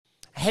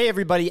Hey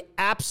everybody,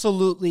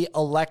 absolutely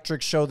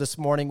electric show this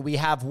morning. We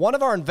have one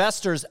of our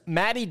investors,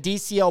 Maddie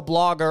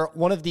DCLBlogger,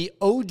 one of the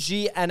OG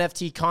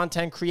NFT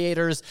content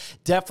creators,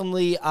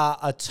 definitely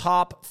a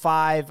top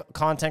 5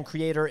 content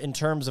creator in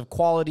terms of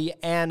quality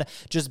and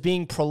just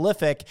being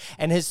prolific.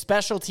 And his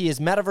specialty is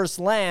metaverse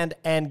land.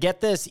 And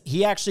get this,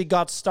 he actually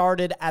got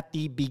started at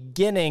the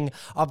beginning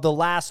of the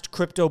last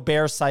crypto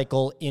bear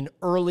cycle in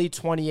early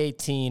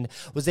 2018,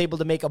 was able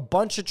to make a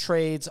bunch of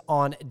trades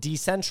on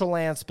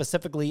Decentraland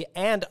specifically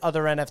and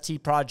other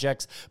NFT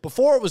projects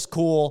before it was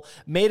cool,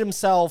 made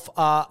himself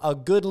a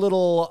good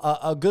little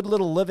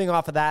living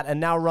off of that, and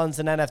now runs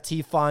an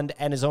NFT fund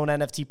and his own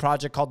NFT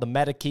project called the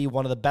MetaKey,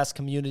 one of the best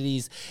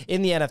communities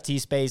in the NFT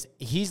space.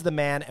 He's the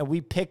man, and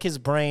we pick his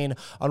brain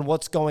on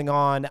what's going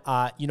on,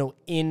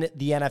 in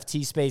the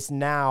NFT space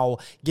now,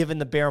 given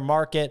the bear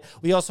market.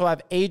 We also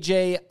have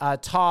AJ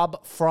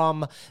Taub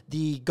from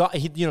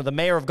the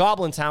mayor of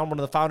Goblin Town, one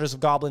of the founders of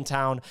Goblin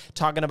Town,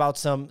 talking about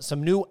some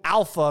new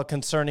alpha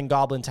concerning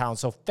Goblin Town.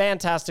 So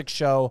fantastic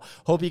show.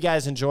 Hope you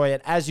guys enjoy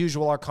it. As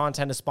usual, our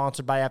content is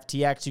sponsored by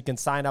FTX. You can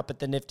sign up at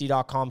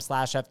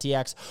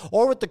thenifty.com/FTX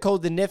or with the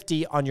code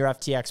THENIFTY on your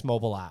FTX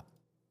mobile app.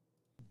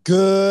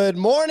 Good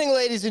morning,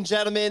 ladies and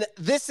gentlemen.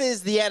 This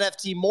is the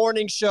NFT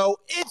Morning Show.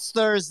 It's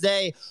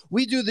Thursday.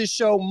 We do this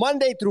show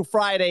Monday through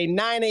Friday,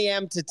 9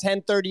 a.m. to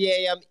 10:30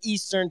 a.m.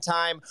 Eastern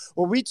Time,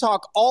 where we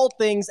talk all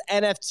things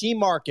NFT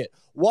market.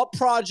 What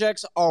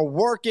projects are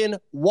working?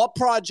 What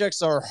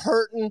projects are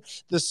hurting?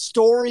 The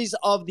stories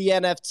of the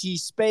NFT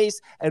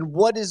space and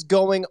what is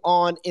going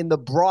on in the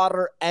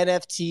broader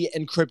NFT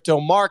and crypto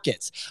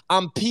markets.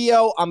 I'm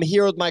Pio. I'm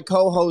here with my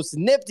co-hosts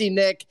Nifty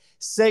Nick,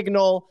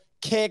 Signal,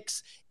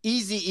 Kicks,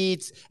 Easy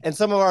Eats, and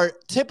some of our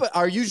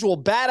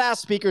usual badass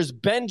speakers,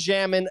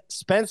 Benjamin,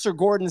 Spencer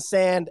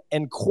Gordon-Sand,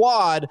 and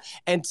Quad.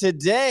 And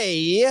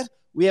today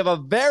we have a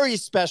very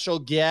special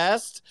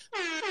guest.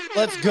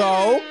 Let's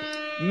go.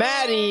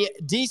 Maddie,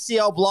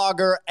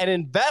 DCLBlogger, an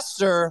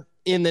investor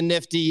in the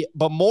Nifty,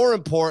 but more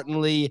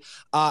importantly,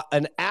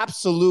 an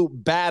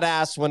absolute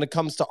badass when it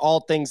comes to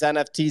all things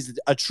NFTs,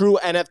 a true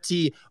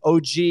NFT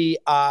OG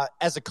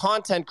as a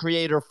content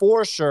creator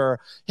for sure.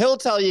 He'll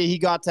tell you he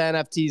got to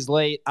NFTs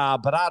late,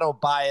 but I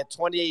don't buy it.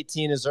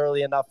 2018 is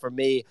early enough for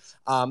me.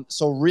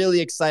 So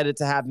really excited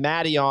to have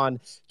Maddie on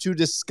to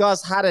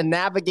discuss how to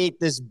navigate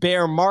this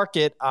bear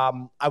market.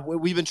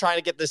 We've been trying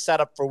to get this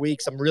set up for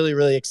weeks. I'm really,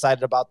 really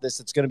excited about this.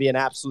 It's going to be an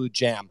absolute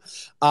jam.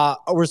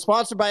 We're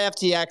sponsored by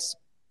FTX.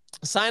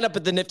 Sign up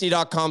at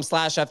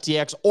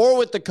thenifty.com/FTX or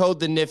with the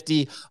code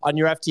THENIFTY on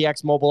your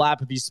FTX mobile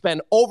app. If you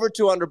spend over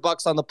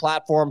 $200 on the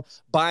platform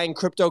buying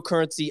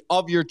cryptocurrency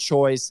of your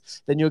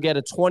choice, then you'll get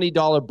a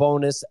 $20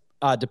 bonus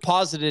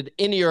deposited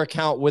into your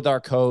account with our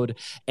code,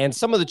 and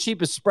some of the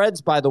cheapest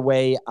spreads, by the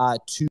way,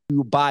 to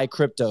buy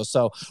crypto.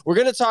 So we're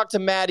going to talk to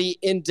Maddie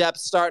in depth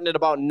starting at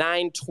about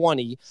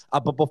 9:20.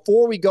 But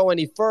before we go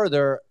any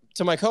further,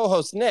 to my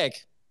co-host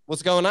Nick,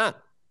 what's going on?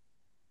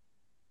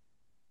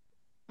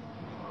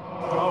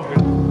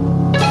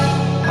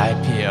 Hi,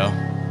 Pio.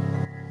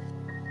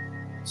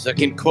 It's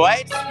looking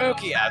quite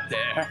spooky out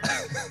there.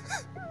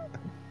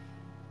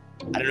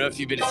 I don't know if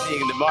you've been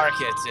seeing the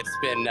markets. It's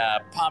been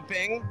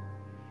pumping.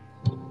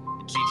 The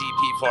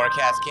GDP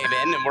forecast came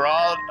in, and we're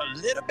all a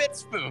little bit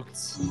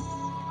spooked.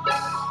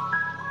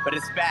 But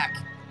it's back.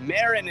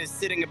 Marin is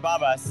sitting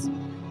above us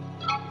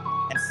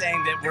and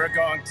saying that we're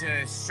going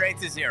to straight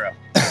to zero.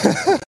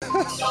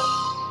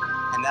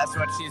 And that's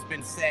what she's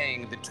been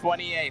saying. The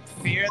 28th,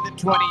 fear the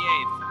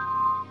 28th.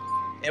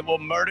 It will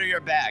murder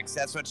your bags.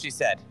 That's what she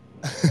said.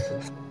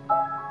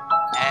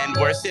 And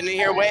we're sitting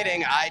here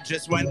waiting. I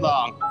just went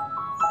long.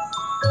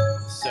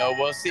 So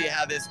we'll see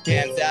how this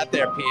pans out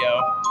there,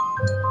 Pio.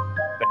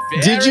 But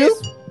Did you?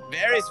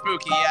 Very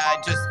spooky. Yeah,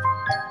 I just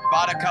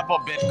bought a couple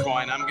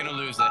Bitcoin. I'm going to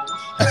lose it.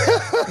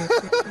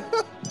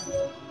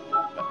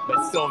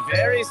 but still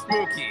very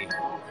spooky.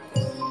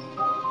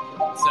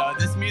 So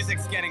this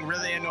music's getting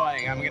really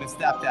annoying. I'm going to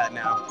stop that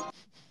now.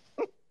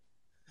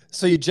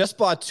 So you just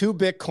bought 2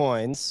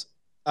 Bitcoins.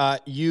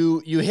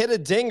 You hit a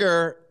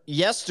dinger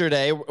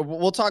yesterday.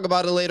 We'll talk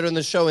about it later in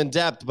the show in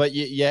depth, but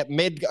you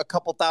made a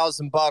couple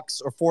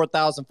 $1,000 or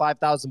 $4,000,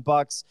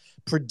 $5,000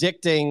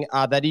 predicting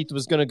that ETH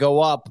was going to go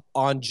up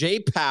on Jay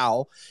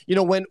Powell. You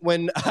know,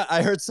 when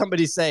I heard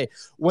somebody say,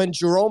 when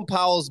Jerome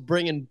Powell's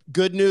bringing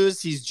good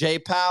news, he's Jay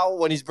Powell.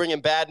 When he's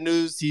bringing bad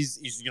news, he's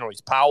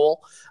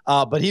Powell.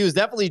 But he was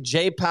definitely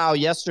Jay Powell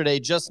yesterday,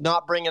 just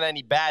not bringing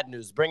any bad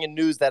news, bringing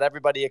news that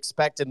everybody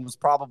expected and was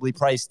probably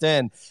priced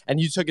in.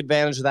 And you took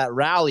advantage of that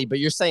rally. But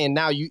you're saying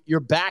now you're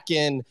back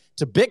in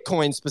to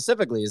Bitcoin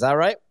specifically. Is that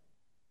right?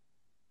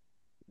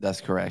 That's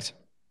correct.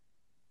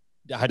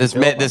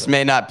 This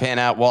may not pan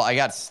out. Well, I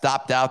got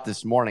stopped out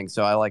this morning,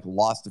 so I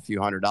lost a few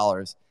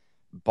 $100,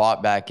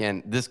 bought back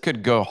in. This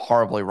could go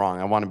horribly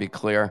wrong. I want to be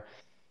clear.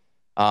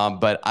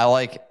 But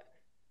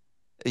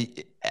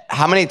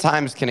how many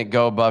times can it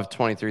go above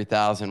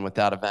 23,000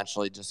 without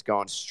eventually just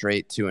going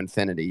straight to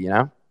infinity, you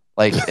know?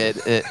 Like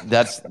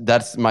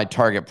that's my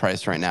target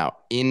price right now.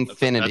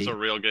 Infinity. That's a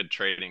real good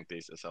trading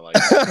thesis. I like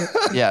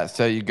it. Yeah.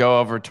 So you go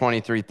over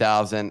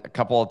 23,000 a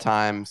couple of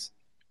times,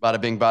 bada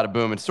bing, bada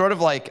boom. It's sort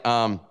of like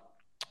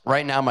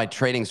right now my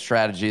trading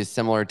strategy is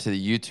similar to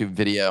the YouTube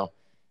video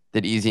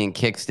that Easy and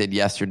Kicks did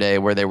yesterday,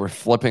 where they were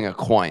flipping a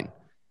coin.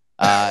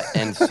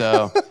 And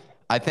so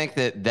I think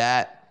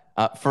that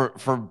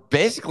for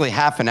basically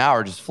half an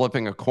hour just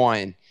flipping a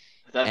coin.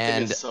 That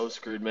thing is so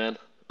screwed, man.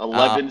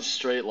 11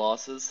 straight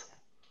losses.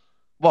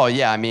 Well,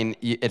 yeah, I mean,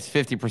 it's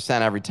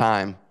 50% every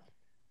time.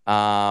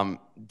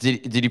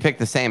 Did you pick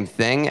the same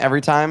thing every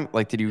time?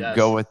 Like, did you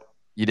go with?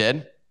 You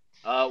did?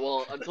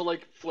 Well, until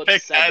like flip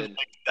Pick 7.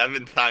 like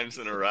 7 times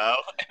in a row,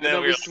 and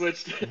then we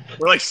switched.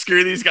 We're like,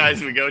 screw these guys.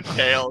 And we go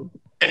tails,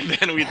 and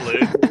then we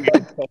lose. And we go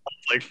tails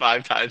like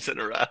 5 times in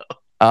a row.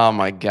 Oh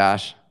my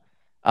gosh.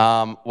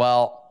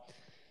 Well,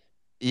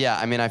 yeah.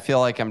 I mean, I feel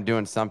like I'm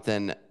doing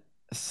something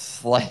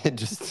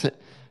just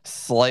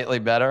slightly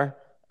better,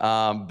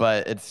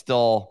 but it's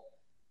still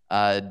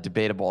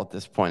debatable at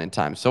this point in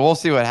time. So we'll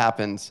see what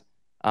happens.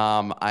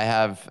 I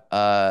have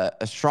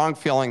a strong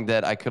feeling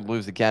that I could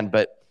lose again,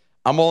 but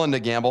I'm willing to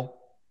gamble.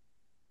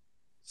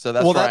 So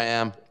that's where I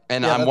am.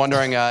 And I'm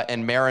wondering,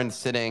 and Marin's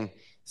sitting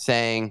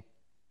saying,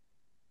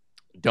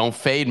 don't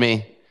fade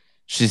me.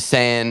 She's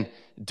saying,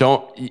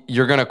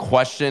 you're going to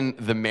question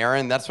the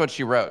Marin. That's what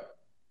she wrote.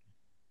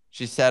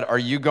 She said, are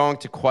you going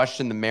to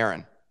question the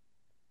Marin?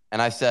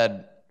 And I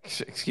said,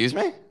 excuse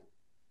me?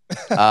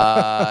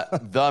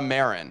 The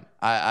Marin.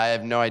 I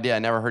have no idea. I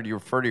never heard you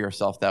refer to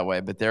yourself that way,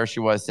 but there she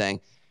was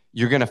saying,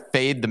 you're going to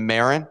fade the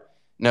Marin?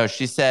 No,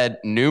 she said,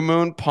 new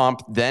moon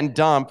pump, then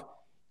dump.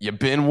 You've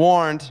been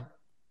warned.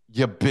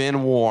 You've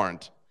been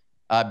warned.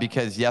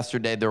 Because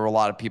yesterday there were a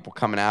lot of people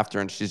coming after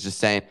her, and she's just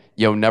saying,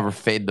 yo, never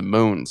fade the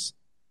moons.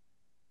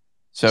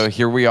 So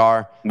here we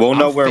are. We'll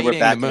know where we're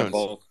back in a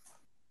bull.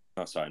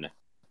 Oh, sorry, Nick.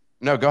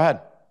 No, go ahead.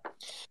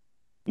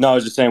 No, I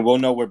was just saying we'll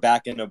know we're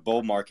back in a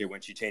bull market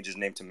when she changes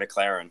name to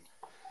McLaren.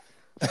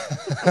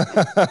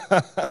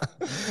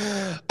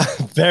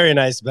 Very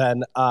nice,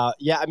 Ben.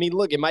 Yeah, I mean,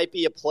 look, it might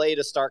be a play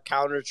to start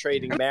counter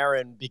trading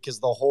Marin because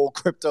the whole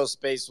crypto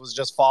space was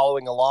just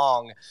following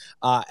along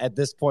at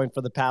this point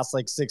for the past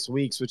like 6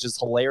 weeks, which is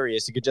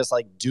hilarious. You could just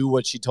like do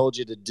what she told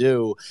you to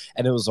do,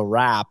 and it was a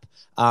wrap.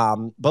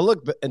 But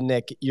look,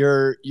 Nick,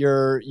 you're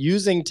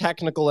using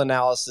technical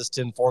analysis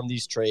to inform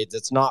these trades.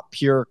 It's not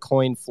pure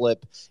coin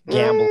flip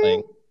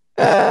gambling.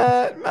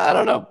 I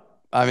don't know.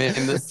 I mean,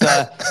 in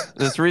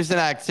this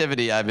recent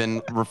activity, I've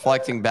been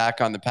reflecting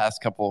back on the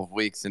past couple of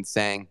weeks and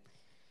saying,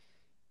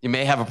 you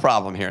may have a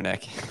problem here,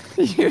 Nick.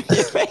 you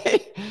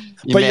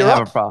may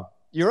have a problem.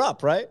 You're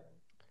up, right?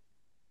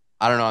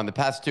 I don't know. In the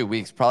past 2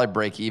 weeks, probably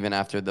break even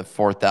after the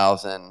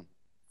 $4,000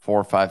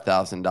 or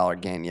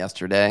 $5,000 gain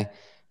yesterday.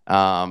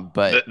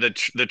 But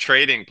the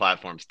trading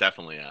platform's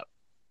definitely up.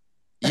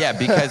 Yeah,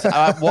 because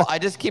I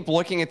just keep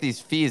looking at these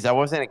fees. I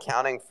wasn't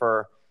accounting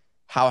for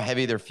how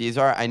heavy their fees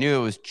are. I knew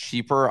it was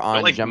cheaper on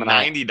They're like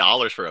Gemini.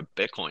 $90 for a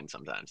Bitcoin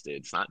sometimes, dude.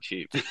 It's not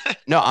cheap.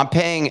 No, I'm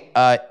paying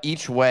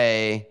each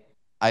way.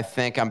 I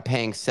think I'm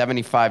paying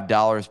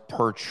 $75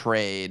 per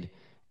trade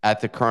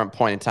at the current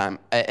point in time,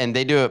 and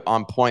they do it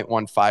on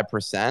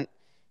 0.15%.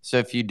 So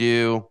if you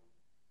do,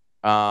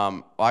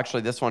 well,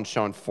 actually, this one's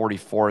showing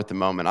 44 at the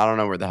moment. I don't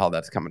know where the hell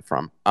that's coming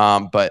from.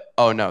 But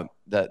oh no,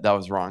 that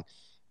was wrong.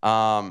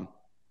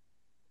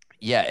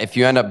 Yeah, if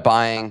you end up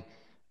buying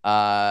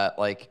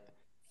like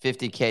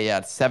 50K, yeah,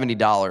 it's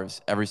 $70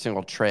 every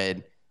single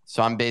trade.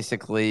 So I'm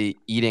basically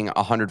eating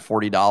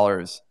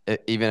 $140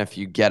 even if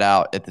you get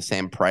out at the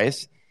same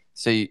price.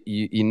 So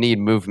you need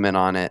movement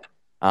on it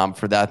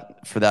for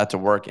that to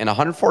work. And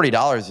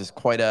 $140 is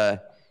quite I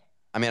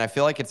mean, I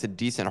feel like it's a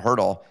decent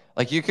hurdle.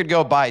 Like you could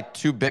go buy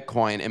 2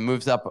 Bitcoin and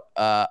moves up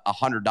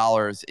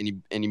 $100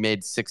 and you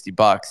made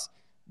 $60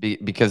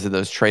 because of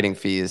those trading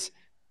fees.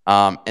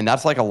 And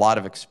that's like a lot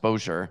of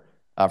exposure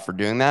for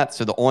doing that.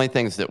 So the only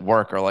things that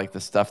work are like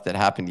the stuff that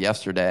happened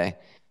yesterday,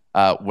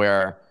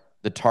 where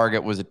the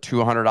target was a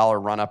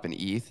 $200 run up in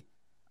ETH.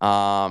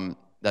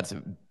 That's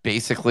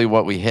basically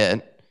what we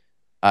hit.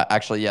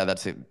 Actually, yeah,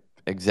 that's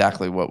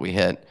exactly what we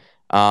hit.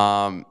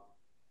 And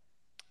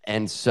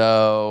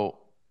so,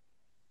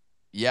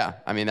 yeah,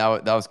 I mean,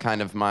 that was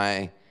kind of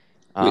my.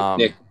 Wait,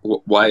 Nick,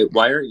 why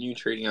aren't you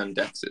trading on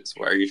DEXs?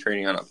 Why are you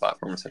trading on a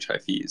platform with such high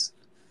fees?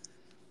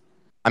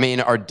 I mean,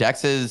 our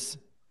DEXs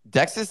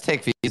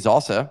take fees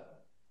also.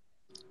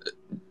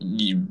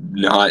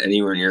 Not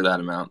anywhere near that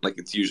amount. Like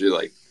it's usually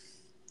like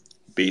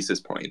basis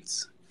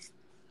points.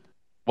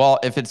 Well,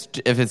 if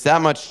it's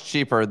that much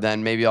cheaper,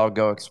 then maybe I'll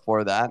go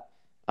explore that.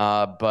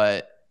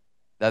 But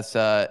it's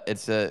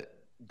a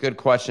good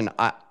question.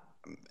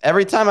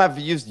 Every time I've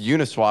used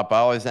Uniswap, I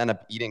always end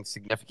up eating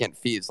significant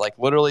fees, like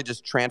literally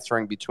just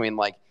transferring between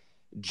like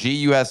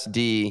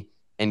GUSD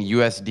and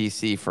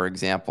USDC, for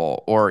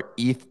example, or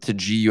ETH to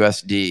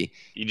GUSD.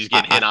 You just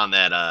get hit on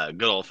that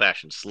good old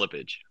fashioned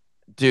slippage.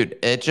 Dude,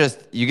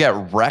 you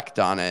get wrecked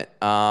on it.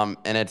 And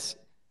it's,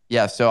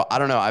 Yeah, so I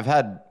don't know. I've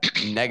had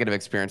negative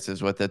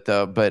experiences with it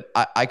though, but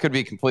I could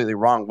be completely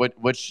wrong.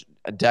 Which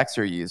decks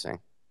are you using?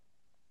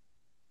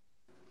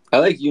 I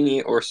like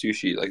Uni or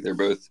Sushi. Like they're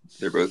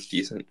both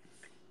decent.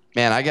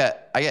 Man, I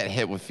get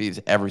hit with fees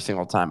every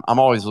single time. I'm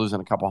always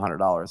losing a couple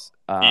 $100.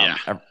 Yeah.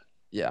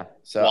 Yeah.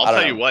 So Well, I I'll don't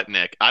tell know. you what,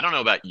 Nick. I don't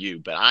know about you,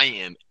 but I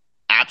am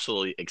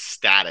absolutely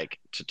ecstatic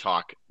to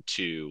talk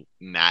to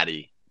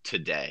Maddie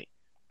today.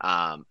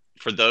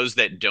 For those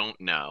that don't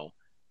know,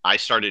 I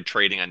started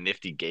trading on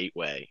Nifty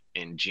Gateway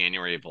in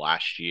January of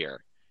last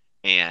year,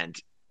 and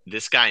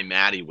this guy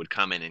Maddie would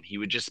come in and he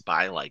would just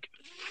buy like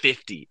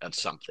 50 of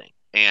something.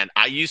 And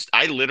I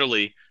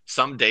literally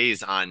some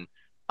days on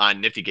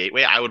Nifty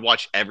Gateway, I would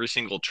watch every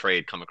single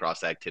trade come across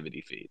the activity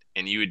feed,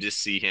 and you would just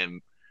see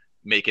him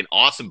making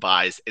awesome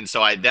buys. And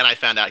so I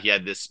found out he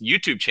had this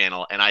YouTube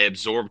channel, and I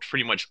absorbed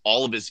pretty much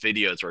all of his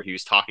videos where he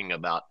was talking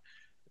about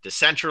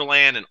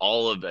Decentraland and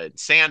all of the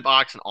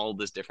Sandbox and all of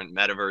this different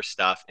metaverse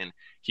stuff. And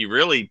he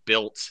really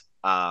built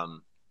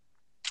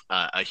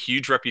a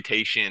huge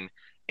reputation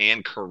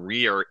and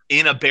career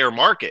in a bear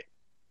market,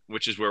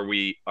 which is where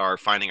we are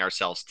finding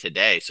ourselves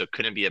today. So it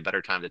couldn't be a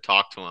better time to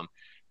talk to him.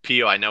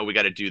 Pio, I know we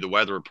got to do the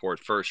weather report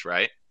first,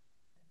 right?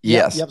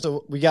 Yes. Yep.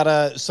 So we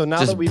gotta. So now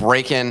just that we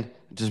breaking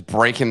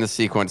the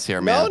sequence here,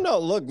 man. No.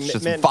 Look, It's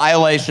just man.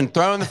 violation.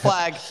 Throwing the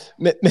flag.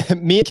 Me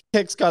and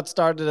Kix got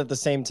started at the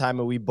same time,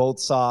 and we both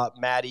saw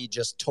Maddie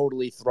just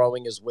totally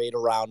throwing his weight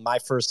around. My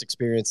first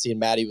experience seeing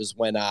Maddie was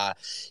when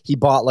he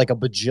bought like a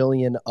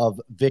bajillion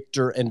of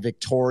Victor and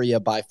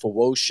Victoria by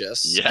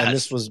Ferocious. Yes. And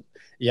this was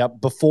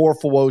before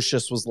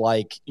Ferocious was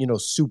like,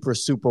 super,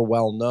 super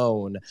well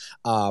known.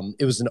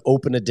 It was an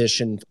open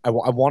edition, I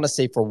want to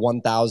say for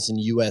 1,000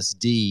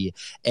 USD,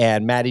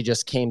 and Maddie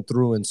just came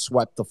through and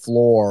swept the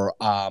floor,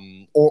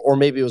 or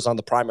maybe it was on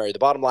the primary. The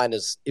bottom line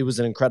is it was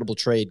an incredible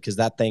trade because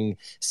that thing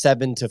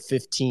 7 to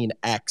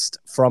 15x'd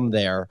from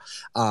there.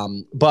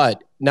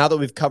 But now that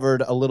we've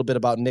covered a little bit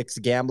about Nick's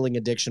gambling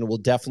addiction, we'll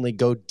definitely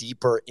go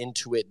deeper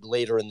into it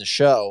later in the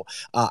show.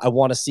 I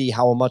want to see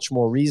how a much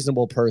more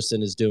reasonable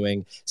person is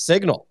doing.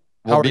 Signal,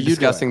 how We'll be are you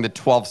discussing doing?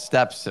 the 12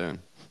 steps soon.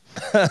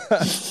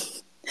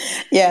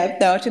 Yeah,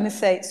 no, I was going to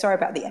say, sorry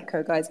about the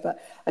echo, guys,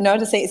 but I know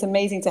to say it's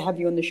amazing to have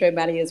you on the show,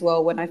 Maddie, as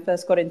well. When I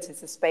first got into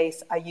the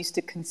space, I used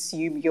to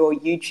consume your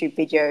YouTube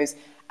videos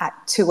at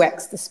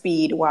 2x the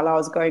speed while I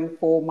was going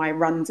for my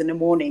runs in the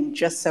morning,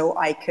 just so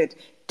I could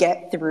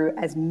get through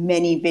as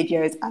many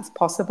videos as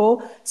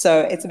possible.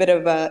 So it's a bit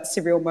of a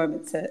surreal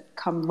moment to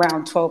come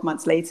around 12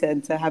 months later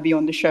and to have you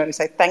on the show.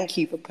 So thank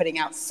you for putting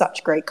out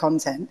such great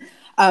content.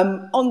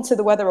 On to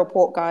the weather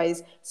report,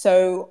 guys.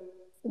 So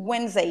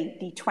Wednesday,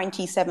 the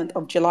 27th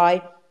of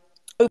July,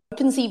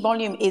 OpenSea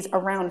volume is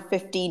around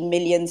 15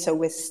 million. So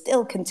we're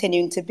still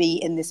continuing to be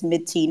in this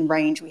mid-teen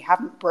range. We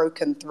haven't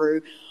broken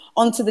through.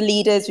 Onto the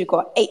leaders, we've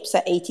got Apes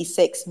at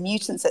 86,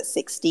 Mutants at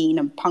 16,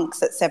 and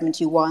Punks at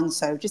 71.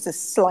 So just a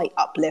slight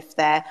uplift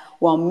there,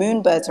 while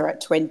Moonbirds are at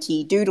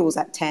 20, Doodles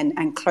at 10,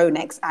 and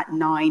Clonex at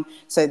 9.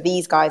 So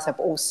these guys have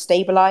all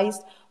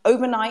stabilized.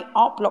 Overnight,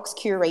 Art Blocks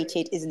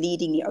Curated is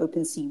leading the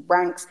OpenSea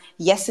ranks.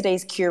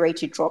 Yesterday's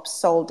curated drop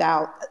started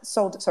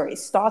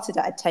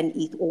at a 10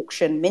 ETH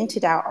auction,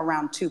 minted out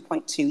around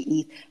 2.2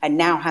 ETH, and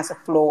now has a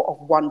floor of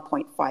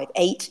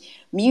 1.58.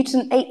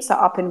 Mutant Apes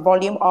are up in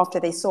volume after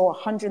they saw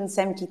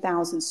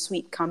 170,000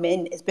 sweep come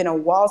in. It's been a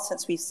while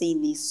since we've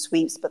seen these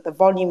sweeps, but the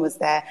volume was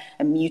there,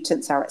 and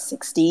Mutants are at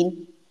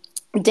 16.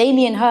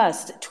 Damien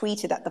Hirst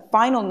tweeted that the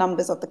final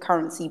numbers of the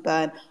currency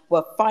burn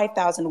were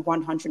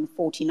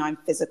 5,149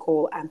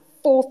 physical and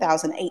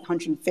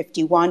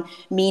 4,851,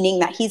 meaning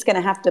that he's going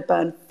to have to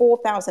burn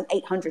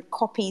 4,800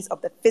 copies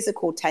of the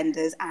physical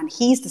tenders, and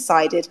he's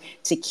decided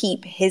to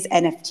keep his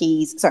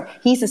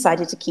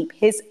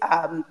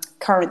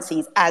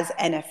currencies as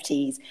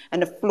NFTs,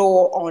 and the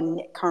floor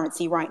on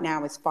currency right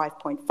now is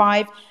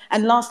 5.5.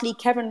 And lastly,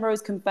 Kevin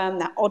Rose confirmed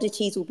that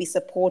oddities will be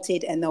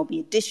supported and there'll be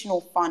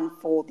additional fund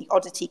for the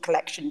oddity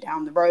collection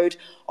down the road.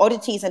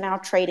 Oddities are now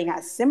trading at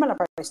a similar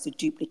price to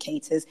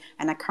duplicators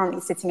and are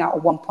currently sitting at a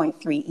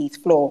 1.3 ETH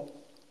floor.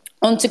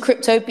 On to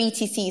crypto,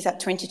 BTC is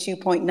at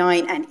 22.9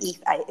 and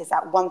ETH is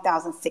at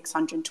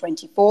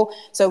 1,624.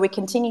 So we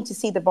continue to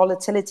see the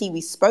volatility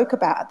we spoke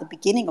about at the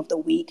beginning of the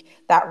week.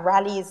 That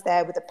rally is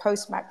there with the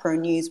post-macro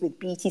news with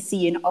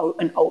BTC and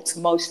alts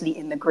mostly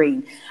in the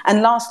green.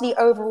 And lastly,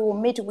 overall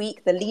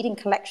midweek, the leading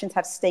collections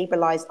have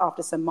stabilized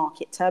after some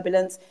market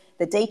turbulence.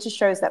 The data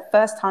shows that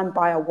first-time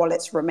buyer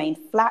wallets remain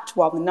flat,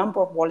 while the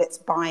number of wallets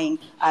buying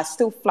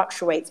still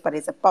fluctuates, but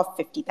is above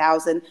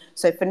 50,000.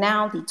 So for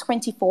now, the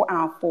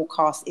 24-hour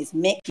forecast is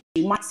mixed.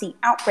 You might see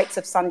outbreaks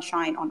of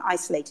sunshine on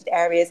isolated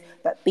areas,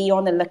 but be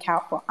on the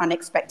lookout for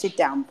unexpected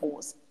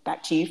downpours.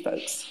 Back to you,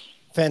 folks.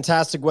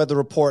 Fantastic weather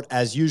report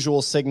as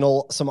usual.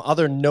 Signal some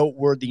other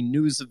noteworthy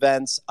news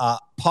events.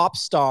 Pop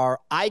star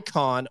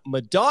icon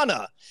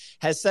Madonna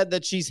has said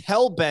that she's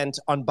hell-bent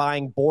on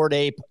buying Bored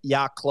Ape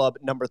Yacht Club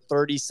number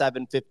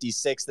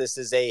 3756. This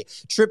is a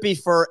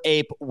trippy fur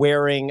ape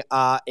wearing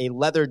a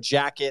leather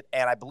jacket,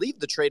 and I believe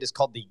the trade is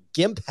called the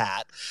Gimp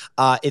hat.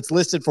 It's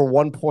listed for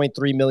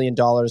 $1.3 million.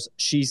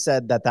 She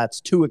said that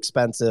that's too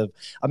expensive.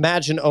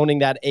 Imagine owning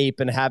that ape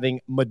and having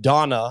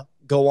Madonna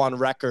go on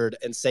record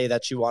and say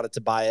that she wanted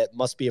to buy it.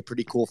 Must be a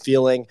pretty cool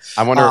feeling.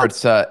 I wonder if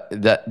it's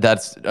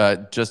that's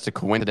just a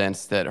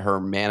coincidence that her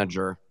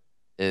manager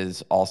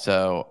is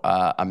also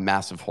a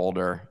massive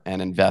holder and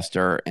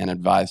investor and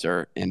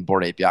advisor in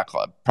Bored Ape Yacht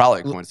Club.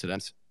 Probably a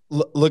coincidence.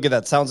 Look at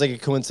that. Sounds like a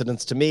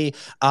coincidence to me.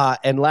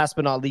 And last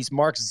but not least,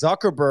 Mark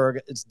Zuckerberg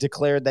has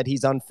declared that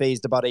he's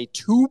unfazed about a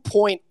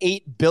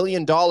 $2.8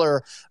 billion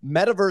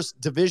metaverse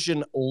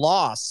division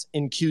loss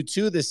in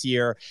Q2 this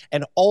year,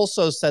 and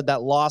also said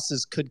that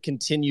losses could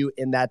continue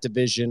in that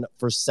division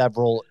for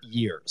several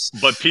years.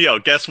 But Pio,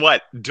 guess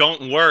what?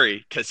 Don't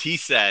worry, because he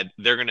said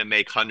they're going to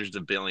make hundreds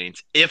of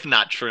billions, if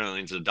not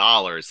trillions of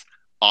dollars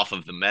off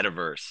of the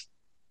metaverse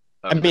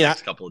over the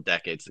next couple of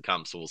decades to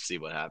come. So we'll see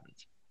what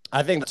happens.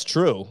 I think that's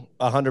true,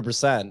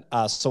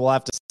 100%. So we'll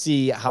have to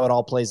see how it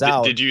all plays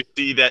out. Did you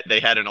see that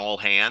they had an all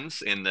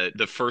hands in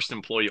the first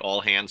employee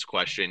all hands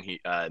question?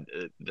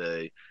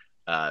 The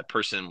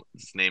person's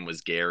name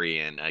was Gary,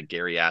 and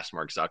Gary asked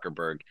Mark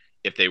Zuckerberg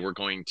if they were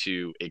going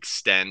to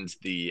extend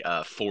the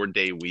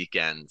 4-day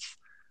weekends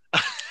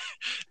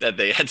that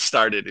they had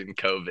started in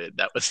COVID.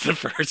 That was the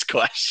first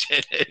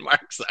question, and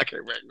Mark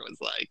Zuckerberg was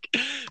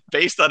like,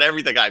 "Based on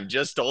everything I've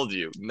just told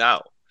you,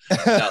 no,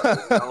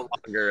 it's no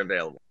longer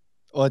available."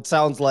 Well, it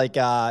sounds like,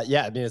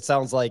 it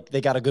sounds like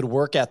they got a good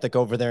work ethic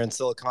over there in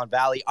Silicon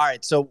Valley. All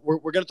right, so we're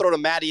going to throw to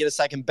Maddie in a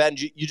second. Ben,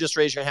 you just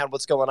raised your hand.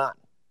 What's going on?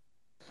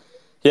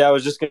 Yeah, I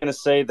was just going to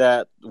say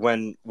that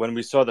when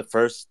we saw the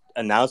first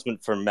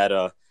announcement for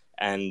Meta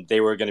and they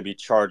were going to be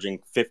charging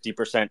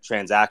 50%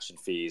 transaction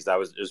fees, it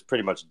was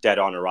pretty much dead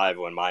on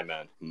arrival in my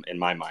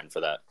mind for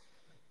that.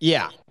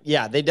 Yeah,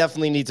 they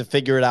definitely need to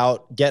figure it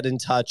out, get in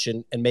touch,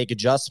 and make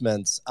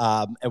adjustments.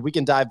 And we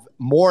can dive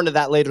more into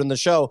that later in the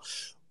show.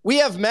 We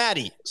have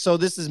Maddie. So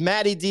this is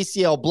Maddie,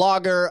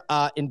 DCLBlogger,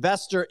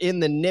 investor in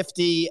the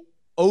nifty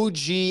OG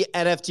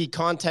NFT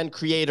content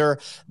creator,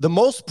 the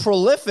most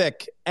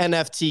prolific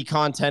NFT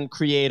content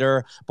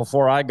creator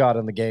before I got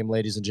in the game,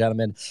 ladies and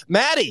gentlemen.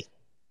 Maddie,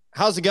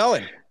 how's it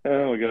going?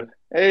 Oh my God.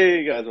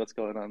 Hey guys, what's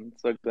going on?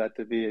 So glad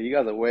to be here. You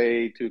guys are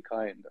way too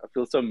kind. I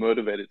feel so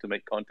motivated to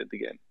make content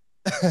again.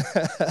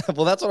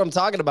 Well, that's what I'm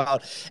talking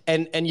about.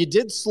 And you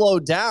did slow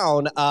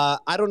down.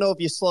 I don't know if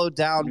you slowed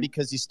down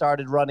because you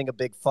started running a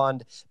big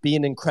fund,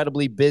 being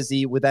incredibly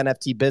busy with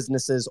NFT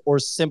businesses, or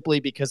simply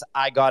because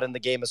I got in the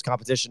game as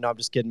competition. No, I'm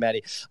just kidding,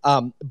 Maddie.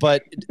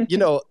 But,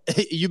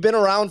 you've been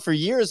around for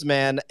years,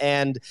 man,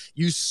 and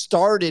you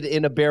started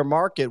in a bear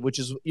market, which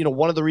is,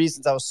 one of the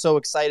reasons I was so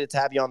excited to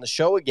have you on the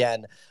show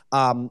again.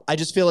 I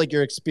just feel like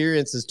your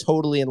experience is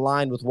totally in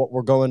line with what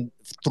we're going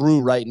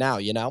through right now,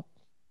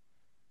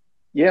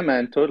 Yeah,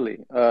 man, totally.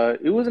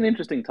 It was an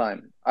interesting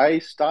time. I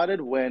started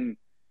in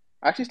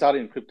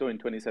crypto in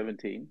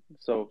 2017.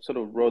 So sort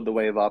of rode the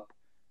wave up,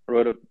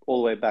 rode it all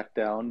the way back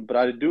down. But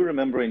I do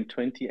remember in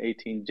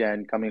 2018,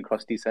 Jan, coming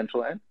across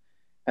Decentraland.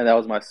 And that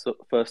was my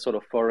first sort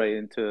of foray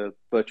into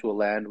virtual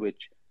land,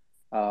 which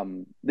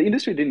the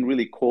industry didn't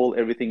really call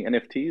everything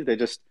NFTs. They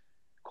just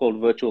called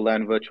virtual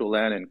land,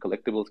 and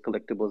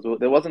collectibles.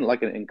 There wasn't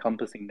like an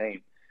encompassing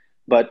name.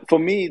 But for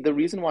me, the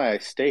reason why I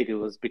stayed, it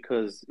was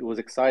because it was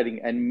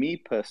exciting. And me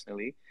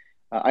personally,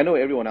 I know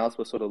everyone else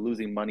was sort of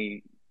losing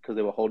money because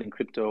they were holding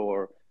crypto,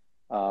 or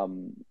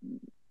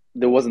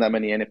there wasn't that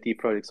many NFT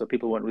projects, so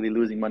people weren't really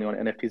losing money on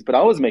NFTs. But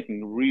I was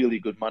making really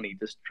good money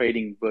just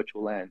trading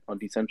virtual land on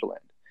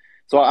Decentraland.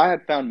 So I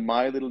had found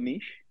my little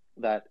niche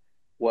that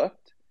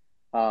worked.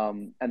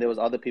 And there was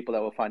other people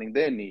that were finding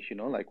their niche,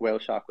 like Whale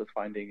Shark was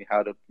finding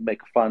how to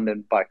make a fund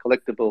and buy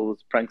collectibles.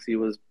 Pranksy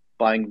was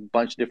buying a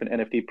bunch of different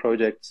NFT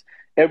projects.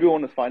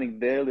 Everyone was finding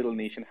their little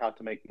niche and how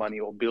to make money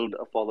or build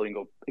a following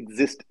or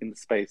exist in the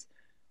space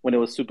when it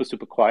was super,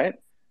 super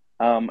quiet.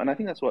 And I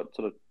think that's what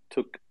sort of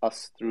took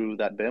us through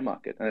that bear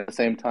market. And at the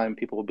same time,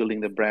 people were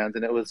building their brands,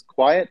 and it was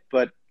quiet,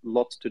 but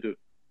lots to do.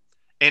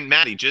 And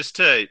Maddie, just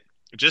to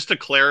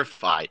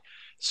clarify,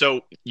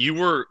 so you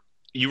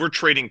were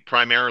trading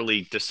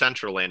primarily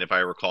Decentraland, if I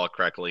recall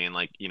correctly, in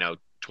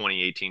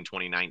 2018,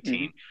 2019.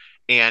 Mm-hmm.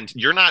 And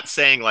you're not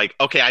saying like,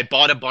 okay, I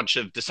bought a bunch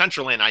of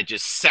Decentraland, I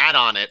just sat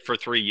on it for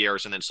 3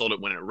 years and then sold it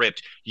when it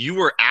ripped. You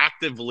were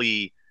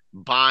actively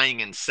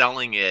buying and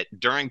selling it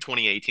during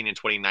 2018 and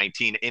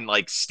 2019 in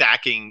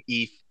stacking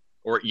ETH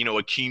or,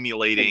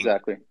 accumulating.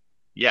 Exactly.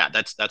 Yeah,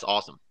 that's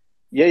awesome.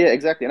 Yeah,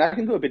 exactly. And I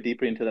can go a bit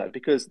deeper into that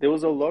because there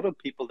was a lot of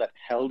people that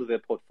held their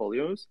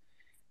portfolios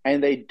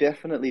and they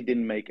definitely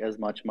didn't make as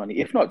much money.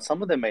 If not,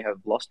 some of them may have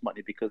lost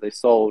money because they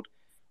sold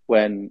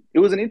when it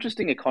was an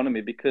interesting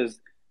economy, because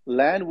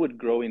land would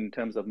grow in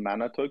terms of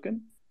mana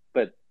token,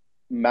 but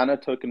mana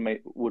token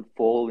would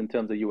fall in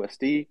terms of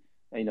USD.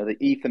 The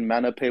ETH and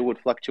Mana pair would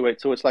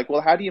fluctuate. So it's like,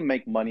 well, how do you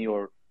make money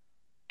or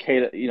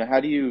cater? How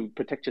do you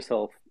protect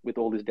yourself with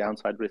all these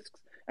downside risks?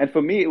 And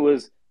for me, it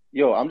was,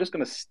 I'm just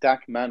going to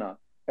stack Mana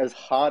as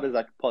hard as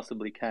I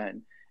possibly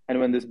can. And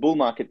when this bull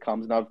market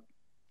comes, and I've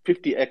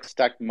 50x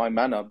stacked my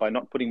Mana by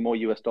not putting more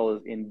US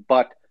dollars in,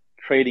 but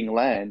trading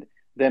land,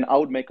 then I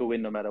would make a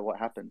win no matter what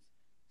happens.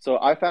 So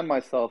I found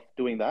myself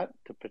doing that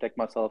to protect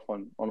myself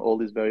on all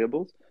these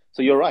variables.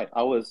 So you're right.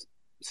 I was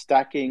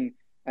stacking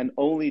and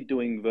only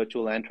doing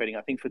virtual land trading.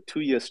 I think for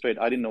 2 years straight,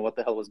 I didn't know what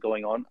the hell was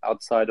going on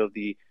outside of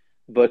the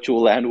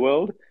virtual land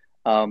world.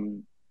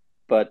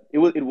 But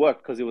it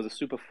worked because it was a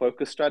super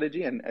focused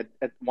strategy. And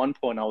at one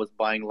point, I was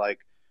buying like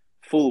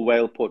full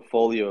whale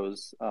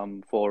portfolios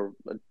for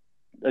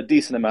a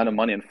decent amount of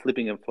money and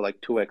flipping them for like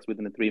 2x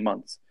within the 3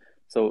 months.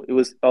 So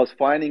I was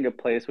finding a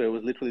place where it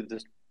was literally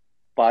just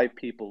 5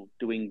 people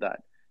doing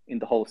that in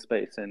the whole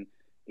space. And,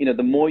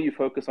 the more you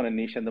focus on a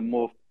niche and the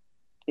more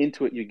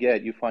into it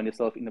you find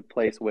yourself in a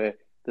place where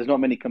there's not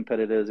many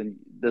competitors and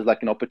there's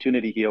like an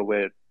opportunity here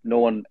where no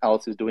one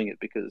else is doing it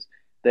because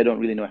they don't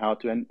really know how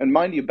to. And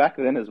mind you, back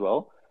then as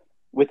well,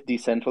 with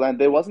Decentraland,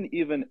 there wasn't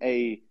even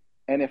a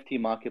NFT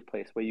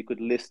marketplace where you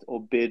could list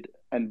or bid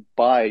and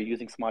buy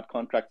using smart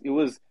contracts. It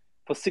was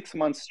for 6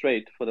 months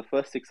straight, for the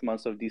first 6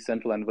 months of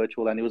Decentraland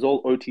Virtual Land, it was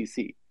all OTC.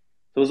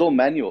 So it was all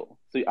manual.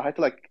 So I had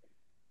to like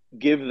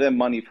give them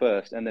money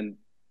first and then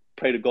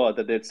pray to God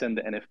that they'd send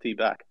the NFT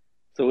back.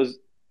 So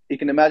you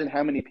can imagine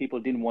how many people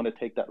didn't want to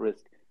take that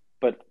risk.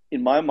 But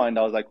in my mind,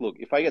 I was like, look,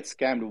 if I get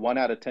scammed 1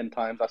 out of 10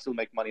 times, I still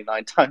make money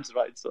 9 times,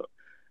 right? So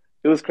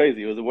it was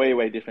crazy. It was way,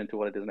 way different to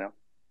what it is now.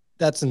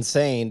 That's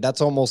insane. That's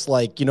almost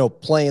like,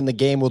 playing the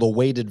game with a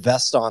weighted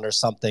vest on or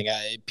something.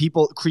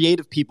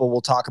 Creative people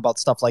will talk about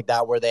stuff like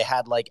that where they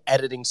had like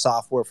editing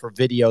software for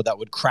video that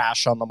would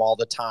crash on them all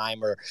the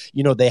time, or,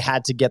 they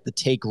had to get the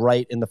take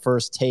right in the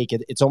first take.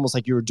 It's almost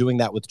like you were doing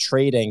that with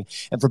trading.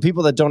 And for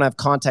people that don't have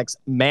context,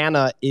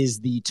 Mana is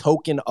the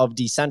token of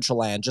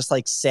Decentraland, just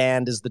like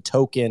Sand is the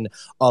token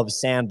of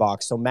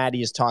Sandbox. So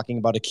Maddie is talking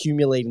about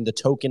accumulating the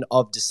token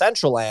of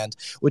Decentraland,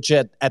 which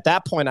at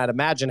that point, I'd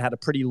imagine had a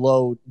pretty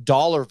low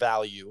dollar value.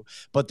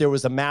 But there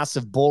was a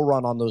massive bull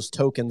run on those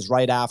tokens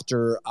right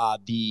after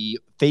the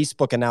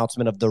Facebook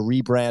announcement of the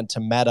rebrand to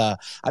Meta.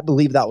 I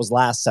believe that was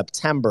last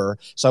September.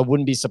 So I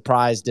wouldn't be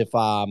surprised if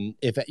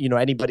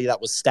anybody that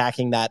was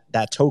stacking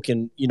that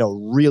token,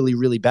 really,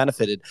 really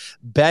benefited.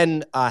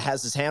 Ben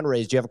has his hand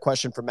raised. Do you have a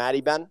question for Maddie,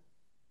 Ben?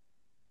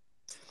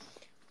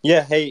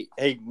 Yeah. Hey,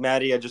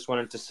 Maddie, I just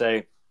wanted to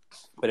say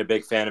I've been a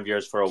big fan of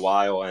yours for a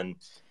while, and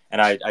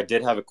I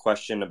did have a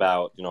question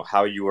about,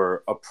 how you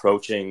were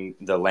approaching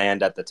the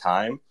land at the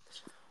time.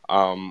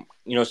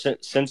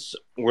 Since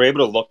we're able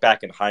to look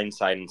back in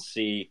hindsight and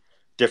see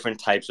different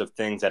types of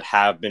things that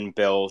have been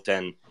built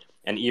and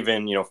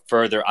even,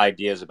 further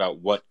ideas about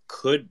what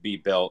could be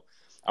built,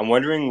 I'm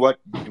wondering what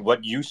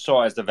you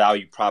saw as the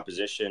value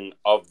proposition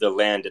of the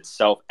land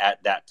itself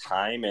at that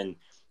time, and,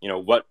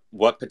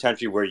 what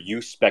potentially were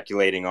you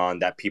speculating on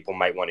that people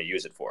might want to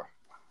use it for?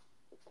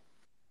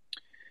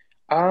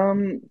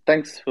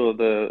 Thanks for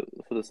the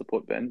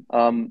support, Ben.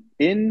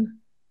 In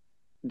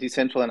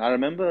Decentraland, I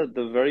remember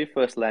the very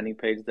first landing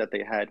page that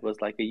they had was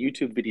like a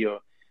YouTube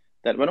video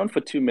that went on for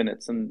 2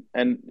 minutes, and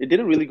it did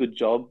a really good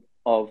job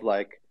of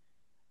like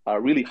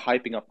really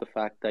hyping up the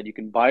fact that you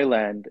can buy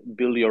land,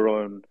 build your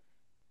own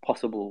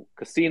possible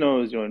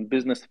casinos, your own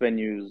business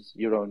venues,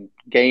 your own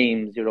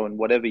games, your own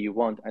whatever you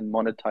want, and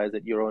monetize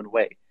it your own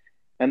way.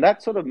 And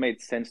that sort of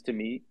made sense to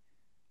me.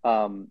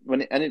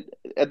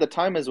 At the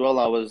time as well,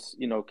 I was,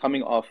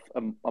 coming off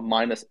a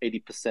minus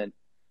 80%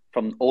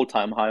 from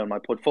all-time high on my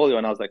portfolio,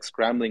 and I was like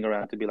scrambling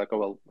around to be like, oh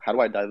well, how do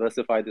I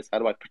diversify this? How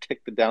do I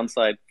protect the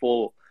downside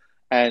fall?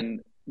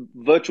 And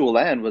virtual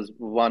land was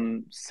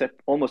one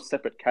almost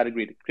separate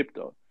category to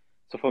crypto.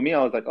 So for me,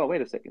 I was like, oh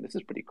wait a second, this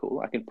is pretty cool.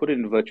 I can put it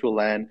in virtual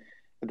land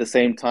at the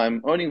same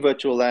time owning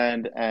virtual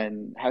land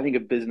and having a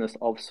business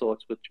of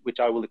sorts, which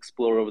I will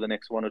explore over the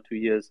next 1 or 2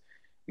 years,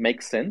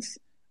 makes sense.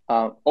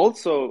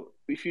 Also,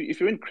 if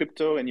you're in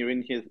crypto and you're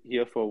in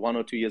here for 1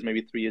 or 2 years,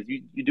 maybe 3 years,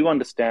 you do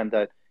understand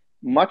that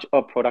much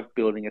of product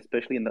building,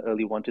 especially in the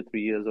early 1 to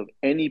 3 years of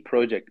any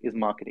project, is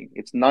marketing.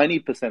 It's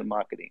 90%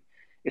 marketing.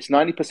 It's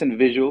 90%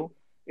 visual.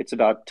 It's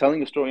about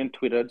telling a story on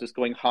Twitter, just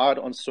going hard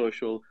on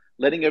social,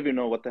 letting everyone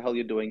know what the hell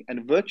you're doing.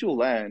 And virtual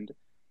land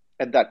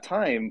at that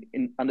time,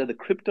 under the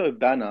crypto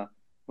banner,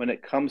 when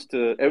it comes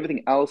to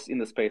everything else in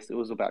the space, it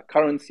was about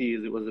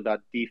currencies, it was about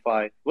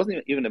DeFi. It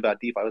wasn't even about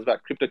DeFi, it was about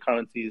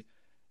cryptocurrencies.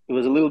 It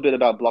was a little bit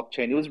about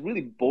blockchain. It was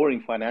really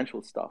boring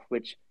financial stuff,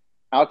 which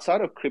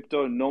outside of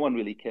crypto, no one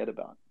really cared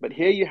about. But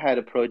here you had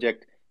a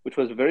project which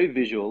was very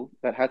visual,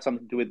 that had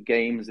something to do with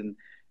games and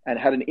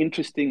had an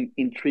interesting,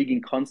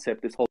 intriguing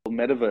concept, this whole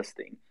metaverse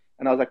thing.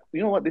 And I was like,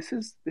 you know what, this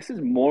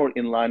is more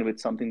in line with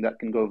something that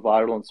can go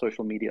viral on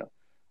social media.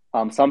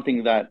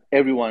 Something that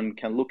everyone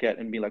can look at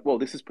and be like, well,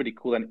 this is pretty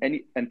cool.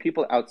 And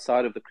people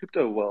outside of the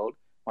crypto world,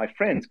 my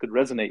friends, could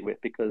resonate with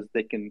because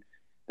they can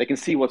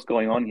see what's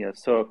going on here.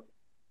 So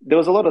there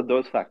was a lot of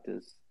those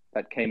factors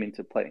that came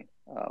into play.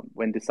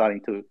 when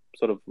deciding to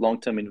sort of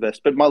long-term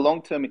invest. But my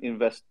long-term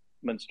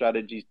investment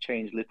strategies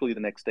changed literally the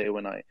next day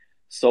when I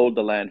sold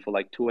the land for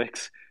like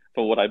 2x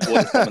for what I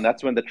bought it from, and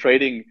that's when the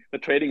trading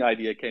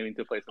idea came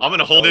into place. I'm going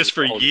to hold this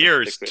for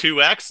years.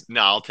 2x?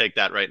 No, I'll take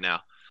that right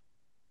now.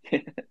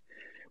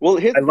 Well,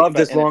 I love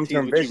this NFTs,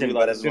 long-term which you vision,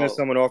 realize but as soon as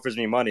someone offers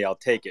me money, I'll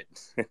take it.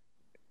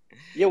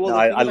 Yeah, well, No,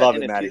 the thing I about love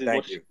it, NFTs Maddie. is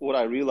Thank you. what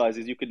I realized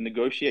is you could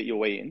negotiate your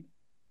way in,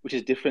 which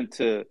is different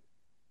to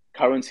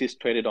currencies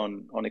traded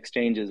on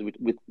exchanges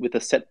with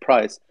a set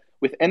price.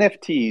 With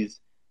NFTs,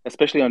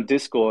 especially on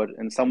Discord,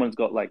 and someone's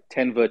got like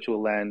 10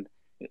 virtual land,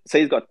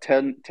 say he's got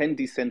 10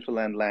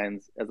 Decentraland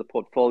lands as a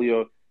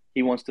portfolio,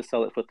 he wants to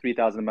sell it for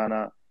 3,000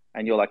 mana,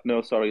 and you're like,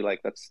 no, sorry,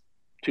 like that's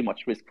too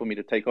much risk for me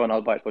to take on.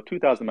 I'll buy it for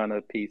 2,000 mana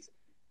a piece,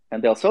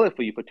 and they'll sell it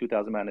for you for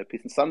 2,000 mana a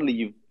piece, and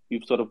suddenly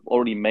you've sort of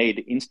already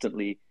made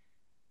instantly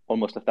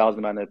almost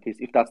 1,000 mana a piece.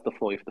 If that's the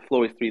floor, if the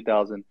floor is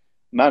 3,000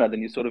 mana,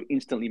 then you sort of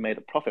instantly made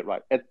a profit,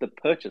 right, at the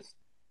purchase.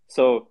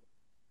 So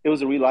it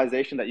was a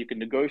realization that you can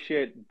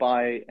negotiate,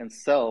 buy, and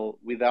sell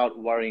without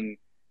worrying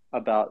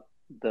about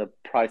the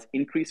price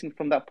increasing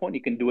from that point.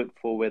 You can do it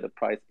for where the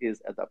price is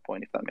at that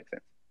point, if that makes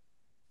sense.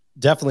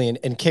 Definitely.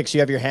 And Kix, you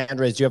have your hand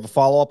raised. Do you have a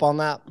follow-up on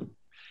that?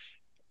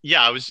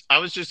 Yeah, I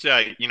was just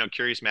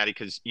curious, Maddie,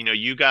 because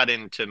you got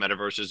into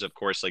metaverses, of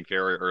course, like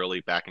very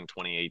early back in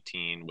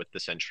 2018 with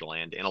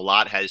Decentraland, and a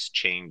lot has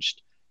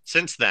changed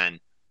since then.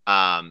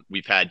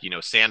 We've had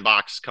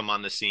Sandbox come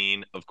on the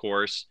scene, of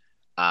course.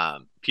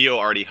 Pio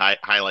already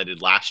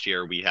highlighted last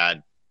year we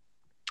had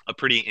a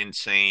pretty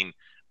insane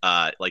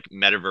like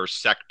metaverse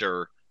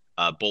sector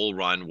bull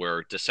run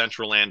where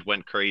Decentraland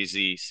went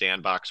crazy,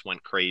 Sandbox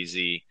went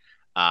crazy.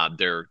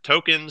 Their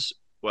tokens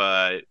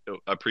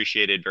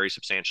appreciated very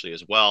substantially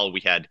as well.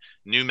 We had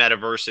new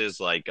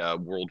metaverses like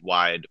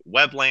Worldwide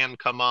Webland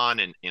come on,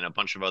 and a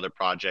bunch of other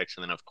projects,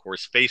 and then of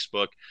course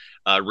Facebook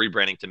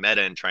rebranding to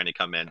Meta and trying to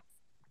come in.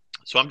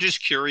 So I'm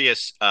just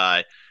curious,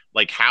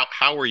 like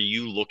how are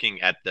you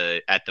looking at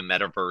the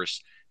metaverse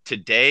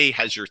today?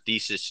 Has your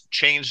thesis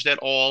changed at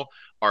all?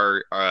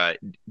 Or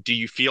do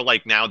you feel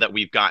like now that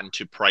we've gotten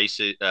to price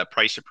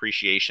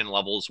appreciation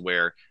levels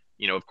where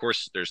of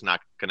course, there's not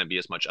going to be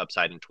as much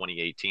upside in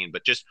 2018,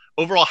 but just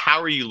overall,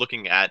 how are you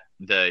looking at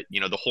the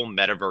whole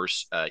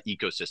metaverse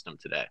ecosystem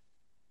today?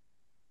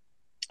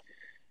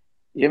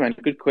 Yeah, man,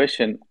 good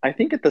question. I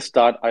think at the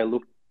start,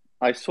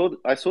 I saw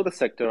the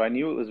sector. I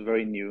knew it was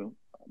very new.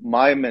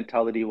 My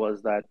mentality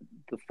was that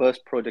the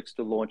first projects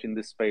to launch in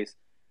this space,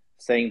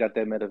 saying that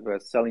they're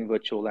metaverse, selling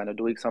virtual land, or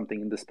doing something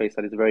in this space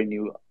that is very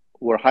new,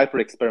 were hyper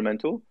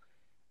experimental,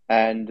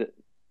 and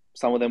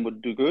some of them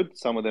would do good,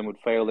 some of them would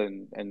fail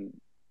and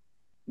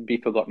be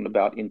forgotten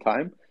about in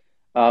time.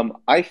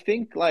 I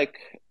think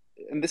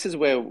and this is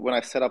where when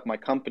I set up my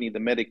company, the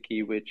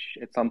MetaKey, which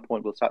at some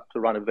point will start to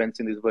run events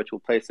in these virtual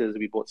places.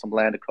 We bought some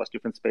land across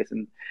different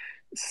spaces,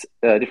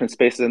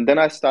 and then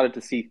I started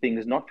to see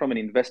things not from an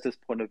investor's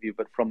point of view,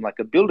 but from like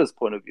a builder's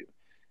point of view.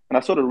 And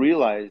I sort of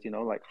realized,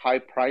 like high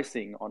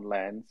pricing on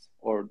lands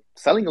or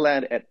selling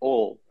land at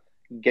all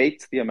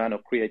gates the amount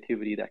of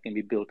creativity that can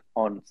be built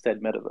on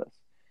said metaverse.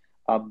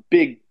 A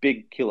big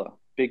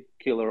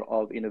killer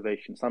of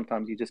innovation.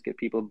 Sometimes you just get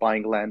people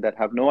buying land that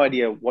have no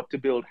idea what to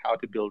build, how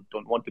to build,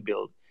 don't want to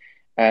build.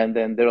 And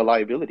then they're a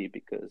liability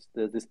because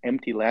there's this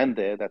empty land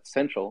there that's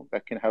central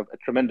that can have a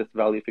tremendous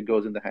value if it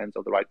goes in the hands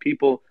of the right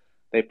people.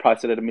 They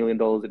price it at $1 million,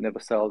 it never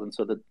sells. And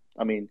so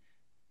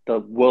the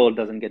world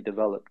doesn't get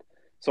developed.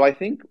 So I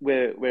think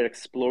we're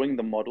exploring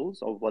the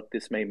models of what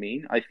this may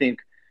mean. I think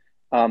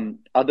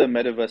other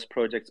metaverse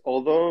projects,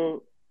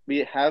 although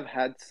we have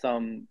had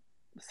some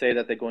say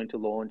that they're going to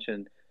launch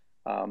and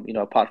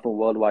apart from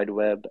World Wide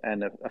Web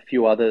and a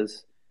few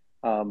others,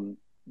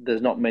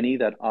 there's not many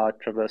that are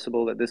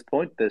traversable at this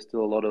point. There's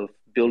still a lot of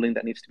building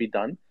that needs to be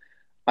done.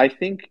 I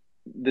think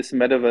this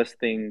metaverse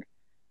thing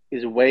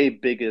is way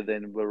bigger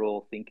than we're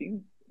all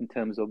thinking in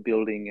terms of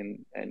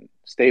building and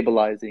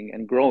stabilizing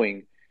and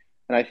growing.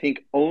 And I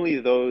think only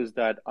those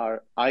that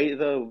are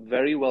either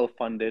very well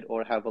funded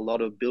or have a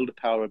lot of build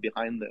power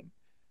behind them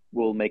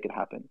will make it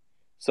happen.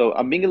 So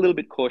I'm being a little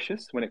bit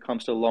cautious when it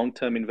comes to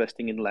long-term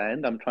investing in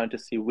land. I'm trying to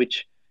see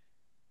which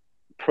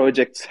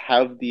projects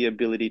have the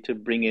ability to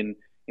bring in,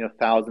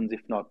 thousands,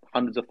 if not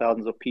hundreds of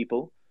thousands of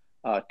people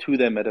to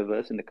their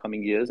metaverse in the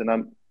coming years. And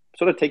I'm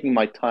sort of taking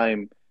my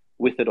time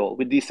with it all.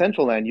 With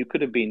Decentraland, you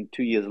could have been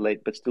 2 years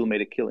late, but still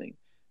made a killing.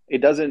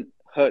 It doesn't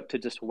hurt to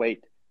just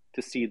wait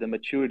to see the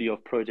maturity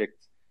of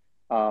projects.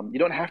 You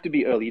don't have to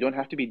be early. You don't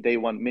have to be day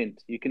one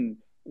mint. You can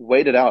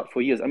wait it out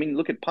for years. I mean,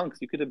 look at Punks.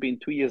 You could have been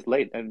 2 years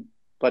late and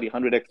bloody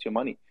 100x your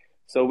money.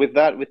 So with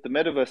the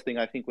metaverse thing,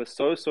 I think we're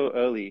so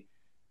early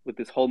with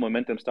this whole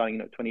momentum starting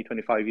 20,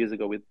 25 years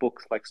ago with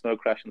books like Snow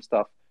Crash and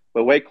stuff.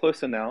 We're way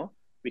closer now.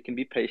 We can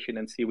be patient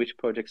and see which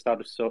projects start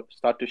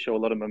to show a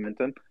lot of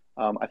momentum.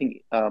 I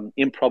think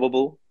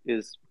Improbable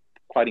is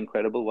quite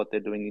incredible what they're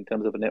doing in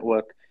terms of a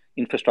network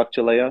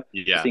infrastructure layer,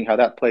 Yeah. Seeing how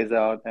that plays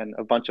out and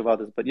a bunch of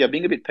others. But yeah,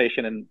 being a bit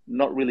patient and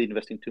not really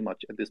investing too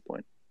much at this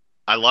point.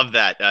 I love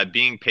that.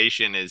 Being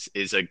patient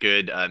is a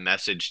good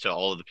message to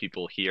all of the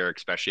people here,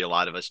 especially a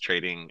lot of us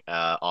trading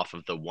off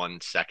of the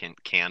 1 second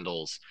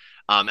candles.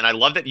 And I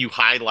love that you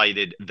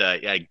highlighted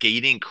the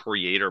gating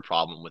creator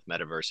problem with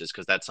metaverses,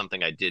 because that's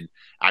something I did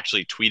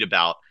actually tweet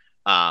about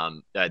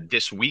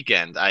this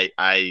weekend.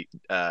 I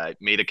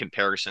made a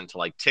comparison to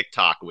like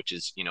TikTok, which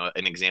is,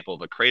 an example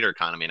of a creator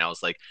economy. And I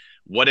was like,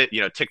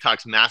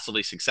 TikTok's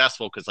massively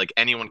successful because like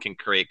anyone can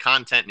create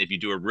content. And if you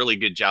do a really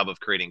good job of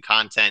creating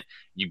content,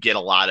 you get a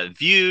lot of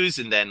views.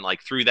 And then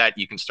like through that,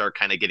 you can start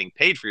kind of getting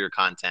paid for your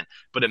content.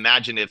 But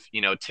imagine if,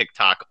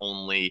 TikTok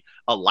only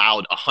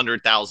allowed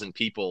 100,000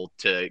 people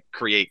to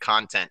create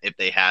content if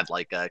they had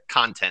like a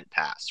content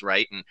pass,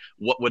 right? And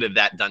what would have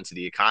that done to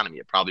the economy?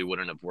 It probably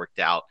wouldn't have worked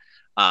out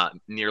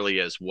nearly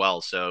as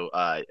well. So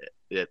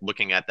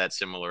looking at that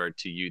similar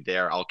to you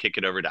there, I'll kick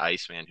it over to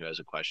Iceman, who has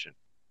a question.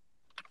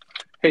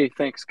 Hey,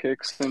 thanks,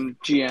 Kix and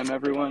GM,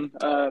 everyone.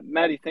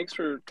 Maddie, thanks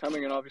for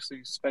coming and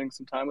obviously spending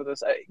some time with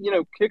us.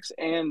 Kix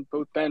and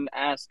both Ben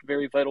asked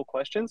very vital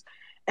questions.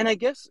 And I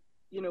guess,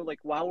 like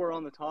while we're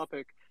on the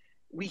topic,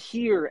 we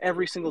hear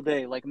every single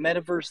day, like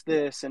metaverse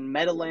this and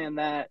metaland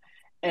that.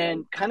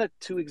 And kind of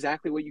to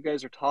exactly what you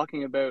guys are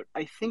talking about,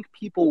 I think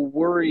people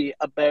worry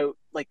about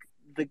like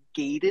the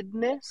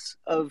gatedness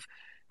of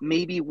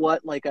maybe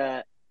what like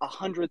a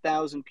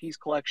 100,000 piece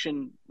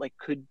collection like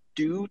could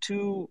do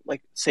to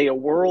like say a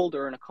world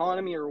or an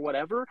economy or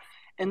whatever.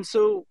 And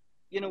so,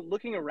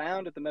 looking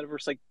around at the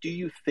metaverse, like, do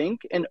you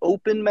think an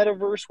open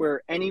metaverse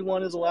where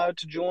anyone is allowed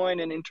to join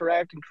and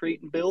interact and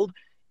create and build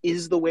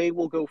is the way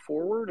we'll go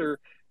forward? Or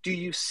do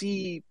you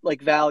see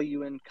like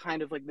value in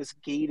kind of like this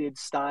gated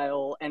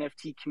style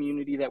NFT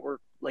community that we're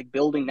like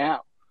building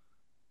now?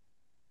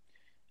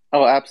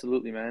 Oh,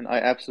 absolutely, man. I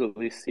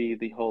absolutely see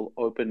the whole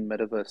open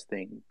metaverse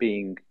thing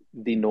being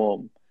the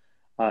norm.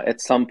 At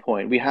some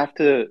point, we have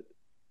to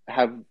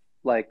have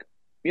like,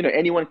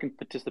 anyone can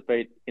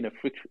participate in a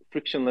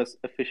frictionless,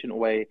 efficient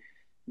way,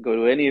 go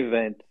to any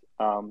event,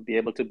 be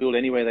able to build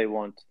any way they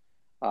want.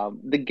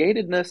 The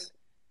gatedness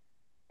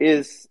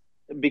is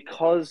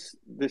because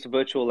this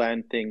virtual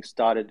land thing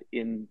started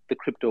in the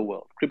crypto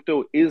world.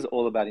 Crypto is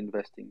all about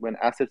investing. When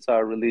assets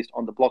are released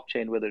on the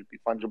blockchain, whether it be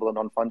fungible or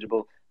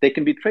non-fungible, they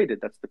can be traded.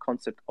 That's the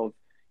concept of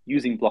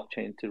using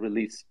blockchain to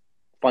release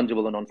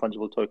fungible and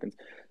non-fungible tokens.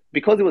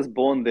 Because it was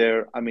born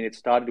there, I mean, it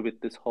started with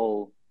this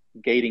whole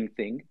gating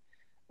thing,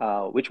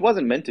 which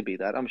wasn't meant to be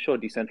that. I'm sure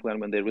Decentraland,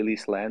 when they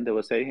released land, they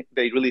were saying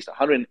they released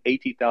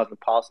 180,000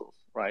 parcels,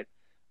 right?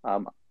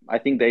 I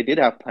think they did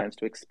have plans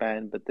to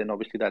expand, but then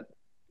obviously that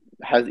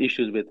has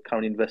issues with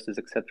current investors,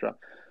 etc.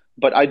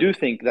 But I do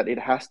think that it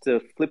has to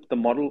flip the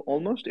model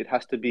almost. It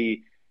has to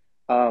be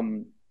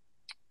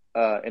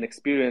an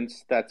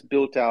experience that's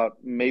built out.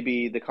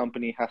 Maybe the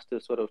company has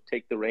to sort of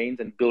take the reins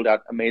and build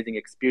out amazing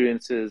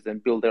experiences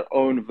and build their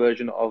own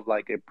version of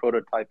like a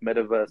prototype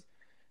metaverse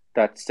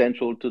that's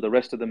central to the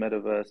rest of the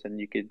metaverse. And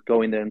you could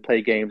go in there and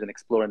play games and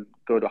explore and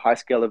go to high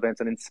scale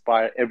events and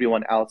inspire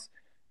everyone else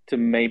to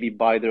maybe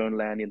buy their own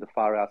land in the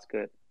far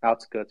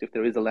outskirts if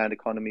there is a land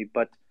economy.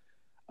 But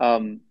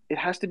it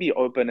has to be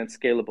open and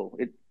scalable.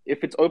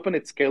 If it's open,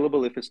 it's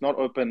scalable. If it's not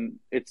open,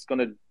 it's going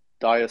to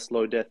die a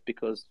slow death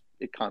because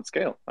it can't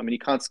scale. I mean, you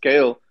can't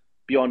scale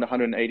beyond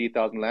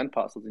 180,000 land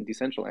parcels in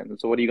Decentraland. And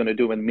so what are you going to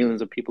do when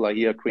millions of people are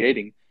here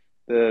creating?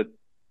 The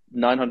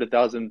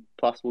 900,000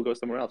 plus will go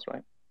somewhere else,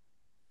 right?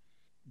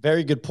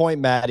 Very good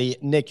point, Maddie.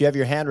 Nick, you have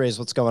your hand raised.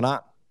 What's going on?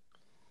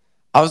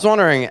 I was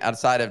wondering,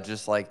 outside of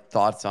just like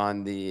thoughts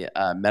on the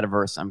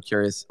metaverse, I'm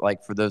curious,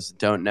 like for those that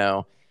don't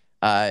know,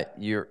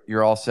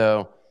 you're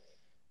also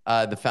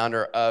the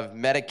founder of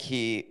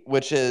MetaKey,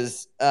 which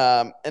is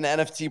an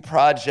NFT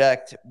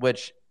project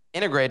which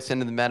integrates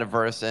into the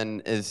metaverse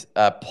and is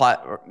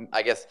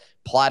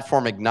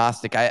platform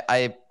agnostic.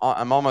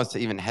 I'm almost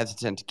even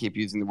hesitant to keep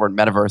using the word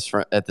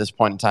metaverse at this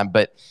point in time,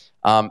 but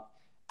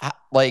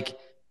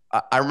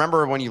I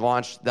remember when you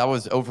launched, that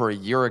was over a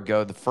year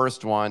ago, the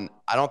first one.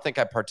 I don't think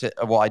I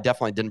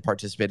definitely didn't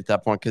participate at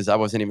that point because I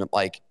wasn't even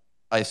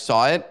I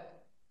saw it,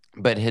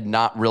 but had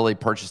not really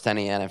purchased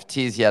any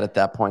NFTs yet at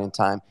that point in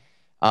time.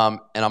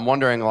 And I'm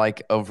wondering,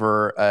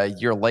 over a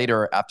year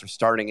later after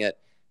starting it,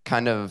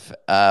 kind of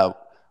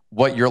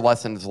what your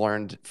lessons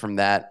learned from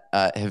that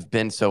have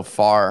been so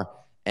far,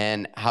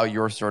 and how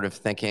you're sort of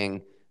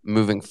thinking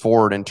moving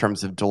forward in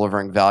terms of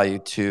delivering value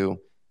to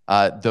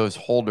those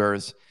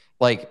holders.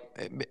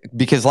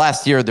 Because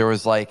last year there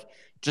was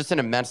just an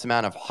immense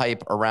amount of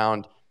hype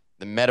around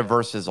the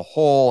metaverse as a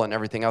whole and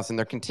everything else. And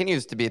there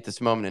continues to be at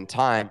this moment in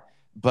time.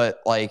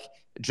 But I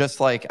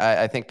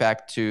think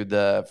back to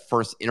the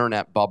first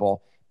internet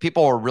bubble,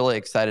 people were really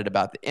excited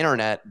about the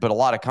internet, but a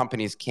lot of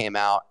companies came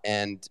out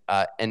and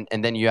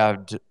then you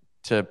have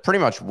to pretty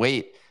much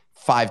wait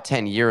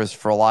 5-10 years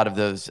for a lot of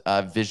those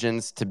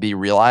visions to be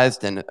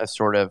realized in a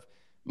sort of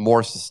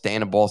more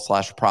sustainable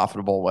 /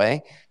 profitable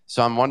way.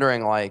 So I'm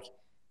wondering,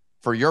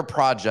 for your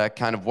project,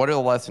 kind of what are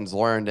the lessons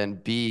learned,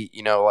 and B,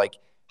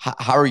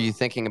 how are you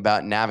thinking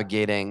about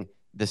navigating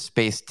the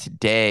space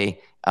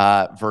today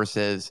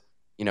versus,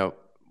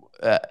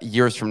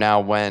 years from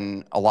now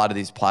when a lot of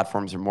these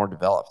platforms are more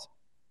developed?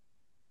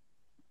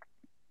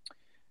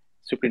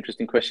 Super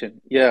interesting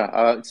question.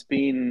 Yeah, it's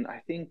been, I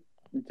think,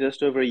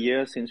 just over a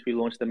year since we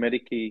launched the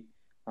Medikey.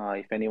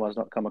 If anyone's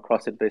not come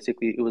across it,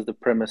 basically, it was the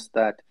premise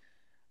that,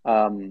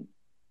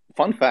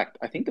 fun fact,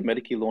 I think the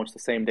Medikey launched the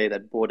same day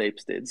that Bored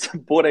Apes did. So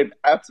Bored Ape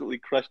absolutely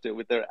crushed it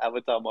with their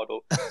avatar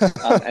model.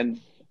 And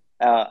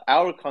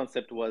our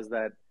concept was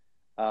that,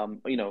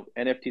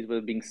 NFTs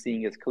were being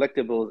seen as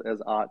collectibles,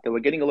 as art. They were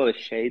getting a lot of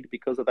shade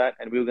because of that.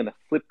 And we were going to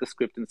flip the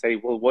script and say,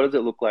 well, what does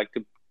it look like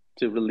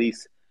to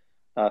release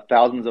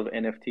thousands of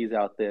NFTs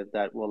out there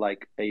that were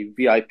like a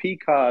VIP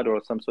card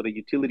or some sort of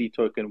utility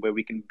token where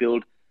we can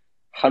build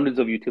hundreds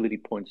of utility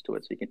points to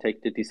it. So you can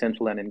take it to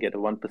Decentraland and get a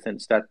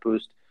 1% stat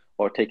boost,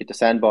 or take it to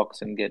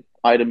Sandbox and get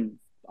item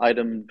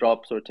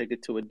drops, or take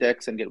it to a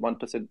DEX and get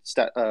 1%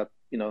 stat,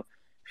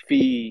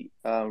 fee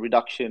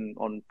reduction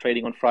on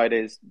trading on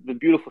Fridays. The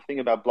beautiful thing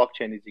about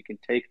blockchain is you can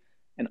take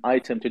an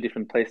item to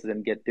different places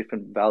and get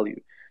different value.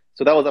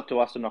 So that was up to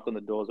us to knock on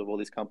the doors of all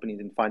these companies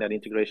and find out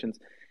integrations.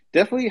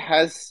 Definitely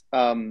has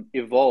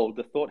evolved.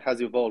 The thought has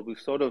evolved. We've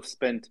sort of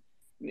spent,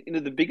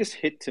 the biggest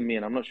hit to me,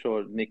 and I'm not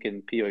sure, Nick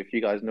and Pio, if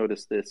you guys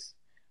noticed this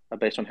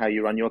based on how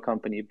you run your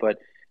company, but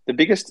the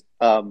biggest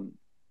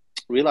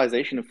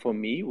realization for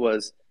me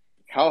was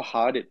how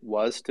hard it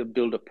was to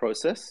build a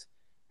process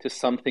to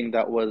something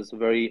that was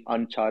very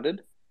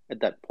uncharted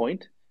at that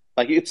point.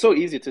 Like, it's so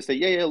easy to say,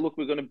 yeah, look,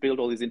 we're going to build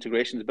all these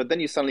integrations, but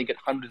then you suddenly get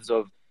hundreds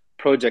of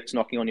projects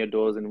knocking on your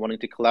doors and wanting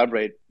to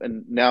collaborate,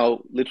 and now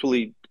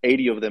literally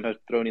 80 of them have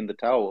thrown in the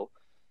towel.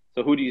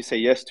 So who do you say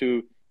yes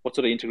to? What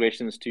sort of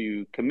integrations do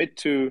you commit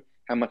to?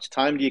 How much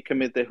time do you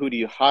commit there? Who do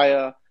you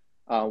hire?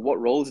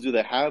 What roles do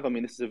they have? I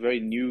mean, this is a very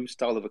new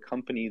style of a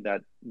company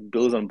that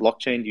builds on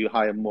blockchain. Do you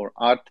hire more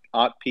art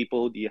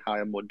people? Do you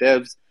hire more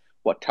devs?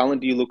 What talent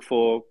do you look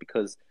for?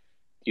 Because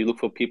do you look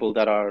for people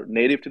that are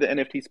native to the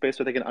NFT space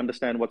so they can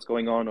understand what's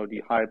going on, or do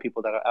you hire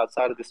people that are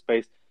outside of this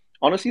space?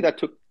 Honestly, that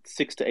took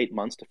 6 to 8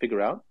 months to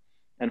figure out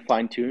and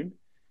fine tune.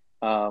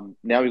 Now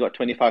we've got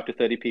 25 to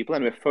 30 people,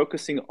 and we're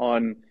focusing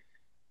on,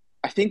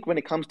 I think when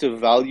it comes to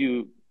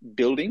value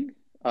building,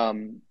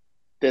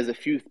 there's a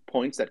few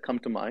points that come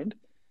to mind.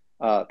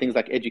 Things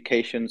like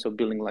education, so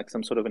building like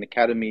some sort of an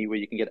academy where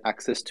you can get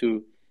access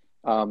to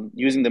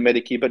using the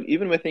Medikey. But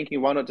even we're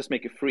thinking, why not just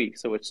make it free?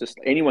 So it's just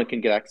anyone can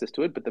get access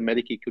to it, but the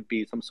Medikey could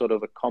be some sort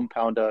of a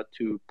compounder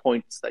to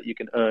points that you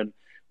can earn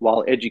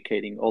while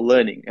educating or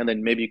learning. And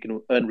then maybe you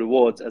can earn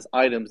rewards as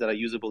items that are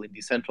usable in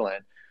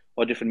Decentraland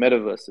or different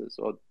metaverses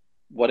or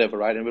whatever,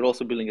 right? And we're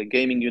also building a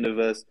gaming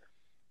universe.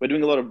 We're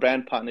doing a lot of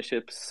brand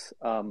partnerships.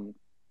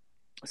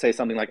 Say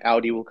something like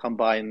Audi will come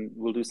by and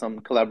we'll do some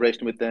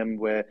collaboration with them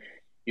where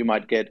you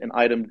might get an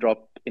item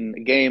drop in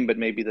a game, but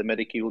maybe the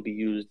Medikey will be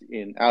used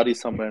in Audi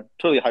somewhere.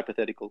 Totally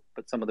hypothetical,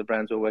 but some of the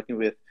brands we're working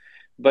with.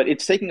 But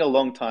it's taking a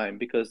long time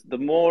because the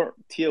more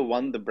tier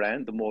one the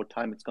brand, the more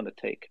time it's going to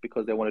take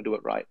because they want to do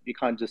it right. You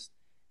can't just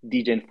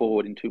degen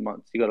forward in 2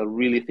 months. You got to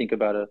really think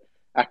about a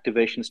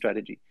activation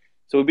strategy.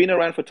 So we've been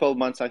around for 12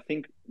 months. I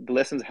think the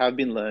lessons have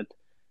been learned.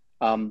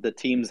 The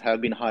teams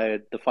have been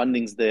hired. The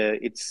funding's there.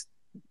 It's,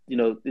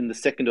 in the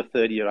second or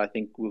third year, I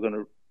think we're going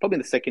to, probably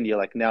in the second year,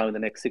 like now in the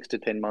next 6 to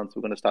 10 months,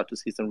 we're going to start to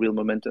see some real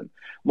momentum.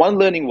 One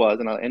learning was,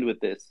 and I'll end with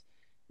this,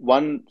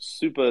 one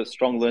super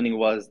strong learning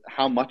was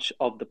how much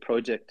of the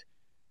project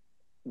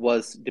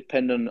was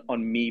dependent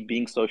on me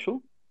being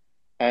social.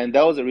 And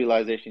that was a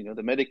realization.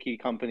 The Medikey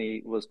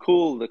company was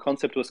cool, the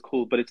concept was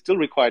cool, but it still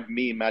required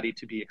me, Maddie,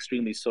 to be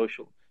extremely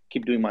social,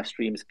 keep doing my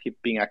streams,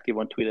 keep being active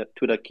on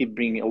Twitter, keep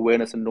bringing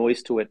awareness and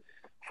noise to it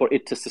for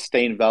it to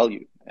sustain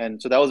value. And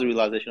so that was a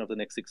realization of the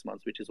next 6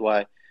 months, which is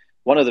why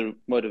one of the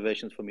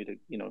motivations for me to,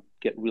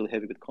 get real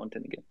heavy with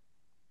content again.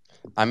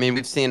 I mean,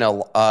 we've seen a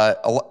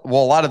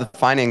lot of the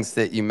findings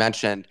that you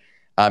mentioned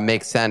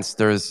make sense.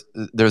 There's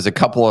a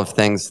couple of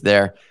things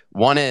there.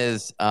 One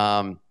is,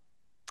 how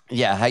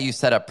you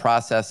set up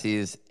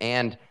processes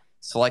and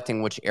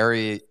selecting which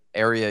area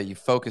you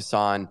focus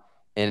on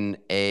in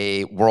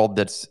a world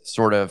that's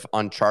sort of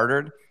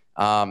uncharted.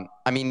 I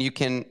mean, you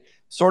can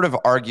sort of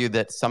argue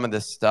that some of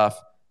this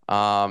stuff,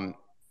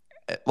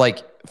 like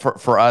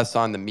for us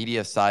on the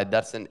media side,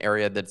 that's an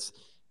area that's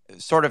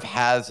sort of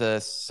has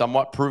a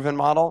somewhat proven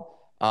model,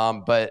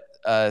 but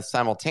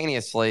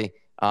simultaneously,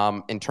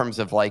 in terms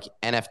of like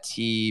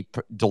NFT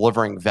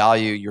delivering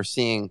value, you're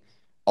seeing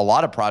a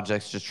lot of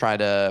projects just try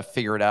to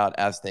figure it out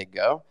as they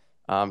go.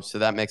 So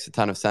that makes a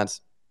ton of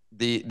sense.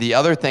 The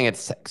other thing it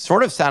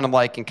sort of sounded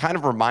like and kind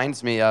of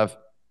reminds me of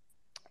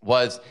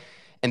was,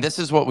 and this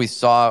is what we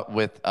saw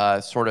with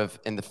sort of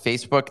in the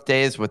Facebook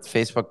days with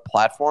Facebook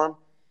platform.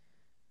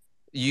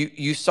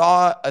 You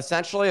saw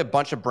essentially a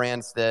bunch of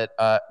brands that,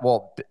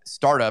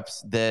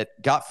 startups that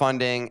got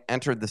funding,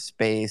 entered the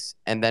space,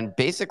 and then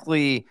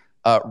basically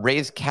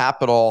raised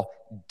capital,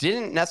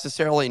 didn't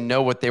necessarily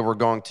know what they were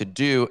going to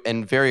do,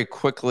 and very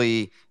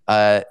quickly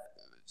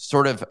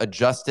sort of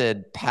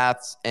adjusted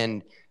paths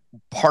and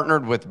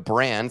partnered with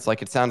brands,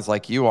 like it sounds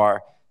like you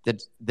are,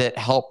 that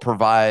help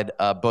provide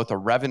both a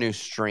revenue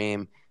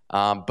stream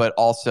but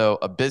also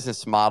a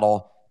business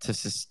model to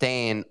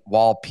sustain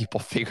while people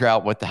figure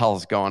out what the hell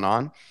is going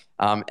on.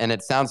 And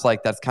it sounds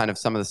like that's kind of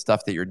some of the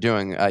stuff that you're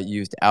doing. You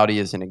used Audi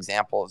as an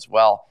example as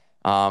well.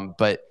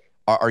 But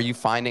are you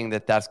finding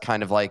that that's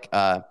kind of like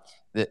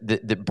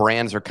the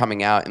brands are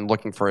coming out and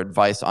looking for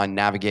advice on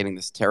navigating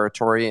this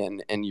territory,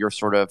 and you're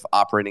sort of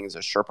operating as a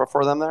Sherpa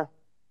for them there?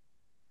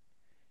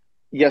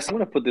 Yes, I'm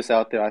going to put this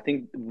out there. I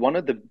think one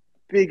of the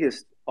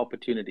biggest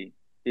opportunity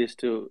is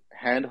to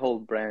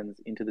handhold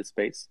brands into the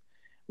space,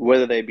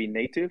 whether they be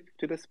native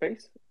to the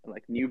space,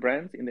 like new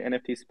brands in the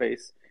NFT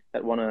space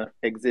that want to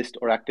exist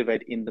or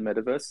activate in the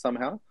metaverse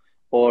somehow,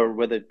 or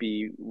whether it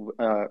be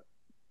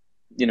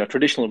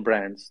traditional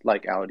brands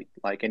like Audi,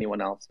 like anyone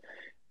else.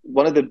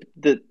 One of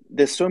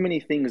there's so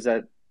many things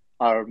that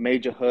are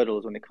major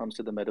hurdles when it comes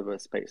to the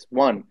metaverse space.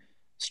 One,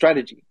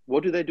 strategy.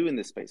 What do they do in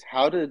this space?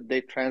 How do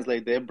they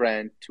translate their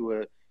brand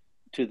to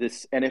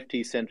this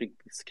NFT centric,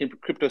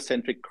 crypto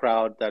centric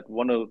crowd that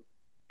want to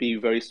be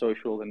very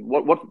social, and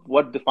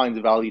what defines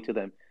value to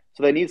them?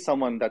 So they need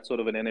someone that's sort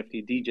of an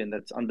NFT degen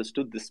that's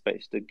understood this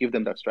space to give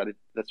them that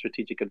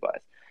strategic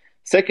advice.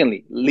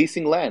 Secondly,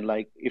 leasing land.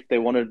 Like if they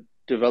want to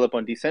develop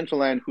on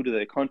Decentraland, who do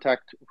they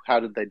contact?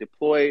 How do they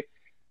deploy?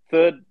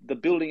 Third, the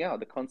building out,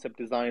 the concept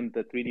design,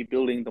 the 3D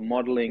building, the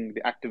modeling,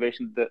 the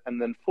activation, and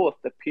then fourth,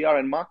 the PR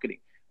and marketing.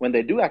 When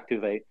they do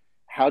activate,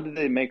 how do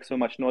they make so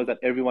much noise that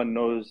everyone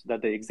knows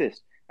that they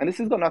exist? And this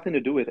has got nothing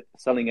to do with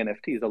selling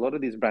NFTs. A lot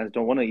of these brands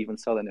don't want to even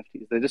sell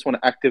NFTs. They just want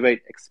to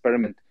activate,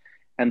 experiment,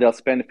 and they'll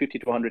spend 50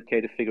 to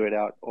 100K to figure it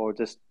out, or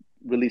just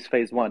release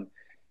phase one.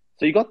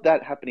 So you got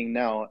that happening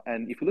now.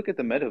 And if you look at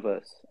the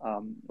metaverse,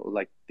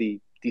 like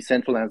the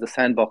Decentralands, the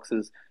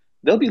sandboxes,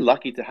 they'll be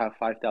lucky to have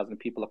 5,000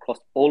 people across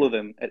all of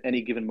them at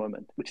any given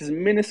moment, which is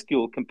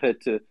minuscule compared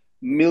to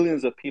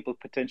millions of people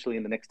potentially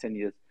in the next 10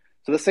 years.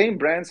 So the same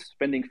brands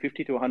spending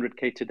 50 to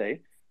 100K today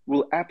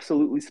will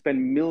absolutely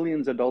spend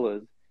millions of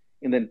dollars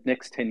in the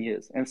next 10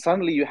 years. And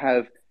suddenly you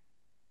have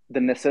the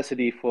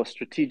necessity for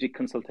strategic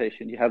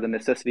consultation. You have the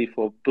necessity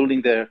for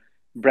building their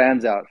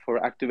brands out,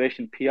 for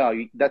activation PR.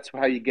 That's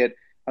how you get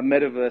a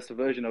metaverse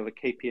version of a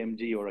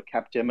KPMG or a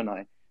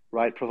Capgemini,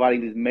 right?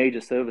 Providing these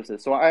major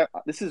services. So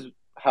this is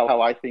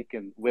how I think,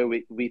 and where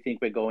we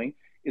think we're going,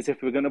 is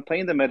if we're going to play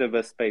in the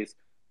metaverse space,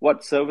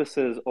 what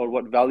services or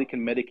what value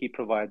can Medikey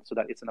provide so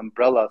that it's an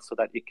umbrella so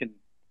that it can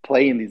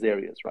play in these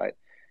areas, right?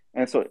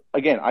 And so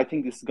again, I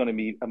think this is going to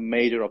be a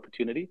major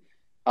opportunity.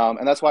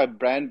 And that's why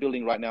brand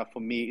building right now for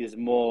me is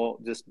more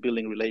just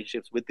building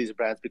relationships with these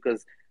brands,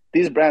 because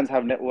these brands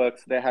have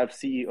networks, they have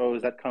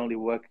CEOs that currently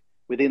work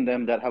within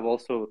them that have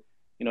also,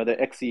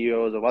 they're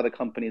ex-CEOs of other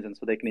companies, and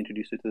so they can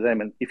introduce you to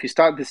them. And if you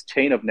start this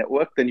chain of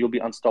network, then you'll be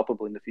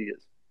unstoppable in a few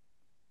years.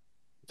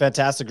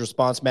 Fantastic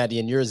response, Maddie.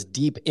 And you're as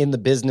deep in the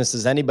business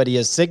as anybody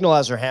is. Signal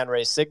has her hand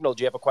raised. Signal,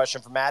 do you have a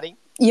question for Maddie?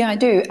 Yeah, I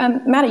do.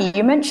 Maddie,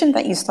 you mentioned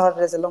that you started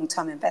as a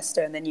long-term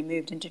investor and then you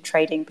moved into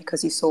trading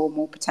because you saw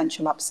more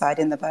potential upside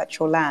in the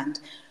virtual land.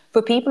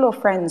 For people or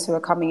friends who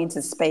are coming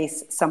into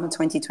space summer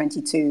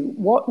 2022,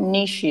 what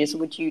niches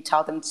would you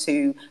tell them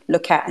to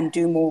look at and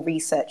do more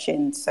research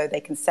in so they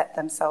can set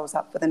themselves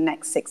up for the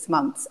next 6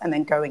 months and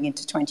then going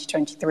into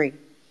 2023?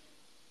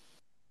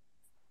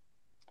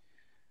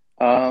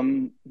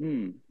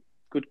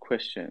 Good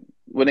question.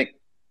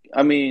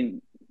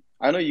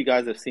 I know you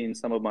guys have seen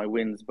some of my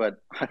wins, but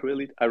I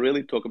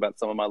really talk about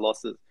some of my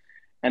losses,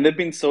 and they've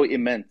been so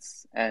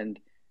immense, and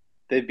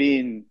they've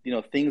been,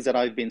 things that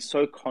I've been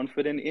so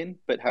confident in,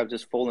 but have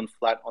just fallen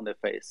flat on their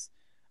face.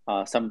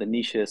 Some of the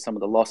niches, some of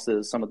the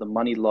losses, some of the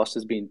money loss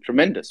has been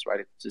tremendous, right?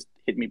 It just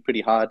hit me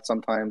pretty hard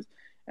sometimes.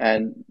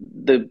 And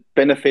the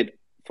benefit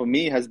for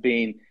me has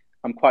been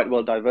I'm quite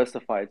well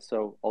diversified.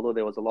 So although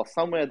there was a loss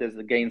somewhere, there's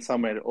a gain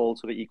somewhere. It all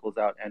sort of equals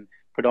out. And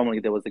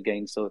predominantly there was a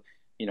gain. So,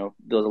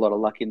 there was a lot of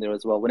luck in there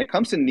as well. When it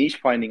comes to niche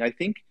finding, I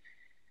think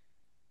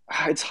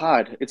it's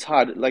hard. It's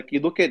hard. Like you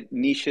look at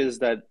niches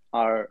that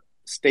are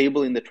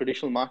stable in the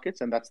traditional markets,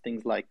 and that's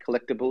things like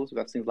collectibles,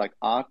 that's things like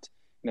art.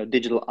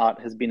 Digital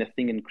art has been a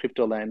thing in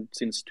crypto land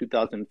since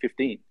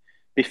 2015.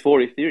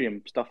 Before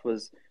Ethereum, stuff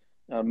was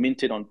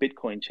minted on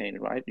Bitcoin chain,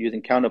 right,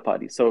 using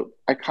counterparties. So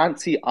I can't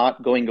see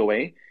art going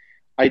away.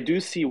 I do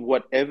see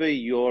whatever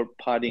you're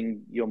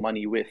parting your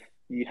money with,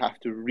 you have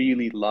to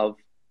really love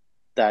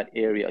that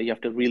area. You have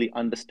to really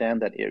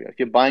understand that area. If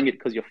you're buying it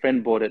because your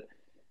friend bought it,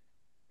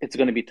 it's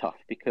going to be tough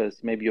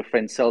because maybe your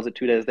friend sells it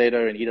 2 days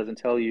later and he doesn't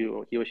tell you,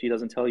 or he or she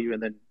doesn't tell you,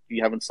 and then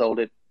you haven't sold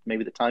it.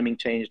 Maybe the timing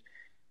changed.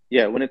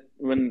 Yeah,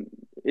 when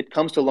it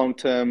comes to long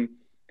term,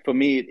 for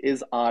me, it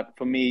is art.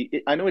 For me,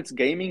 I know it's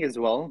gaming as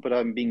well, but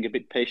I'm being a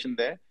bit patient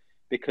there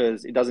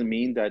because it doesn't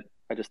mean that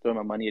I just throw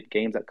my money at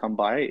games that come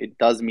by. It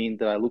does mean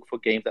that I look for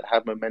games that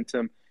have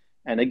momentum.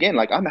 And again,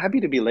 like I'm happy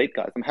to be late,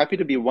 guys. I'm happy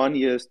to be 1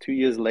 year, 2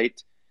 years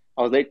late.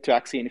 I was late to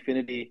Axie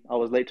Infinity. I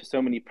was late to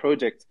so many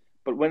projects.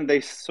 But when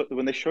they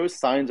show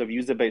signs of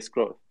user-based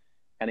growth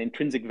and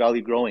intrinsic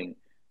value growing,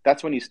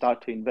 that's when you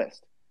start to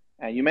invest.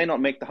 And you may not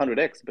make the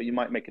 100x, but you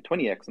might make a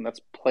 20x, and that's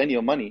plenty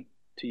of money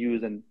to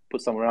use and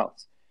put somewhere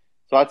else.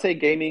 So I'd say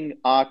gaming,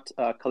 art,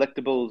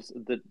 collectibles,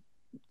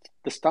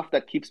 the stuff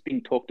that keeps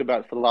being talked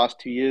about for the last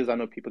 2 years. I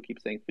know people keep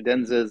saying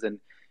cadenzas and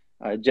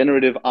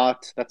generative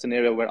art. That's an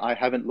area where I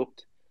haven't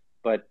looked,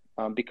 but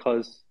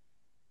because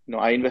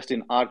I invested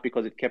in art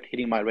because it kept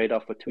hitting my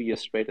radar for 2 years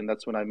straight, and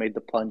that's when I made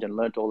the plunge and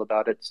learned all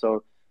about it.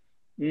 So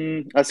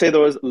I'd say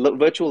there was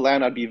virtual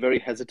land I'd be very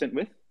hesitant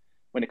with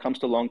when it comes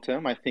to long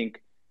term. I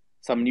think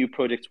some new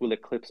projects will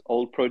eclipse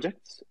old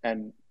projects,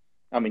 and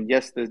I mean,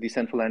 yes, there's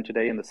Decentraland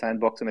today and the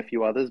Sandbox and a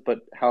few others, but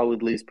how would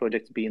these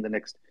projects be in the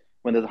next,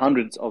 when there's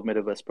hundreds of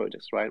metaverse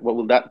projects, right? What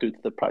will that do to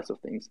the price of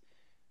things?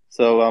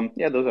 So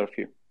yeah, those are a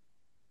few.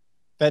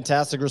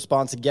 Fantastic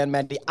response again,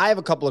 Mandy. I have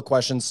a couple of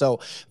questions. So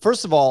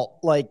first of all,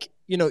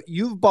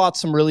 you've bought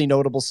some really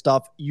notable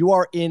stuff. You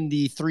are in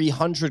the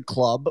 300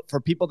 club.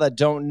 For people that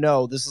don't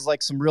know, this is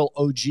like some real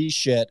OG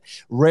shit.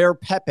 Rare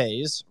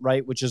Pepes,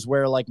 right? Which is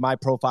where like my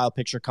profile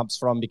picture comes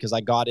from because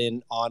I got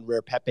in on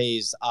Rare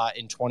Pepes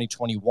in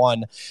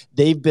 2021.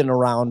 They've been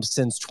around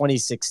since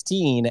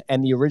 2016.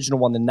 And the original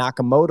one, the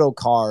Nakamoto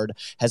card,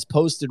 has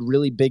posted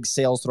really big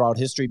sales throughout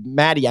history.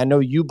 Maddie, I know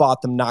you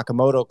bought the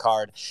Nakamoto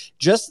card.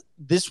 Just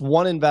this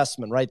one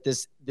investment, right?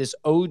 This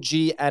OG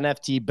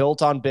NFT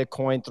built on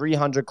Bitcoin,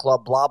 300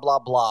 club, blah, blah,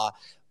 blah.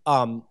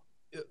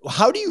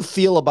 How do you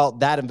feel about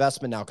that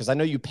investment now? Because I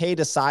know you paid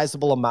a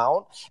sizable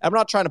amount. I'm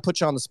not trying to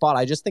put you on the spot.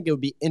 I just think it would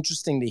be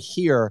interesting to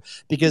hear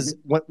because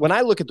when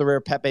I look at the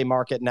Rare Pepe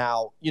market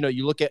now,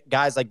 you look at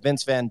guys like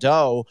Vince Van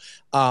Doe.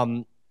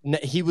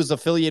 He was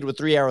affiliated with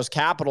Three Arrows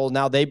Capital.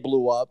 Now they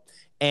blew up.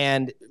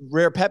 And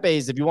Rare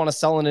Pepes, if you want to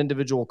sell an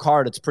individual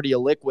card, it's pretty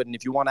illiquid. And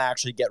if you want to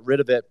actually get rid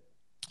of it,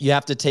 you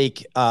have to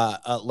take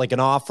like an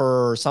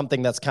offer or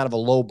something that's kind of a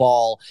low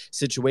ball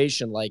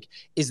situation. Like,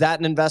 is that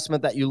an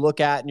investment that you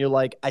look at and you're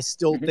like, I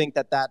still think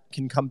that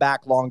can come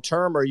back long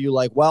term? Or are you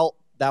like, well,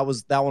 that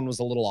one was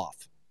a little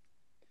off?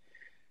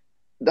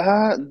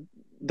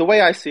 The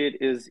way I see it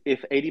is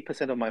if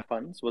 80% of my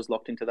funds was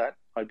locked into that,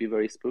 I'd be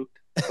very spooked.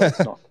 But it's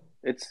not.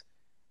 It's,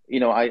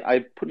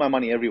 I put my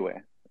money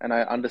everywhere, and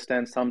I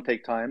understand some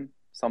take time,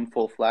 some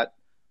fall flat,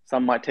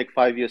 some might take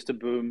 5 years to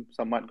boom,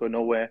 some might go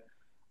nowhere.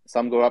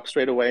 Some go up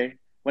straight away.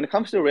 When it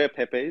comes to Rare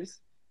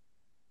Pepes,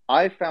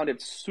 I found it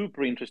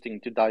super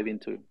interesting to dive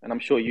into, and I'm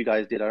sure you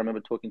guys did. I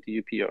remember talking to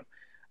you, Pio,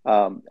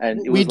 and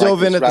we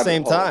dove in at the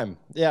same time.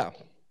 Yeah,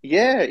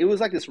 it was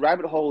like this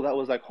rabbit hole that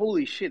was like,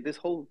 holy shit! This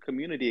whole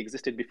community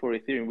existed before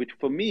Ethereum, which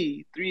for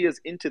me, 3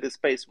 years into this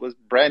space, was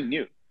brand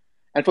new,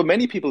 and for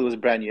many people, it was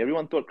brand new.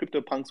 Everyone thought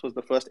CryptoPunks was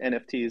the first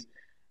NFTs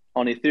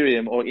on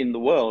Ethereum or in the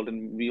world,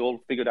 and we all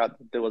figured out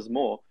that there was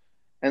more.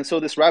 And so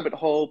this rabbit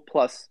hole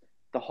plus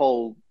the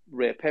whole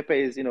Rare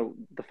Pepes,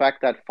 the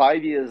fact that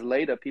 5 years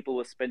later, people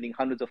were spending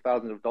hundreds of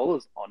thousands of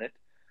dollars on it.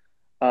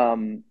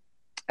 And,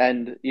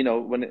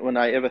 when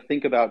I ever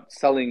think about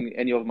selling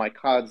any of my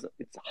cards,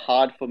 it's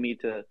hard for me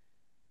to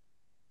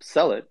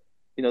sell it.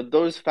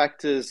 Those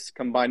factors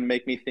combined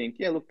make me think,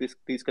 yeah, look,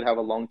 these could have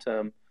a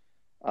long-term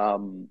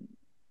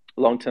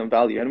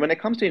value. And when it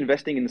comes to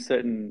investing in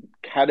certain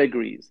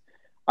categories,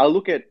 I'll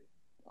look at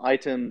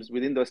items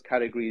within those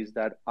categories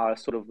that are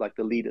sort of like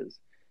the leaders.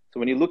 So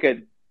when you look at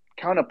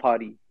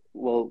counterparty,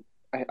 well,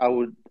 I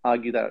would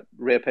argue that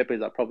Rare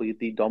Pepes are probably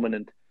the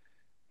dominant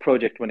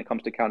project when it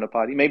comes to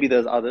counterparty. Maybe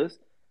there's others.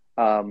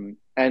 And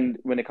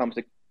when it comes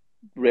to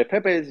Rare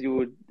Pepes, it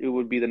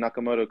would be the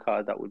Nakamoto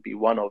card that would be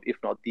one of, if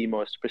not the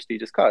most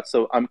prestigious card.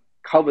 So I'm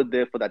covered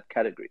there for that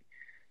category.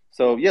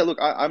 So yeah, look,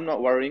 I'm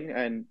not worrying.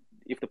 And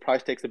if the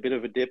price takes a bit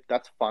of a dip,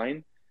 that's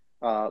fine.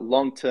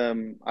 Long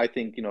term, I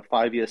think,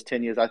 5 years,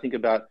 10 years, I think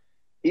about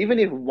even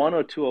if one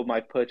or two of my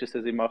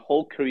purchases in my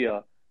whole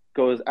career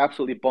goes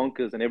absolutely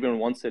bonkers and everyone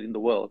wants it in the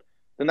world,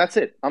 then that's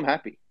it. I'm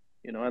happy,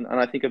 and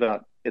I think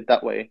about it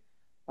that way.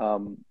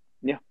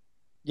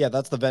 Yeah,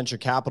 that's the venture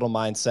capital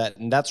mindset.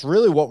 And that's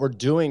really what we're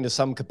doing to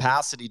some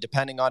capacity,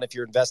 depending on if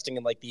you're investing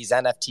in like these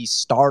NFT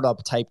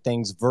startup type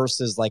things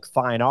versus like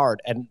fine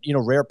art. And,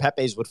 Rare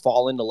Pepes would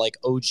fall into like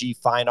OG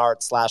fine art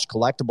 /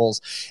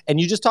 collectibles.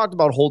 And you just talked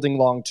about holding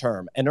long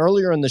term. And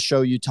earlier in the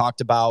show, you talked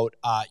about,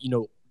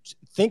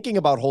 thinking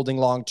about holding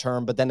long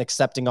term, but then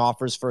accepting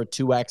offers for a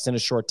 2x in a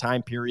short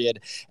time period,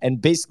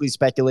 and basically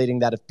speculating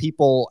that if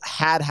people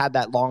had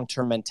that long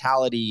term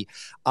mentality,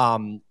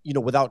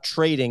 without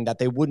trading, that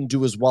they wouldn't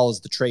do as well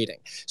as the trading.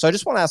 So I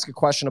just want to ask a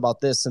question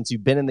about this, since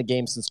you've been in the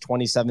game since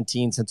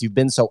 2017, since you've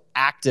been so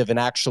active and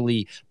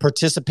actually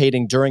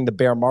participating during the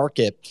bear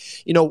market.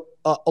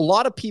 A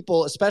lot of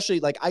people,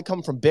 especially like I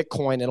come from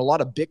Bitcoin, and a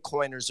lot of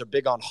Bitcoiners are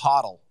big on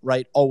HODL,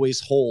 right?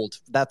 Always hold.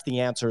 That's the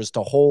answer, is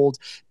to hold.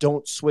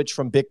 Don't switch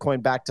from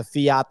Bitcoin back to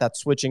fiat. That's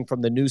switching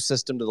from the new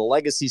system to the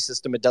legacy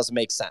system. It doesn't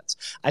make sense.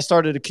 I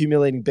started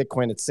accumulating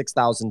Bitcoin at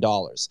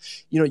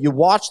 $6,000. You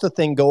watch the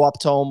thing go up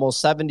to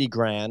almost 70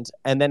 grand,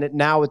 and then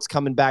now it's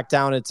coming back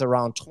down. It's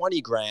around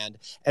 20 grand.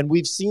 And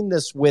we've seen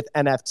this with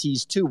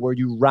NFTs too, where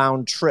you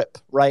round trip,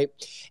 right?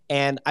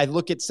 And I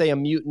look at, say, a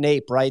Mutant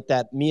Ape, right?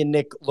 That me and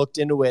Nick looked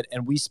into it,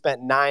 and we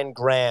spent $9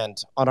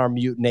 grand on our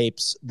Mutant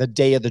Apes the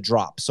day of the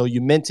drop. So you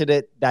minted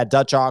it, that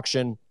Dutch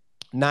auction,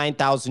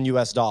 $9,000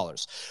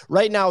 US.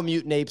 Right now,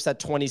 Mutant Ape's at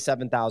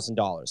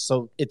 $27,000.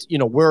 So it's,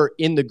 we're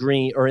in the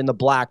green or in the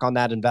black on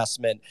that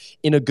investment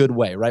in a good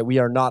way, right? We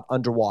are not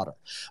underwater.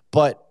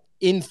 But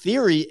in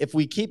theory, if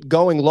we keep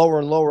going lower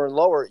and lower and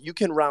lower, you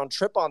can round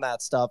trip on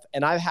that stuff.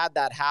 And I've had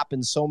that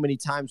happen so many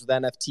times with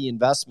NFT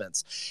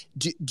investments.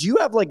 Do you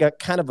have like a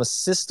kind of a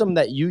system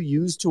that you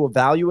use to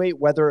evaluate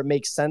whether it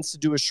makes sense to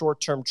do a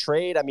short-term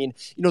trade? I mean,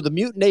 the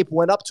Mutant Ape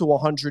went up to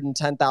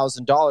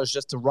 $110,000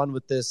 just to run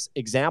with this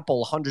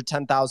example,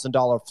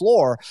 $110,000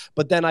 floor.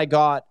 But then I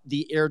got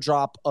the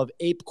airdrop of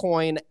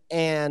ApeCoin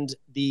and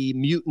the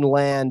Mutant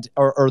Land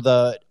or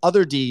the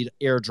other deed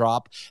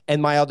airdrop,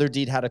 and my other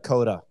deed had a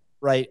coda.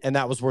 Right. And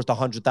that was worth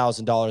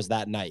 $100,000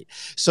 that night.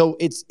 So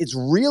it's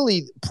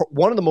really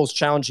one of the most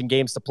challenging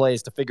games to play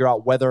is to figure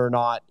out whether or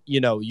not,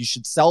 you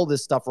should sell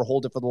this stuff or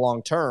hold it for the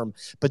long term.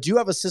 But do you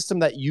have a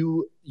system that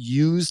you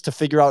use to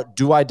figure out,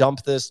 do I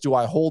dump this? Do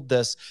I hold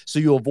this? So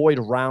you avoid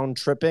round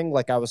tripping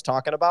like I was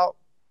talking about?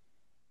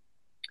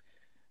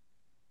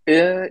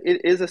 It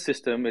is a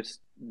system. It's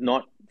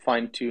not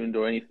fine-tuned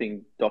or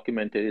anything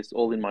documented. It's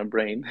all in my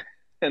brain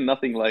and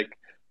nothing like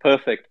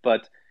perfect.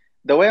 But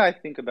the way I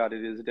think about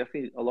it is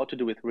definitely a lot to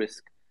do with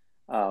risk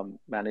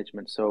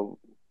management. So,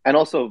 and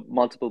also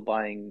multiple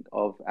buying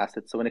of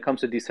assets. So when it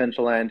comes to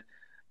Decentraland,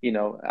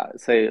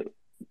 say,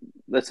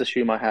 let's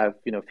assume I have,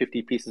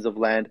 50 pieces of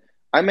land.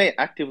 I may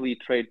actively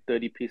trade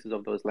 30 pieces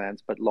of those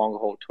lands, but long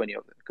hold 20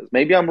 of them because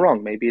maybe I'm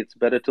wrong. Maybe it's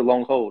better to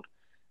long hold,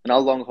 and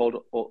I'll long hold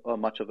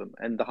much of them.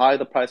 And the higher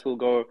the price will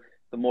go,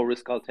 the more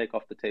risk I'll take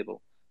off the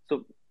table.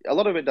 So a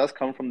lot of it does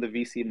come from the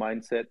VC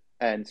mindset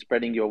and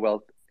spreading your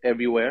wealth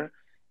everywhere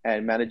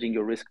and managing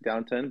your risk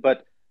downturn.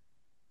 But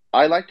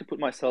I like to put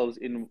myself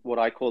in what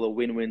I call a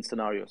win-win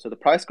scenario. So the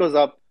price goes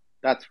up,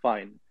 that's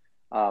fine.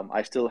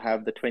 I still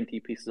have the 20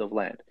 pieces of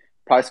land.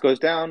 Price goes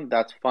down,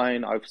 that's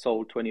fine. I've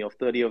sold 20 or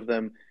 30 of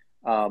them.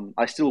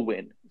 I still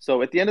win.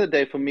 So at the end of the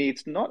day, for me,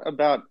 it's not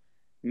about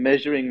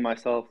measuring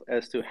myself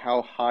as to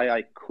how high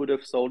I could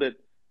have sold it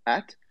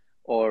at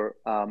or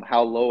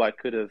how low I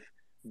could have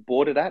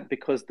bought it at,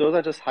 because those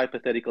are just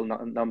hypothetical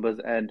numbers.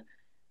 And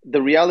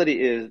the reality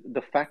is,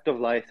 the fact of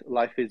life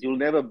is you'll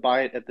never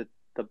buy it at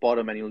the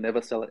bottom and you'll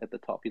never sell it at the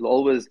top. There'll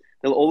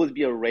always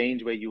be a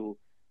range where you'll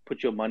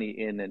put your money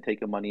in and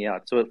take your money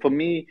out. So for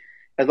me,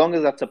 as long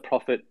as that's a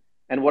profit,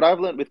 and what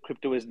I've learned with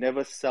crypto is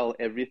never sell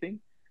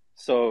everything.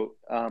 So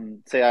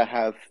say I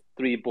have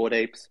 3 Bored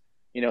Apes,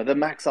 the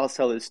max I'll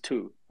sell is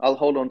 2. I'll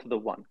hold on to the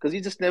 1 because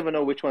you just never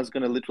know which one's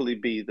going to literally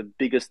be the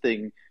biggest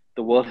thing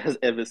the world has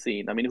ever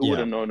seen. I mean, who would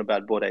have known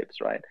about Bored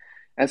Apes, right?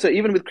 And so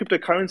even with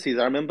cryptocurrencies,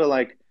 I remember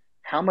like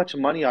how much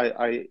money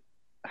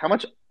how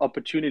much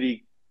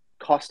opportunity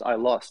cost I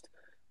lost.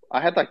 I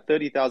had like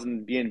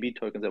 30,000 BNB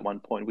tokens at one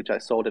point, which I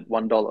sold at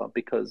 $1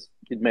 because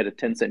it made a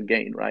 10-cent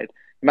gain, right?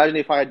 Imagine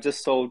if I had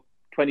just sold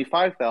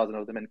 25,000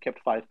 of them and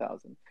kept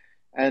 5,000.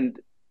 And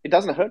it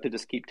doesn't hurt to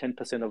just keep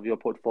 10% of your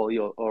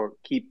portfolio or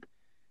keep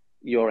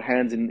your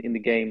hands in the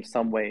game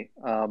some way.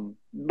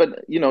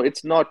 But,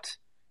 it's not,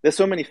 there's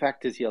so many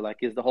factors here. Like,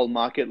 is the whole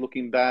market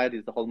looking bad?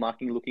 Is the whole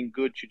market looking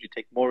good? Should you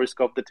take more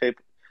risk off the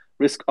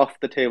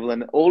table?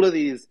 And all of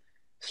these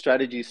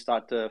strategies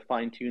start to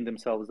fine-tune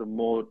themselves the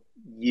more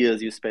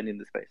years you spend in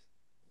the space.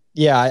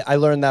 Yeah, I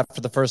learned that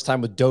for the first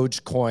time with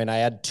Dogecoin. I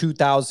had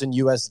 2,000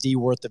 USD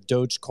worth of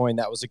Dogecoin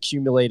that was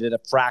accumulated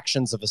at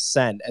fractions of a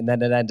cent, and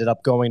then it ended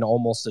up going to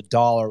almost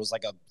 $1. It was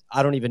like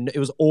it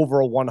was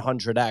over a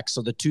 100x.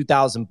 So the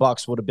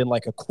 $2,000 would have been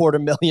like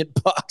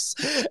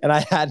 $250,000, and I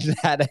hadn't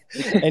had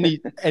any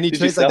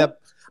trades like that.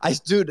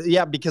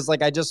 Because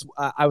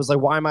I was like,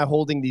 why am I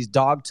holding these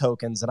dog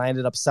tokens? And I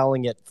ended up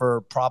selling it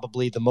for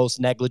probably the most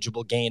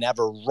negligible gain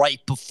ever right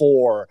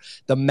before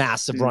the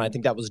massive run. I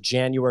think that was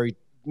January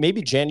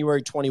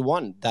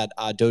 21 that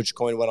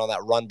Dogecoin went on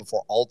that run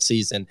before alt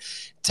season.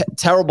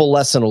 Terrible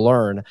lesson to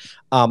learn.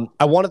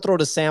 I want to throw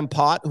to Sam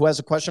Pott, who has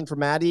a question for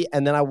Maddie,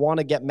 and then I want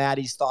to get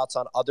Maddie's thoughts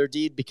on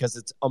Otherdeed because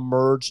it's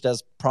emerged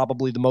as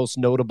probably the most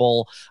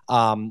notable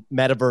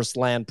metaverse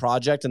land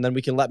project. And then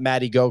we can let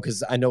Maddie go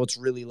because I know it's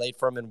really late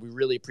for him, and we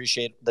really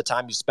appreciate the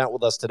time you spent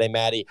with us today,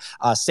 Maddie.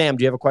 Sam,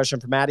 do you have a question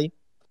for Maddie?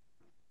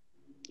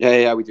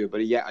 Yeah, we do,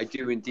 buddy. Yeah, I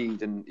do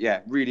indeed. And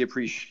yeah, really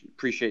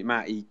appreciate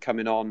Matty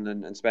coming on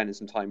and spending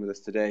some time with us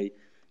today.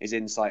 His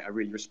insight, I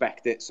really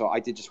respect it. So I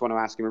did just want to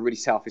ask him a really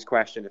selfish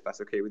question, if that's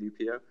okay with you,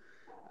 Pio.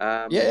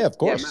 Yeah, of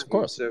course, Matty, of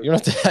course. So, you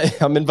don't have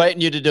to, I'm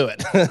inviting you to do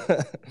it.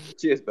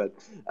 Cheers, bud.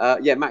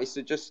 Matty,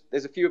 so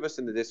there's a few of us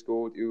in the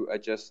Discord who are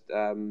just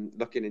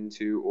looking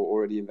into or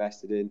already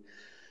invested in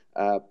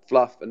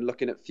Fluff and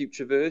looking at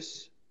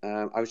Futureverse.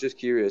 I was just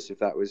curious if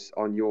that was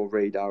on your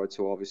radar at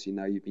all. Obviously,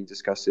 now you've been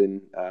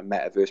discussing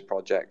metaverse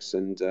projects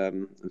and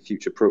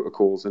future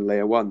protocols and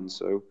layer 1.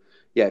 So,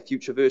 yeah,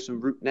 Futureverse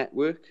and Root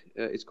Network,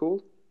 it's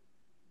called.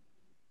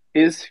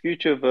 Is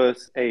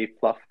Futureverse a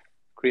Fluff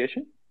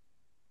creation?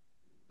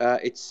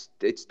 It's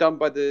done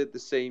by the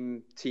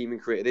same team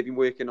and creator. They've been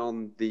working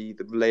on the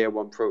layer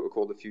 1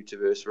 protocol, the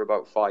Futureverse, for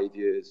about 5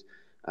 years,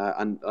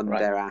 and right.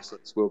 Their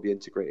assets will be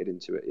integrated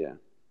into it. Yeah.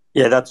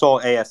 Yeah, that's all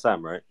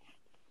ASM, right?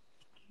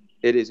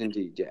 It is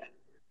indeed, yeah.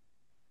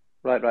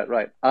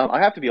 Right. I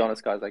have to be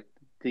honest, guys. Like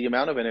the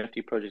amount of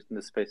NFT projects in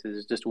this space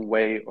is just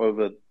way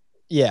over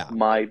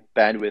my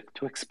bandwidth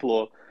to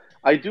explore.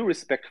 I do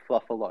respect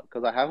Fluff a lot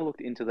because I have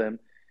looked into them.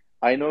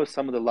 I know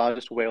some of the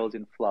largest whales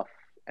in Fluff,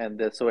 and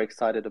they're so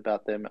excited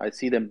about them. I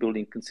see them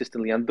building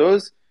consistently, and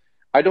those,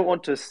 I don't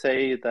want to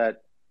say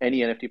that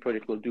any NFT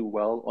project will do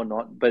well or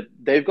not, but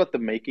they've got the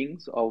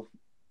makings of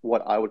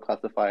what I would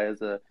classify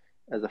as a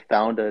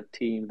founder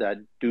team that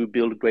do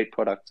build great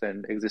products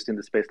and exist in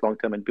the space long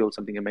term and build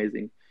something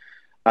amazing.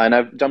 And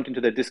I've jumped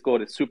into their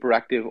Discord. It's super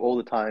active all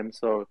the time.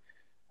 So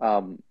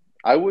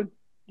I would,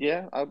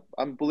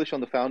 I'm bullish on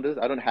the founders.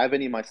 I don't have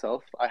any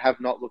myself. I have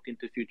not looked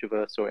into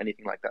Futureverse or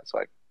anything like that. So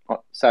I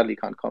sadly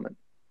can't comment.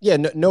 Yeah,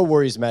 no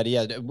worries, Maddie.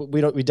 Yeah,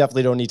 we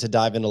definitely don't need to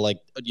dive into like,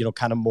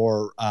 kind of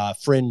more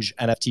fringe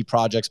NFT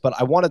projects, but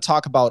I want to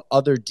talk about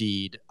Other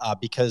Deed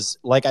because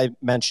like I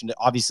mentioned,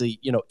 obviously,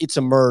 it's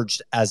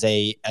emerged as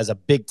a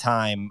big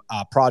time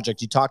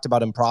project. You talked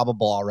about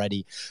Improbable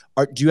already.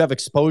 Do you have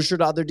exposure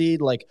to Other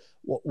Deed? Like,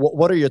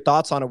 what are your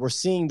thoughts on it? We're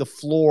seeing the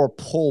floor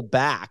pull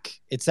back.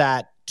 It's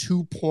at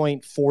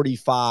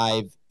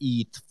 2.45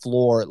 ETH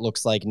floor, it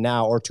looks like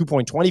now, or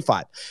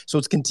 2.25. So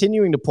it's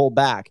continuing to pull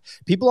back.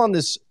 People on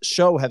this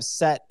show have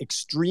set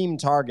extreme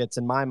targets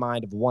in my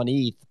mind of 1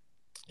 ETH.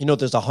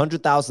 There's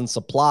 100,000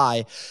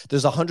 supply.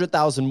 There's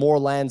 100,000 more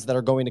lands that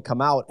are going to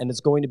come out, and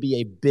it's going to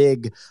be a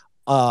big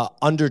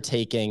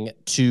undertaking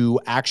to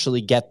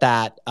actually get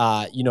that,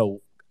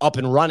 up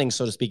and running,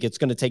 so to speak. It's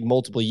going to take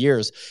multiple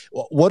years.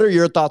 What are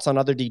your thoughts on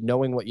Other Deed,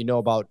 knowing what you know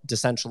about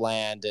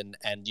Decentraland and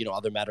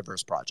other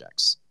metaverse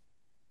projects?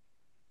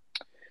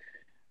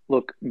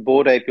 Look,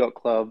 Bored Ape Yacht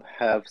Club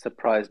have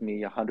surprised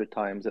me 100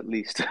 times at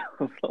least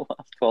over the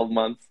last 12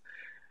 months.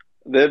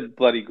 They're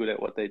bloody good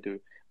at what they do.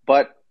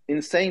 But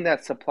in saying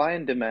that, supply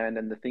and demand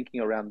and the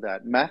thinking around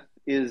that, math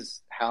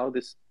is how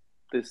this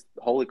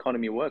whole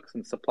economy works,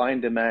 and supply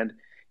and demand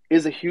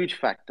is a huge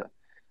factor.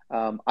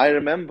 I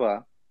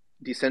remember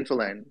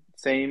Decentraland,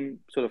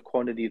 same sort of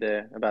quantity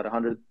there, about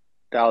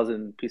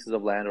 100,000 pieces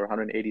of land or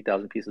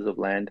 180,000 pieces of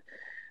land.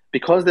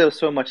 Because there was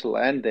so much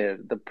land there,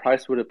 the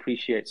price would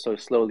appreciate so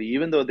slowly,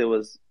 even though there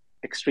was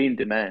extreme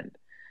demand.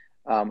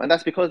 And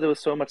that's because there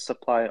was so much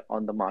supply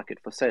on the market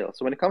for sale.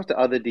 So when it comes to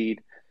Other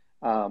Deed,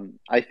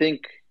 I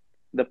think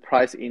the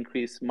price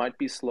increase might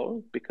be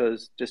slow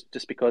because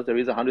just because there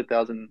is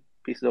 100,000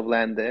 pieces of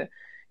land there.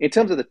 In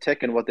terms of the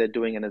tech and what they're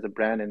doing and as a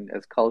brand and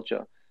as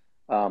culture,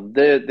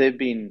 they've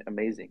been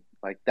amazing.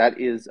 Like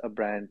that is a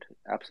brand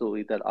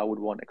absolutely that I would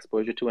want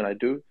exposure to, and I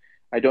do.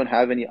 I don't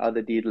have any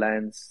Other Deed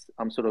lands.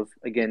 I'm sort of,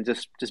 again,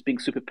 just being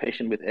super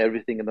patient with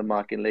everything in the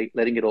market,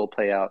 letting it all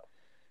play out.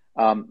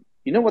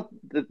 You know what?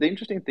 The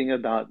interesting thing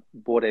about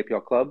Bored Ape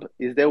Yacht Club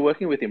is they're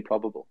working with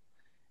Improbable.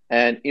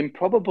 And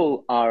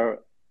Improbable are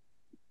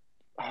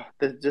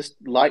they're just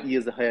light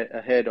years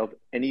ahead of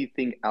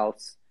anything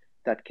else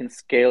that can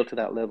scale to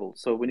that level.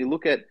 So when you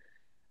look at,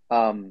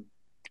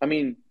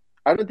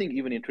 I don't think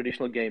even in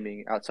traditional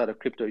gaming outside of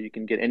crypto, you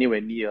can get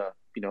anywhere near,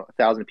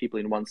 1,000 people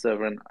in one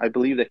server. And I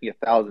believe they can get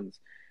thousands.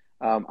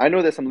 I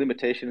know there's some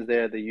limitations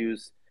there. They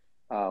use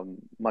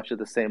much of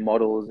the same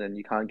models and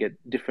you can't get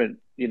different,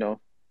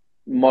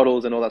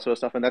 models and all that sort of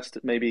stuff. And that's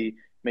maybe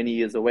many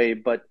years away,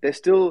 but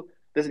there's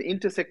an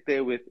intersect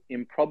there with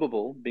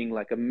Improbable being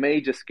like a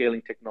major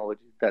scaling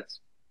technology that's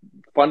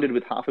funded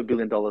with $500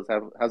 million,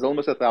 has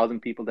almost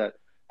 1,000 people that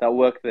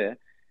work there,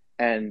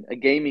 and a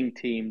gaming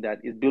team that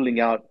is building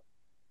out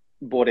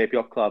Bored Ape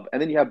Yacht Club.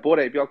 And then you have Bored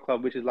Ape Yacht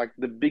Club, which is like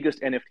the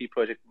biggest NFT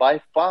project,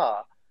 by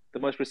far the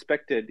most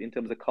respected in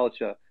terms of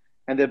culture.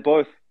 And they're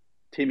both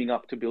teaming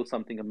up to build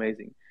something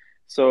amazing.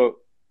 So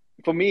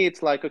for me,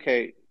 it's like,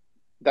 okay,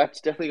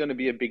 that's definitely going to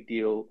be a big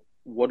deal.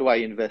 What do I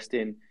invest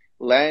in?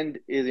 Land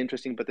is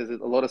interesting, but there's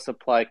a lot of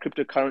supply.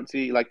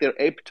 Cryptocurrency, like their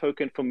Ape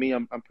token, for me,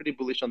 I'm pretty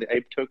bullish on the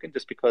Ape token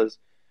just because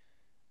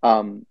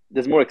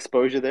there's more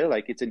exposure there.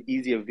 Like it's an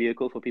easier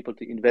vehicle for people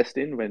to invest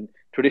in when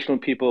traditional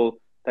people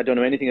that don't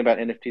know anything about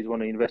NFTs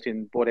want to invest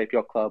in Bored Ape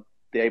Yacht Club.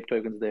 The Ape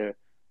token's there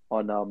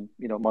on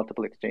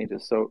multiple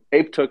exchanges. So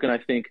Ape token, I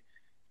think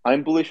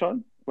I'm bullish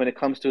on when it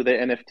comes to their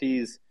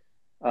NFTs.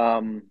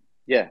 When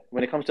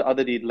it comes to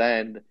Other Deed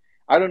land,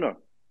 I don't know.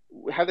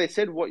 Have they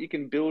said what you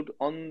can build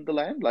on the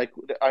land? Like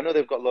I know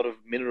they've got a lot of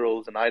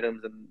minerals and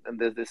items, and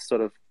there's this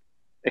sort of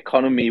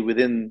economy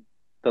within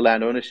the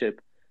land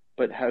ownership.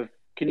 But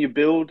can you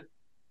build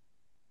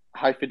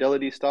high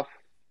fidelity stuff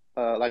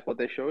like what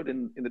they showed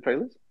in the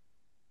trailers?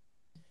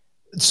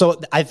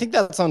 So I think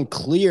that's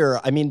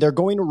unclear. I mean, they're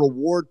going to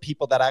reward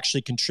people that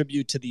actually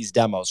contribute to these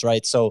demos,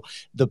 right? So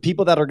the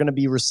people that are going to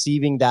be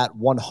receiving that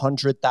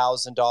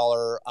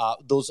 $100,000,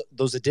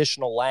 those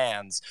additional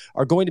lands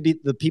are going to be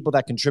the people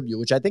that contribute,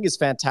 which I think is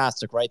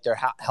fantastic, right? They're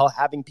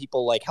having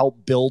people like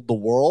help build the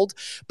world,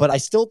 but I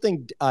still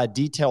think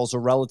details are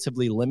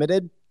relatively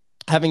limited.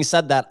 Having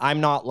said that,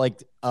 I'm not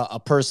like a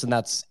person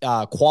that's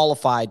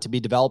qualified to be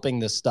developing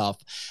this stuff.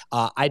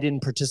 I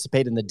didn't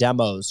participate in the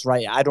demos,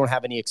 right? I don't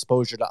have any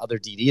exposure to other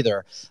deed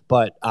either.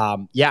 But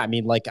yeah, I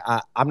mean, like,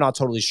 I'm not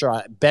totally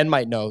sure. Ben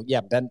might know.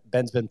 Yeah,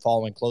 Ben's been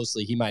following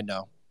closely. He might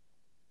know.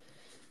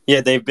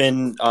 Yeah, they've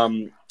been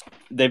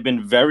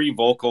very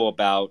vocal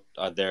about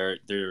their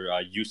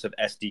use of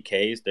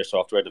SDKs, their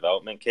software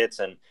development kits,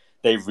 and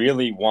they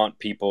really want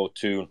people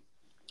to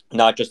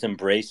not just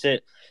embrace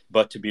it,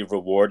 but to be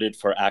rewarded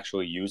for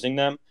actually using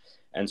them.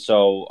 And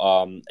so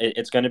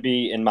it's going to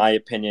be, in my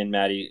opinion,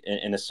 Maddie,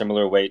 in a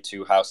similar way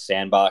to how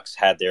Sandbox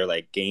had their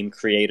like game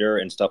creator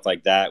and stuff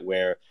like that,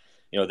 where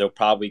they'll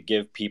probably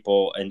give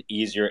people an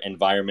easier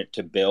environment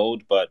to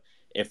build, but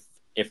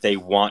if they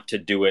want to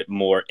do it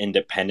more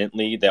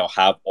independently, they'll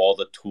have all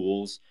the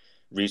tools,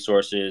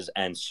 resources,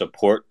 and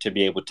support to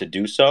be able to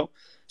do so.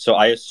 So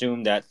I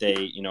assume that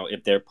they,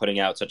 if they're putting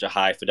out such a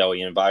high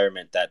fidelity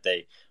environment, that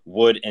they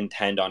would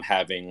intend on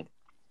having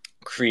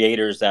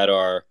creators that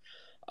are,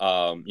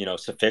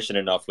 sufficient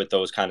enough with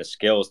those kind of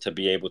skills to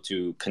be able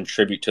to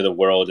contribute to the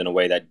world in a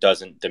way that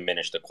doesn't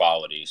diminish the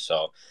quality.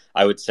 So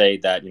I would say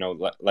that,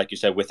 like you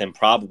said, with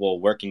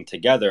Improbable working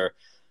together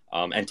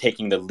and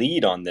taking the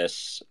lead on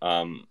this,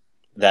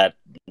 that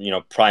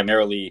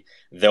primarily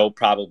they'll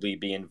probably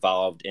be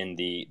involved in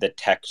the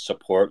tech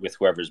support with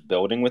whoever's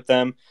building with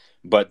them,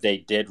 but they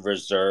did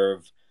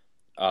reserve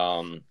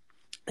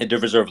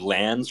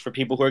lands for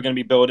people who are going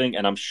to be building,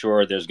 and I'm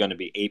sure there's going to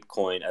be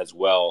ApeCoin as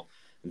well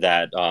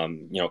that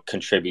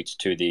contributes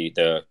to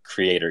the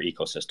creator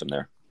ecosystem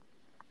there.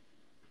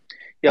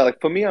 Yeah, like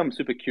for me, I'm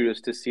super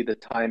curious to see the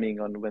timing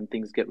on when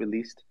things get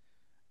released.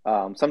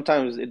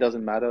 Sometimes it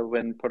doesn't matter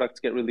when products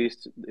get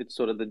released. It's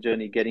sort of the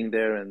journey getting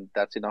there, and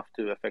that's enough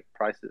to affect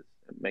prices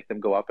and make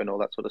them go up and all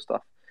that sort of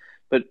stuff.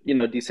 But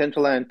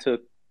Decentraland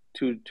took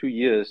two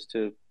years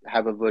to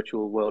have a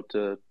virtual world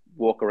to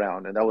walk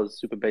around, and that was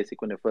super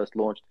basic when it first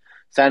launched.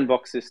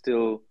 Sandbox is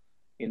still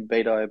in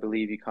beta, I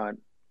believe. You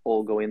can't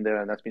all go in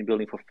there, and that's been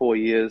building for 4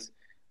 years.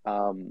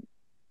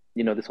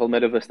 This whole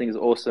metaverse thing is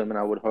awesome, and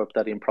I would hope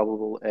that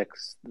Improbable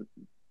X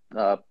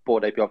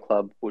Board API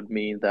Club would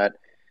mean that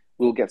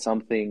we'll get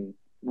something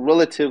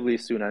relatively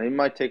soon. And it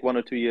might take 1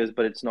 or 2 years,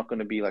 but it's not going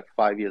to be like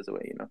 5 years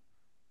away,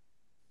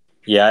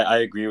 Yeah, I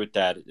agree with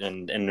that.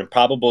 And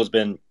Improbable has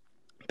been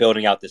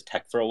building out this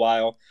tech for a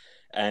while.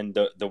 And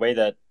the way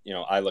that,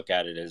 I look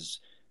at it is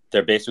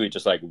they're basically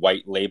just like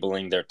white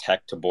labeling their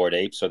tech to Bored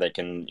Ape so they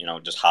can,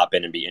 just hop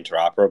in and be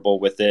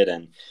interoperable with it.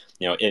 And,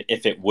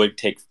 if it would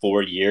take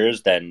 4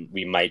 years, then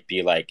we might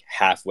be like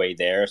halfway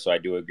there. So I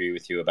do agree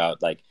with you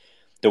about like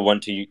the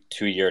 1 to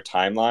 2 year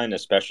timeline,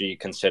 especially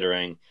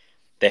considering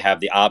they have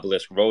the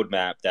Obelisk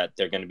roadmap that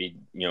they're going to be,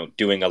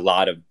 doing a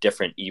lot of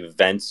different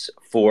events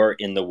for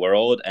in the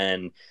world.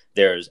 And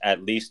there's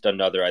at least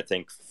another, I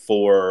think,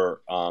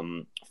 4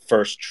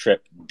 first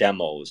trip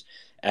demos.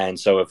 And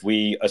so if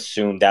we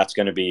assume that's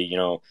going to be,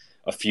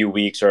 a few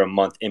weeks or a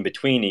month in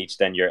between each,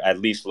 then you're at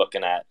least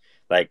looking at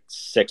like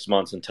 6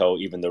 months until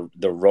even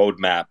the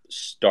roadmap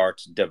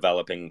starts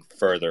developing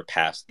further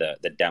past the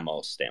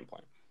demo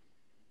standpoint.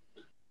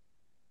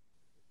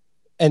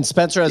 And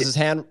Spencer has his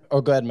hand. Oh,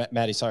 go ahead,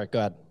 Maddie. Sorry, go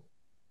ahead.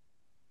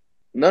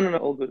 No,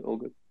 all good, all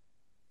good.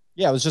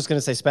 Yeah, I was just going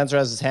to say Spencer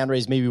has his hand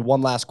raised. Maybe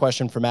one last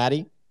question for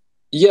Maddie.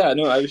 Yeah,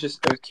 no, I was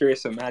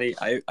curious. So, Maddie,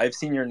 I've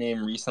seen your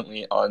name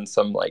recently on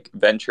some like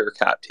venture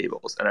cap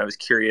tables, and I was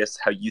curious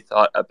how you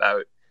thought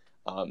about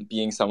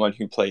being someone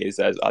who plays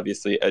as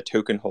obviously a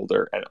token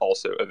holder and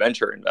also a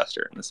venture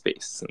investor in the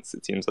space, since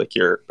it seems like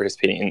you're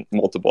participating in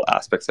multiple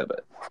aspects of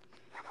it.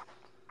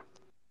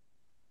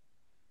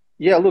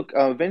 Yeah, look,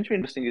 venture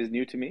investing is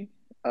new to me.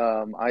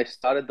 I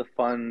started the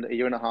fund a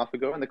year and a half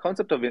ago, and the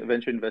concept of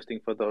venture investing,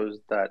 for those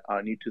that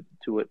are new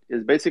to it,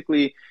 is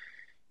basically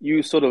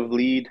you sort of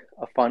lead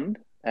a fund,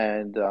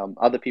 and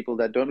other people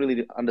that don't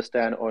really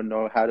understand or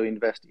know how to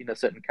invest in a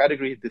certain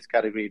category, this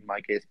category in my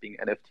case being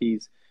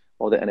NFTs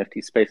or the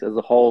NFT space as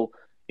a whole,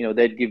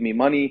 they'd give me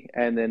money,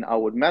 and then I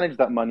would manage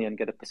that money and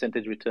get a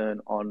percentage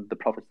return on the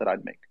profits that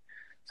I'd make.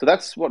 So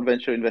that's what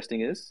venture investing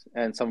is.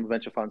 And some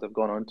venture funds have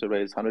gone on to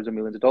raise hundreds of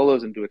millions of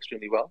dollars and do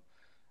extremely well.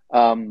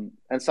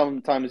 And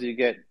sometimes you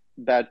get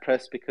bad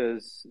press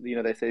because,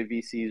 they say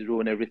VCs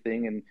ruin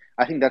everything. And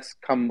I think that's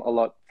come a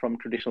lot from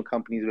traditional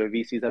companies where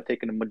VCs have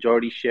taken a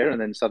majority share and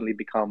then suddenly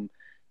become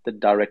the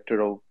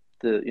director of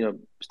the,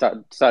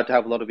 start to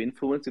have a lot of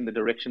influence in the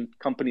direction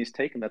companies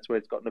take. And that's where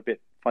it's gotten a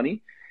bit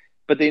funny.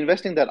 But the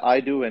investing that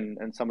I do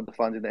and some of the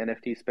funds in the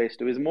NFT space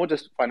do is more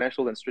just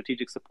financial and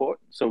strategic support.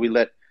 So we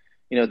let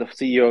the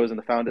CEOs and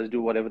the founders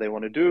do whatever they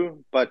want to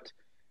do. But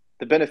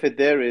the benefit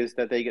there is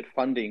that they get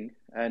funding.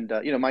 And,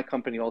 my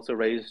company also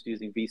raised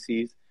using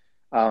VCs.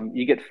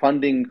 You get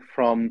funding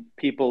from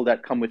people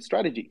that come with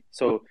strategy.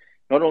 So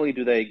not only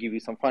do they give you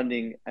some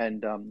funding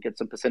and get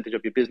some percentage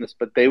of your business,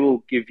 but they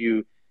will give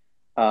you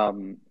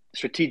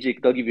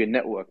they'll give you a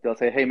network. They'll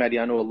say, hey, Maddie,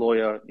 I know a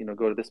lawyer,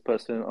 go to this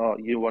person. Oh,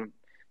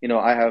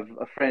 I have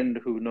a friend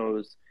who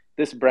knows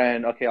this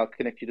brand. Okay, I'll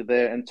connect you to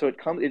there. And so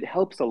it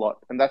helps a lot.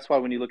 And that's why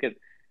when you look at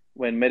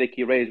when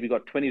Medikey raised, we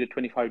got 20 to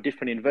 25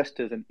 different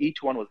investors, and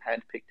each one was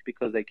handpicked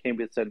because they came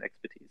with certain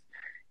expertise.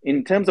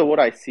 In terms of what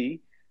I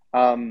see,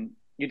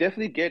 you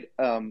definitely get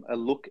a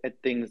look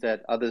at things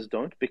that others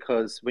don't,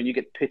 because when you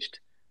get pitched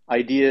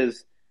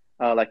ideas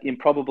like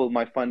Improbable,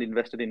 my fund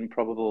invested in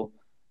Improbable,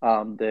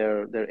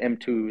 their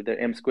M2, their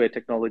M squared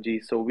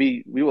technology. So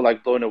we were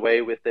like blown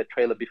away with their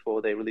trailer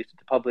before they released it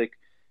to public,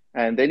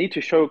 and they need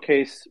to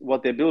showcase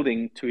what they're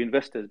building to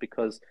investors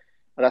because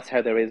that's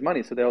how they raise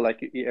money. So they were like,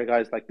 yeah,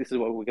 guys, like this is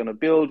what we're going to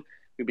build.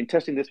 We've been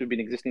testing this. We've been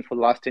existing for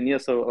the last 10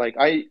 years. So like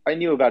I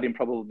knew about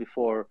Improbable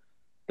before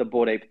the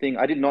Bored Ape thing.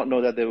 I did not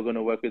know that they were going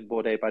to work with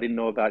Bored Ape. I didn't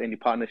know about any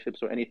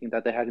partnerships or anything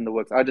that they had in the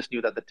works. I just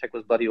knew that the tech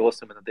was bloody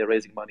awesome and that they're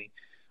raising money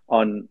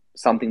on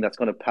something that's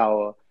going to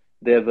power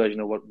their version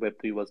of what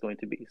Web3 was going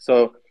to be.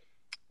 So,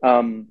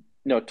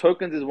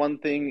 tokens is one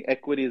thing,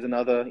 equity is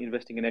another,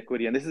 investing in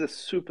equity. And this is a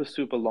super,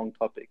 super long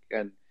topic,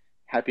 and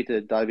happy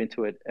to dive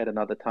into it at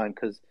another time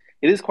because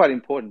it is quite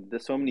important.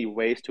 There's so many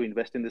ways to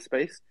invest in this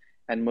space,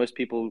 and most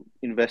people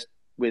invest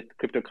with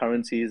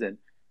cryptocurrencies, and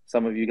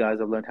some of you guys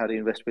have learned how to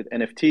invest with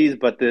NFTs,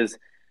 but there's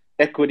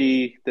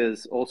equity,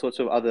 there's all sorts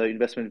of other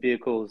investment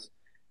vehicles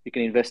you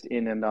can invest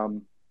in.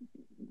 And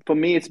for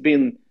me, it's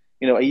been,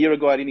 a year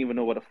ago, I didn't even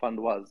know what a fund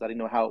was. I didn't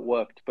know how it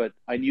worked, but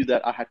I knew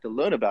that I had to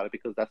learn about it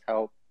because that's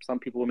how some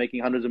people were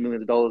making hundreds of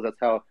millions of dollars.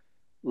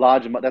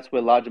 That's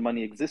where larger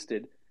money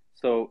existed.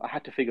 So I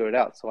had to figure it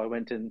out. So I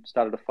went and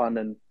started a fund,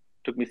 and it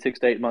took me 6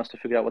 to 8 months to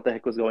figure out what the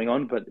heck was going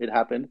on, but it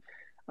happened.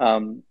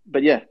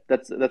 But yeah,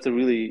 that's a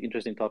really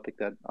interesting topic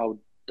that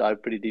I'll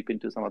dive pretty deep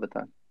into some other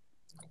time.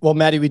 Well,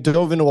 Maddie, we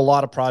dove into a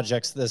lot of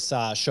projects this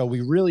show.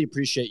 We really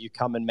appreciate you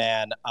coming,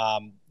 man.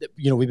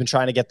 We've been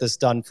trying to get this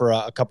done for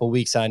a couple of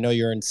weeks, and I know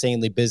you're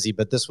insanely busy,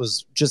 but this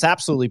was just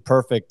absolutely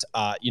perfect,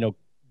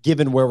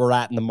 given where we're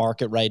at in the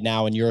market right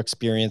now and your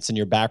experience and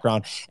your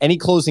background. Any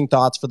closing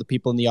thoughts for the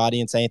people in the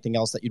audience? Anything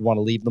else that you'd want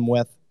to leave them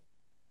with?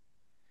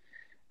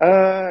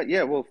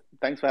 Well,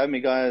 thanks for having me,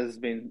 guys. It's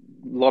been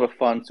a lot of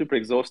fun, super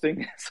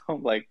exhausting. So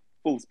I'm like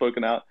full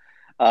spoken out.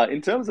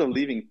 In terms of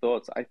leaving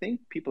thoughts, I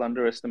think people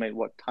underestimate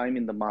what time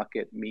in the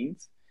market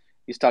means.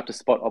 You start to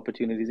spot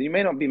opportunities. You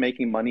may not be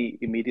making money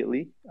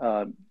immediately.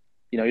 You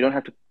don't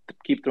have to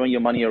keep throwing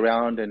your money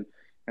around and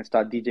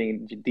start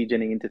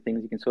degening into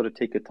things. You can sort of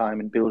take your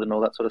time and build and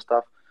all that sort of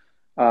stuff.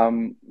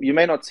 You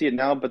may not see it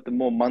now, but the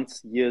more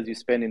months, years you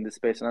spend in this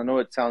space, and I know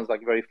it sounds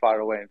like very far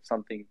away and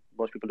something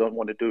most people don't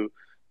want to do,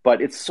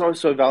 but it's so,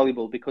 so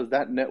valuable because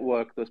that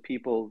network, those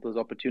people, those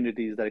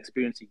opportunities, that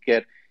experience you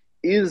get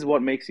is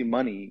what makes you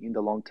money in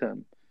the long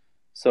term.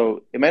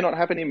 So it may not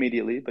happen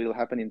immediately, but it'll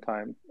happen in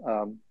time.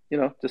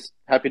 Just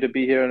happy to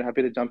be here and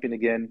happy to jump in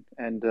again.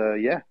 And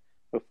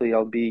hopefully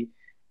I'll be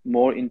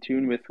more in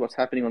tune with what's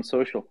happening on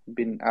social. I've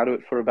been out of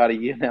it for about a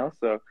year now.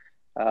 So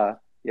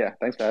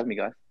thanks for having me,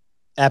 guys.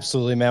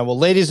 Absolutely, man. Well,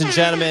 ladies and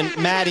gentlemen,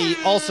 Maddie,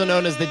 also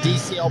known as the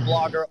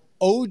DCLBlogger,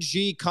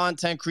 OG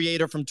content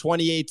creator from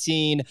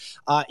 2018.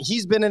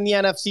 He's been in the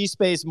NFT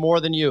space more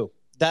than you.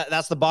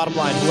 That's the bottom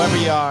line, whoever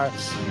you are.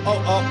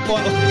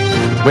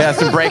 We have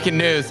some breaking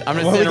news. I'm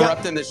just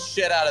interrupting the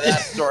shit out of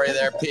that story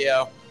there,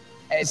 Pio.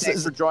 Hey,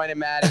 thanks for joining,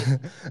 Maddie.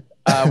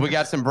 We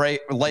got some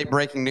late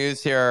breaking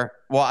news here.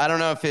 Well, I don't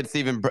know if it's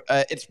even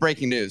it's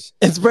breaking news.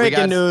 It's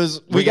breaking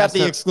news. We got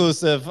the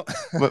exclusive.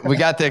 We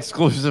got the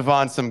exclusive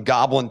on some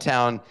Goblin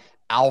Town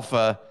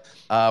Alpha.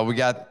 We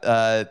got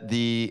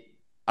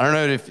I don't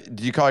know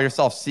do you call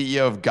yourself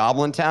CEO of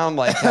Goblin Town?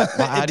 Like,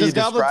 how do you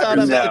describe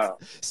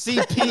yourself?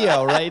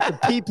 CPO, right? The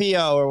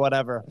PPO or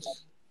whatever.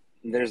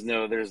 There's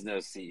no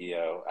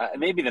CEO.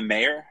 Maybe the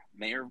mayor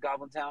of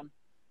Goblin Town.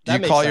 Do you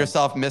call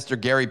yourself Mr.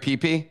 Gary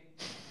PP?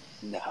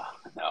 No.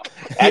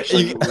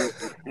 Actually,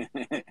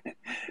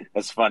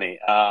 that's funny.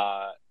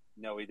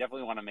 No, we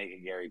definitely want to make a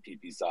Gary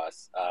PP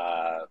sauce.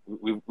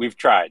 We've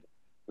tried.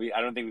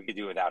 I don't think we could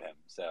do without him.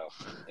 So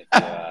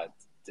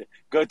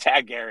go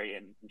tag Gary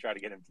and try to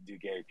get him to do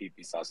Gary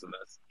PP sauce with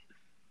us.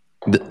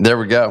 There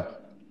we go.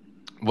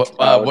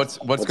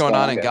 What's going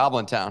on in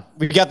Goblin Town?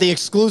 We got the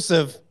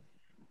exclusive.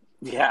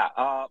 Yeah.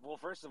 Well,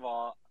 first of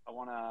all, I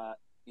want to.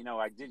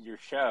 I did your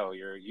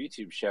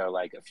YouTube show,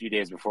 like a few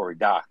days before we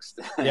doxed.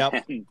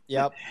 Yep.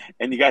 Yep.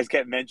 And you guys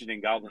kept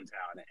mentioning Goblin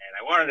Town, and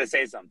I wanted to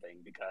say something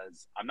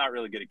because I'm not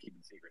really good at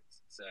keeping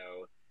secrets. So,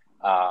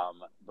 I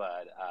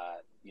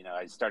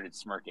started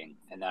smirking,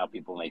 and now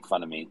people make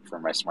fun of me for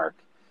my smirk.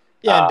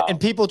 Yeah, and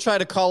people try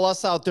to call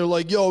us out. They're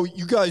like, "Yo,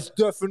 you guys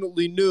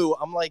definitely knew."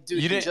 I'm like,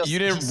 "Dude, you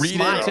didn't read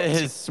into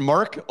his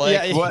smirk? Like,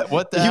 yeah,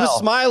 what the hell?" He was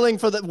smiling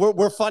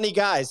we're funny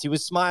guys. He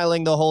was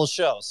smiling the whole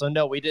show. So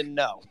no, we didn't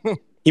know.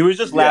 He was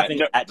just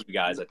laughing at you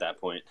guys at that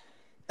point.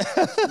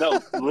 No,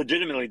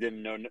 legitimately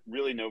didn't know.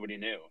 Really, nobody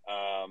knew,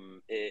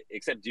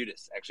 except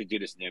Dudas. Actually,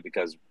 Dudas knew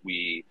because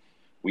we've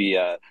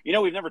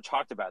never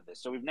talked about this,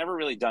 so we've never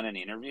really done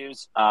any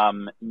interviews.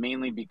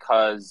 Mainly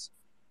because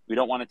we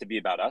don't want it to be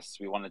about us.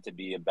 We want it to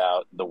be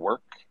about the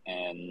work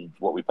and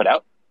what we put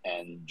out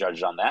and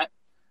judged on that.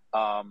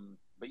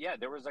 But yeah,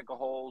 there was like a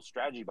whole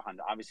strategy behind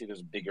it. Obviously,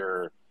 there's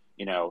bigger,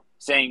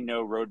 saying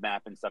no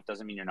roadmap and stuff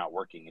doesn't mean you're not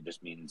working. It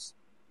just means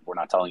we're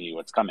not telling you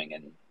what's coming,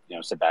 and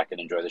sit back and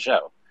enjoy the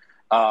show.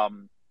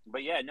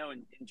 But yeah, no,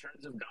 in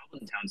terms of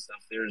Goblin Town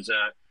stuff,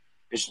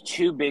 there's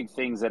two big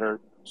things that are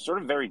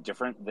sort of very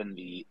different than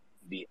the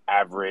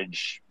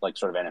average like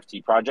sort of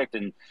NFT project.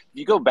 And if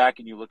you go back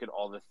and you look at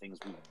all the things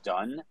we've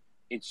done,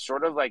 it's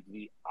sort of like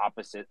the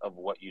opposite of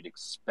what you'd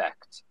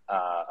expect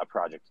a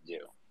project to do.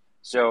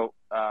 So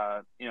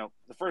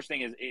the first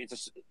thing is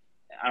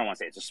I don't want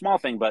to say it's a small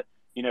thing, but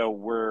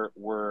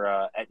we're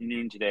at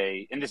noon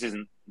today, and this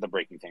isn't the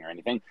breaking thing or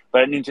anything,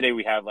 but at noon today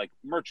we have like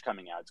merch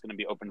coming out. It's going to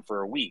be open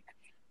for a week.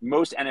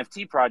 Most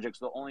NFT projects,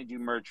 they'll only do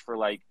merch for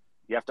like,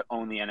 you have to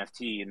own the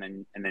NFT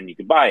and then you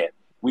can buy it.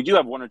 We do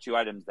have one or two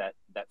items that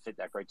fit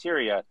that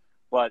criteria,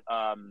 but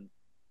our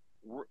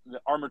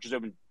merch is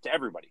open to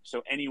everybody.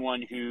 So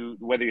anyone who,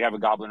 whether you have a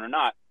Goblin or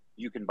not,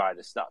 you can buy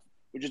this stuff,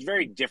 which is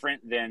very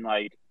different than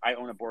like, I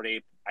own a Bored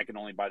Ape, I can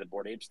only buy the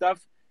Bored Ape stuff.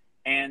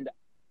 And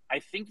I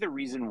think the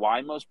reason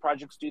why most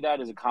projects do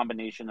that is a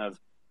combination of,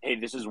 hey,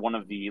 this is one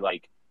of the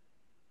like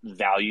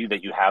value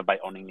that you have by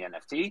owning the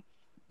NFT.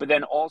 But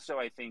then also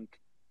I think,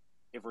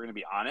 if we're going to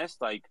be honest,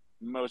 like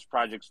most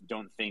projects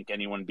don't think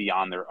anyone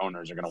beyond their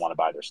owners are going to want to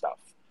buy their stuff,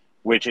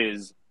 which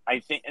is, I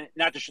think,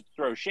 not to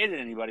throw shade at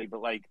anybody,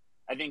 but like,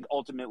 I think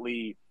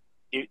ultimately,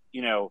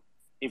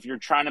 if you're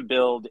trying to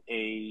build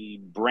a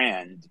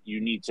brand, you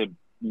need to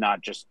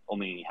not just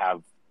only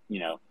have,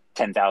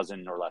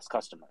 10,000 or less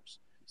customers.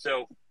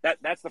 So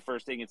that's the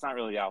first thing. It's not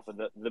really alpha.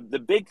 The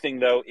big thing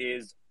though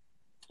is,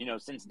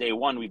 since day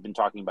one, we've been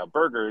talking about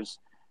burgers.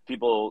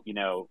 People,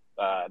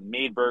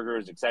 made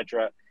burgers,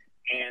 etc.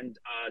 And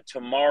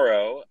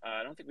tomorrow,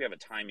 I don't think we have a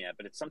time yet,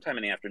 but it's sometime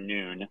in the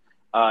afternoon,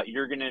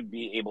 you're going to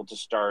be able to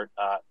start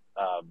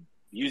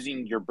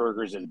using your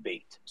burgers as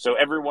bait. So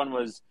everyone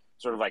was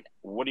sort of like,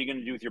 what are you going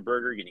to do with your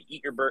burger? You're going to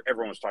eat your burger.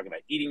 Everyone was talking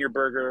about eating your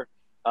burger,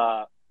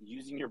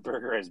 using your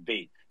burger as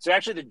bait. So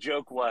actually the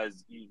joke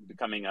was you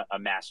becoming a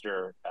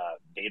master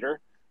baiter.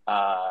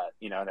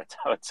 That's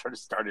how it sort of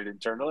started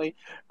internally.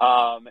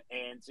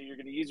 And so you're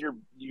going to use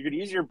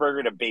your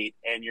burger to bait,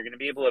 and you're going to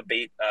be able to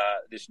bait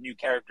this new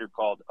character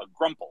called a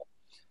Grumple.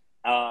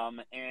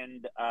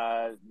 And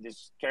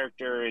this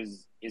character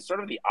is sort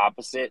of the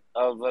opposite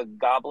of a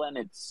goblin.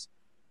 It's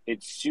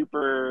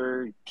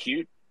super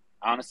cute.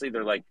 Honestly,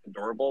 they're like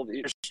adorable.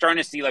 You're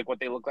starting to see like what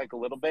they look like a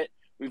little bit.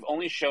 We've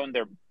only shown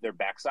their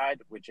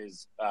backside, which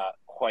is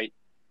quite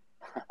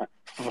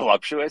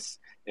voluptuous,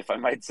 if I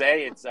might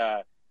say. It's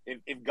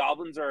if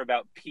goblins are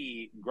about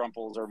pee,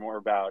 Grumples are more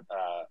about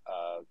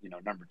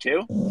number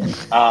two.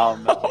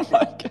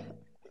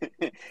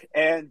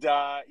 And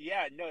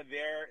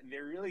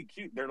they're really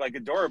cute. They're like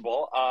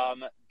adorable.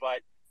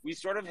 But we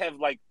sort of have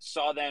like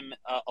saw them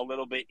a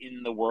little bit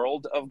in the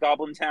world of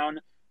Goblin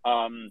Town.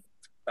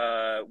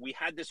 We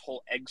had this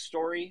whole egg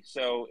story.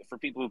 So for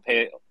people who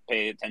pay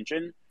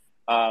attention,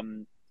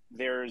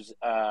 there's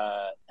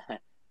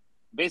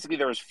basically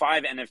there was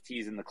 5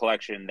 NFTs in the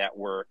collection that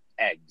were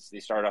eggs. They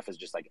started off as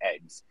just like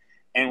eggs.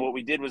 And what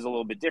we did was a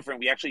little bit different.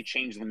 We actually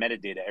changed the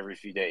metadata every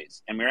few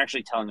days, and we were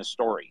actually telling a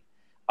story.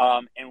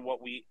 And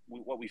what we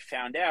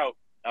found out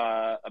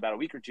about a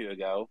week or two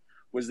ago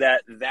was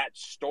that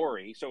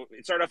story. So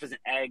it started off as an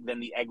egg, then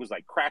the egg was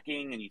like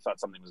cracking, and you thought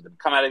something was going to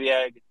come out of the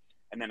egg,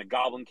 and then a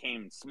goblin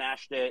came and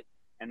smashed it,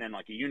 and then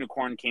like a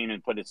unicorn came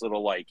and put its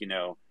little we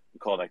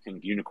call it, I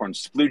think, unicorn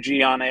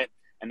sploogie on it,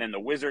 and then the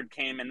wizard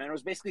came, and then it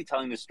was basically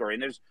telling this story.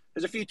 And there's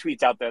a few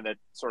tweets out there that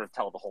sort of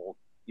tell the whole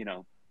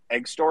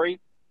egg story.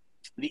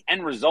 The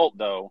end result,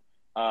 though,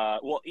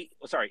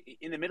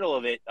 in the middle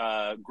of it,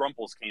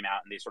 Grumples came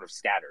out and they sort of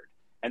scattered.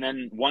 And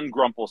then one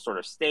Grumple sort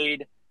of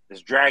stayed.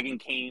 This dragon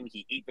came,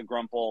 he ate the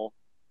Grumple.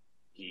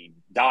 He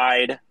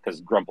died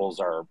because Grumples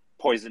are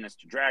poisonous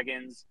to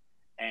dragons.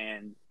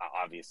 And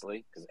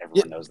obviously, because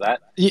everyone knows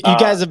that. You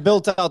guys have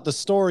built out the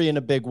story in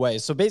a big way.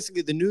 So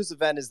basically the news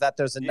event is that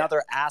there's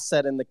another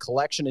asset in the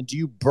collection. And do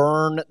you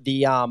burn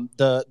the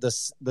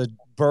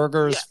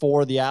burgers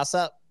for the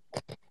asset?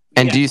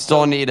 And do you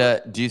still need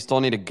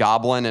a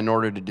goblin in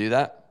order to do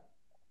that?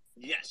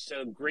 Yes.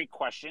 So great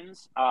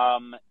questions.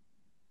 So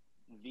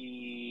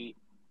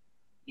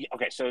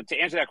to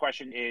answer that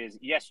question is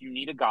yes, you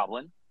need a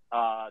goblin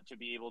to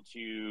be able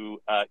to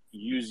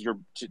use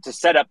to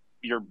set up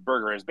your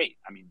burger as bait.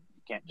 I mean,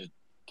 you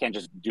can't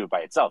just do it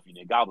by itself. You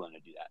need a goblin to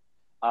do that.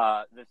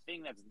 The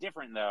thing that's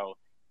different though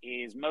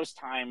is most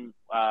time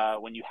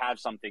when you have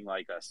something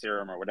like a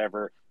serum or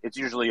whatever, it's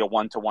usually a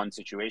 1-to-1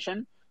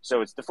 situation.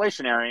 So it's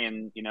deflationary,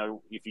 and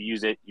if you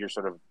use it, you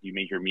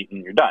make your meat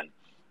and you're done.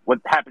 What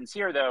happens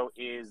here though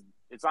is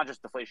it's not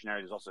just deflationary.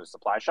 There's also a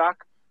supply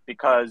shock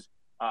because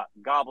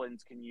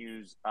goblins can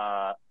use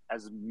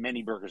as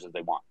many burgers as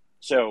they want.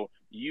 So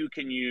you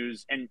can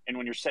use, and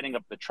when you're setting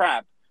up the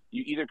trap,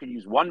 you either can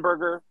use 1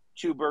 burger,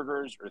 2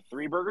 burgers, or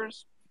 3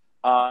 burgers.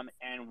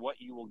 And what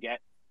you will get,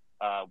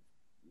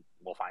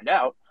 we'll find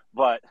out.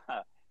 But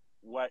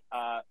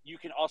you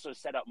can also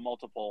set up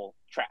multiple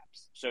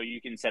traps. So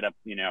you can set up,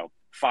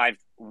 5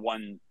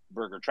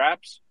 1-burger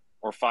traps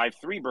or 5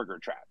 3-burger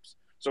traps.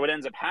 So what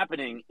ends up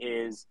happening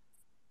is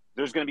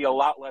there's going to be a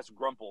lot less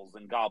Grumples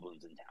than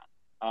goblins in town.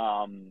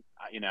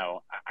 You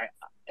know,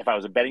 if I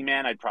was a betting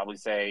man, I'd probably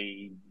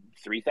say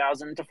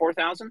 3,000 to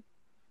 4,000.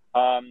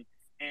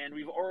 And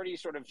we've already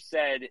sort of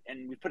said,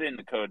 and we put it in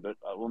the code, but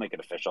we'll make it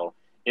official,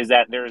 is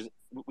that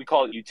we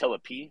call it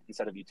utility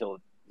instead of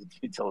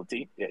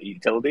utility. Yeah,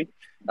 utility.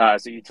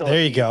 So utility.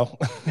 There you go.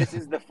 This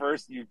is the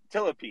first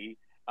utility.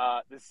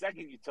 The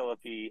second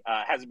utility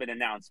hasn't been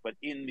announced, but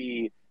in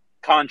the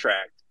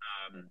contract,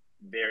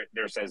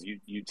 there says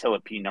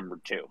utility number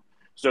 2.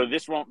 So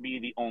this won't be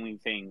the only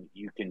thing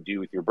you can do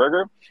with your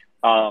burger.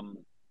 But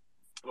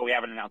we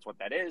haven't announced what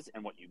that is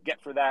and what you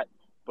get for that.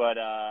 But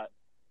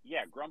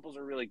yeah, Grumples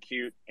are really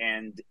cute,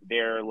 and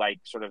they're like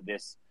sort of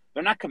this.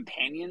 They're not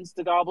companions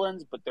to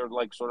goblins, but they're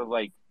like sort of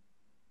like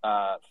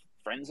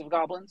friends of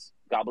goblins.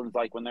 Goblins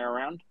like when they're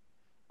around.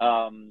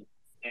 Yeah,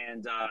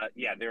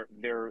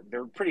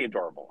 they're pretty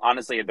adorable.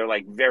 Honestly, they're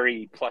like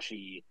very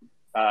plushy.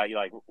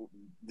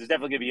 There's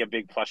definitely gonna be a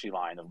big plushy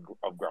line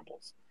of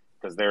Grumples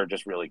because they're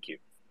just really cute.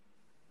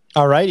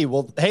 All righty.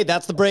 Well, hey,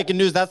 that's the breaking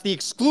news. That's the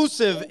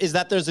exclusive, is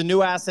that there's a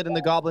new asset in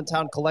the Goblin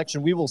Town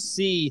collection. We will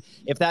see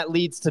if that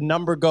leads to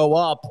number go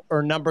up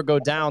or number go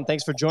down.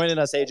 Thanks for joining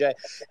us, AJ.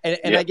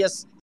 And I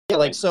guess,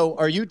 like, so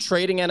are you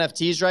trading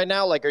NFTs right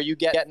now? Like, are you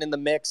getting in the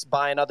mix,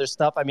 buying other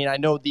stuff? I mean, I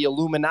know the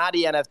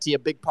Illuminati NFT, a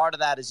big part of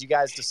that is you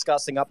guys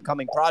discussing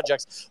upcoming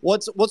projects.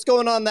 What's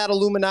going on in that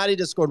Illuminati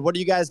Discord? What are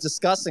you guys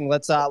discussing?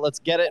 Let's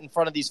get it in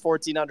front of these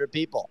 1,400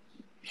 people.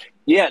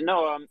 Yeah,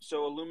 no.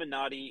 So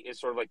Illuminati is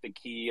sort of like the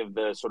key of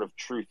the sort of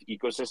truth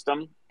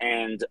ecosystem,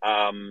 and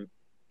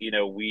you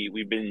know,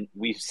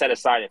 we've set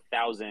aside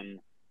 1,000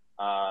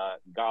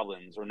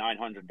 goblins or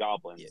 900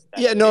 goblins.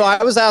 Yeah, no,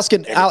 I was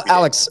asking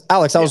Alex. I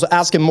was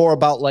asking more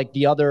about like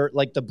the other,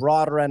 like the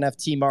broader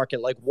NFT market,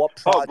 like what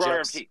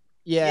projects. NFT.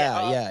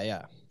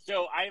 Yeah.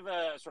 So I have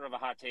a sort of a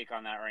hot take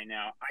on that right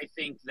now. I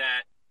think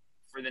that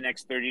for the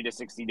next 30 to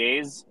 60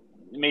 days,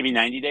 maybe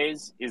 90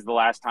 days, is the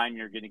last time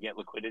you're going to get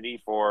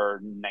liquidity for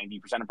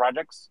 90% of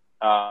projects.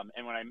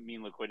 And when I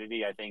mean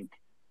liquidity, I think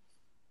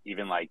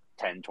even like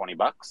 10, 20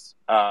 bucks.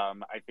 I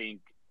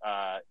think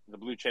the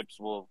blue chips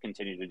will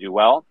continue to do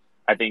well.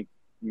 I think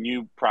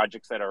new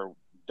projects that are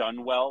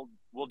done well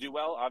will do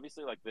well.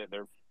 Obviously, like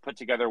they're put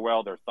together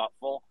well, they're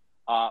thoughtful.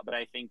 But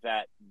I think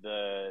that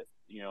the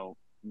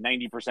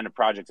 90% of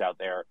projects out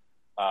there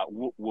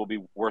will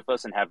be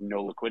worthless and have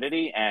no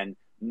liquidity. And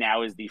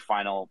now is the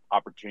final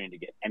opportunity to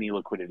get any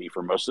liquidity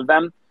for most of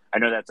them. I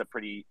know that's a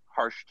pretty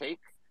harsh take,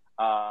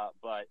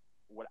 but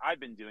what I've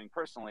been doing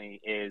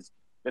personally is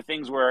the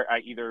things where I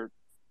either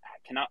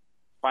cannot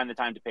find the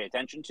time to pay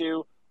attention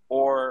to,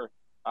 or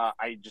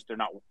they're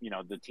not,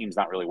 the team's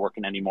not really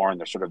working anymore and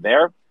they're sort of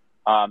there.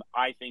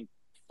 I think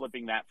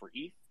flipping that for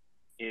ETH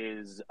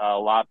is a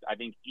lot. I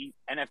think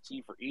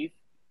NFT for ETH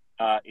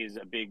is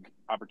a big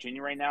opportunity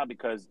right now,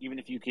 because even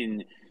if you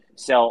can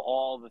sell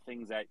all the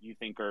things that you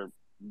think are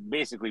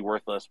basically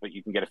worthless, but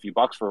you can get a few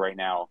bucks for right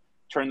now,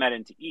 turn that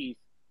into ETH.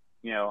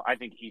 I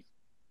think ETH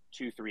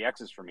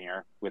 2-3x's from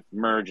here with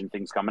merge and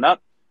things coming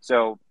up.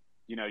 So,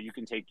 you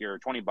can take your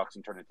 20 bucks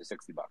and turn it to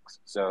 60 bucks.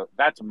 So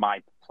that's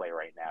my play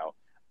right now.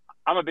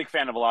 I'm a big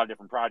fan of a lot of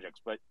different projects,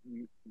 but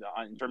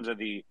in terms of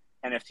the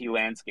NFT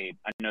landscape,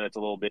 I know that's a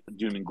little bit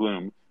doom and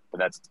gloom, but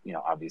that's,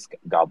 obvious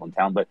Goblin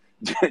Town, but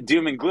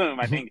doom and gloom.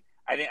 I think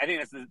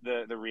that's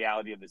the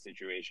reality of the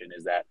situation,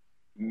 is that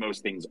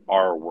most things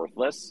are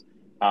worthless.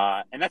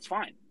 And that's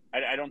fine.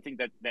 I don't think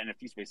that the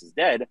NFT space is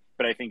dead,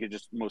 but I think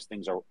most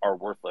things are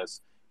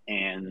worthless,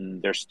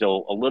 and there's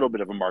still a little bit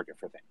of a market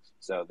for things.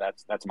 So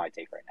that's my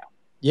take right now.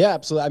 Yeah,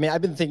 absolutely. I mean,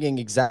 I've been thinking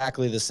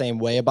exactly the same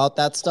way about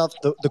that stuff.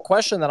 The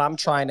question that I'm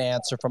trying to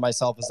answer for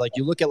myself is like,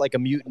 you look at like a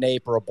mutant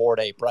ape or a bored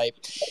ape, right?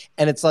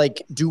 And it's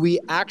like, do we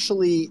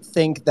actually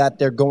think that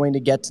they're going to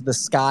get to the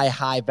sky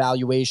high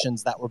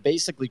valuations that were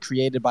basically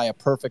created by a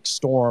perfect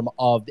storm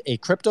of a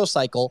crypto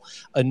cycle,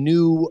 a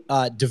new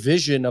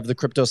division of the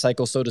crypto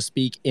cycle, so to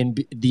speak, in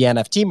the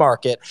NFT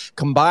market,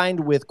 combined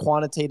with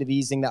quantitative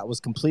easing that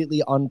was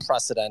completely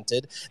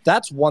unprecedented?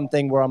 That's one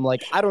thing where I'm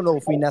like, I don't know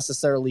if we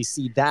necessarily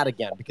see that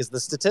again, because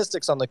the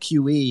statistics on the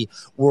QE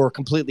were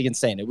completely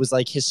insane. It was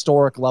like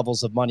historic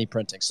levels of money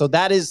printing. So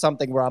that is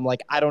something where I'm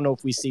like, I don't know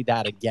if we see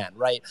that again,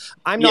 right?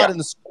 I'm not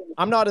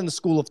in the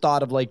school of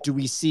thought of like, do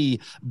we see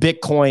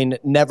Bitcoin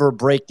never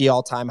break the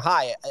all-time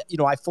high?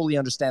 I fully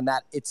understand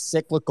that it's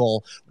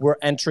cyclical. We're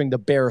entering the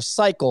bear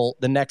cycle.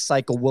 The next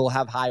cycle will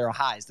have higher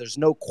highs. There's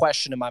no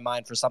question in my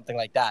mind for something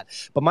like that.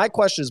 But my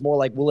question is more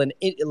like,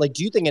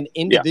 do you think an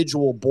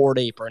individual bored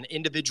ape or an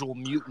individual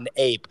mutant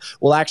ape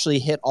will actually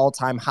hit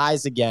all-time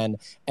highs again?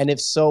 And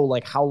if so,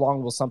 like, how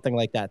long will something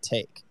like that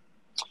take?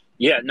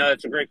 Yeah, no,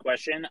 that's a great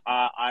question.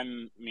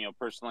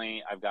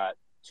 Personally, I've got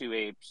 2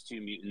 apes,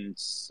 2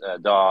 mutants, a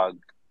dog,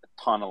 a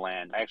ton of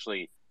land. I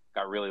actually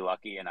got really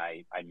lucky, and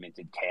I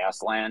minted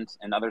Chaos Land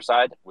in Other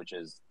Side,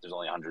 there's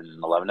only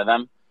 111 of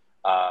them.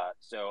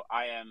 So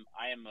I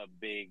am a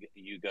big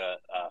Yuga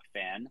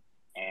fan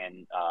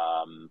and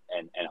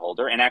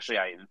holder, and actually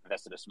I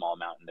invested a small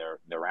amount in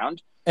their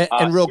round.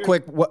 And real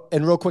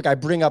quick, I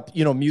bring up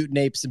mutant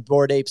apes and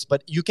bored apes,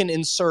 but you can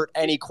insert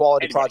any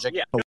quality project.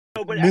 Yeah.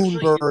 but actually,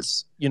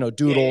 Moonbirds,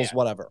 Doodles, yeah.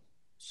 whatever.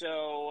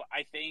 So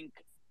I think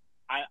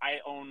I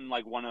own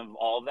like one of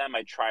all of them.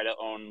 I try to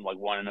own like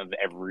one of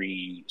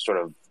every sort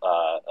of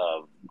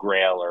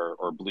grail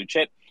or blue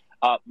chip.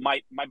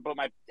 My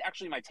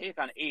take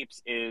on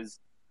apes is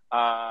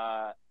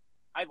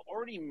I've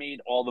already made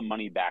all the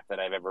money back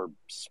that I've ever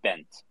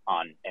spent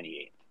on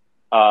any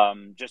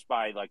ape, just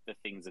by like the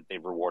things that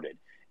they've rewarded.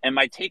 And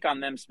my take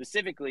on them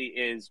specifically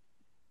is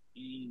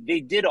they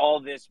did all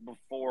this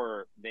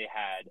before they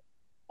had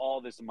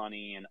all this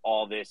money and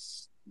all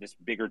this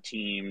bigger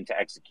team to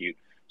execute.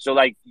 So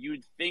like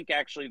you'd think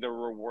actually the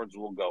rewards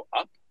will go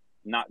up,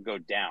 not go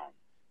down.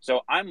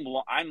 So I'm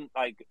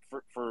like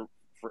for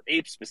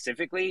apes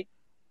specifically,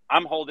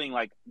 I'm holding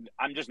like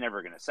I'm just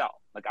never going to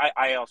sell. Like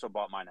I also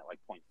bought mine at like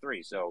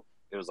 0.3, so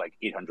it was like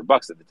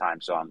 $800 at the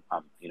time. So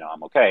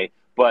I'm okay.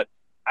 But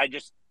I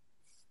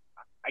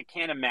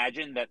can't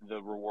imagine that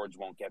the rewards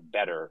won't get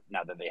better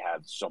now that they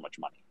have so much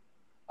money.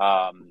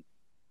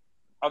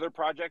 Other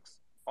projects,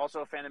 also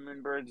a fan of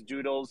Moonbirds,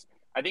 Doodles.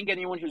 I think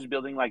anyone who's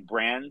building like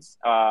brands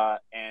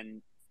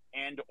and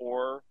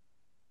or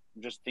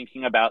just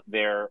thinking about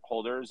their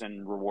holders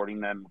and rewarding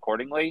them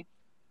accordingly,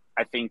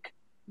 I think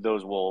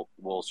those will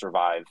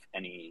survive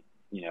any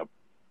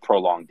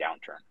prolonged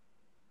downturn.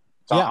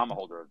 So yeah. I'm a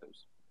holder of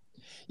those.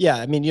 Yeah,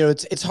 I mean,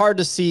 it's hard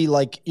to see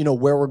like,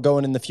 where we're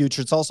going in the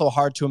future. It's also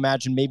hard to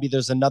imagine maybe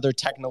there's another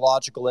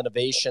technological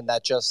innovation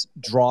that just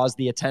draws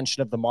the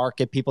attention of the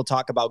market. People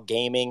talk about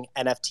gaming,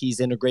 NFTs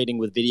integrating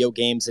with video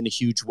games in a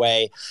huge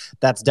way.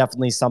 That's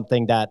definitely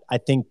something that I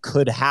think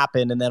could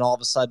happen. And then all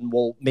of a sudden,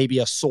 maybe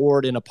a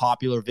sword in a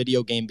popular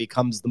video game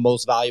becomes the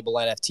most valuable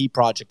NFT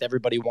project.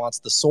 Everybody wants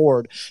the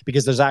sword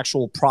because there's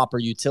actual proper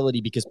utility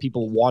because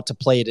people want to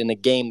play it in a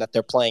game that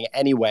they're playing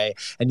anyway.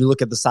 And you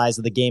look at the size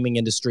of the gaming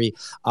industry.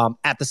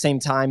 At the same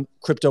time,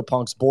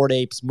 CryptoPunks, Bored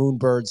Apes,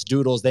 Moonbirds,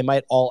 Doodles, they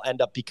might all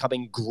end up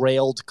becoming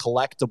grailed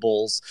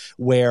collectibles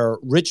where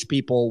rich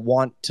people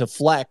want to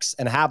flex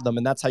and have them.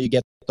 And that's how you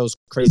get those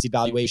crazy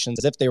valuations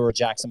as if they were a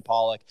Jackson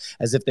Pollock,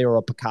 as if they were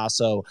a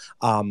Picasso.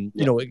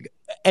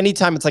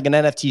 Anytime it's like an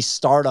NFT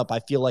startup, I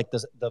feel like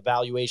the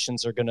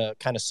valuations are going to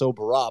kind of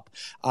sober up.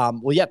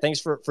 Thanks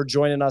for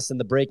joining us in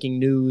the breaking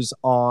news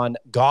on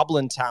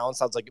Goblin Town.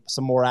 Sounds like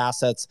some more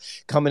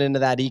assets coming into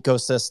that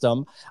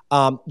ecosystem.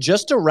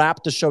 Just to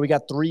wrap the show, we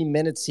got 3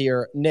 minutes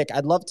here. Nick,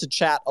 I'd love to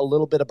chat a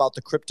little bit about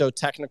the crypto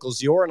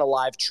technicals. You're in a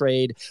live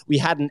trade. We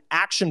had an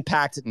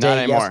action-packed day. Not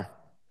anymore.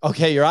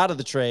 Okay, you're out of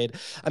the trade.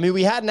 I mean,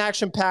 we had an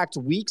action-packed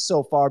week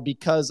so far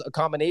because a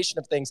combination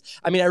of things.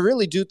 I mean, I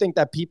really do think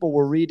that people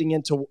were reading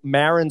into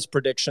Marin's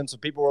prediction. So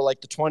people were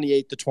like the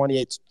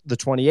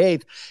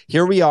 28th.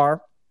 Here we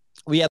are.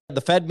 We had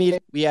the Fed meeting.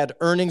 We had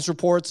earnings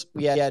reports.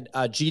 We had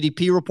a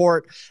GDP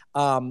report.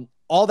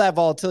 All that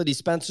volatility,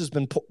 Spencer's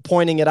been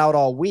pointing it out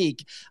all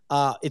week.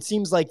 It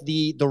seems like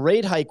the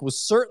rate hike was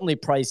certainly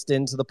priced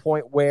in to the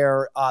point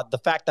where the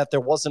fact that there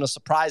wasn't a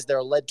surprise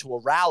there led to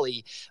a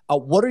rally.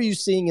 What are you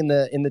seeing in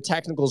the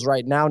technicals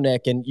right now,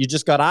 Nick? And you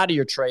just got out of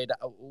your trade.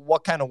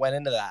 What kind of went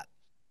into that?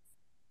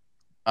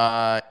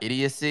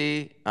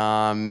 Idiocy,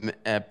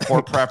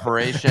 poor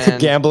preparation,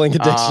 gambling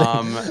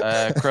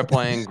addiction,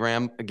 crippling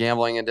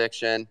gambling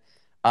addiction.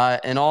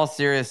 In all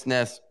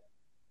seriousness,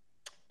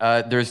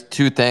 there's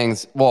two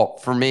things. Well,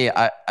 for me,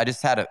 I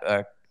just had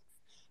a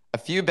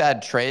few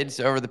bad trades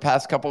over the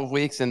past couple of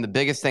weeks, and the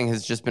biggest thing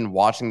has just been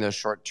watching those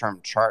short-term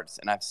charts.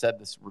 And I've said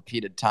this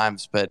repeated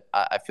times, but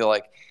I feel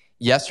like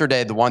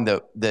yesterday the one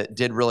that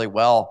did really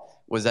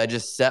well was I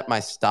just set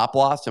my stop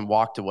loss and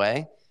walked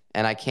away,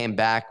 and I came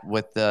back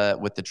with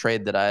the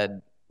trade that I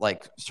had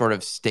like sort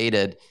of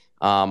stated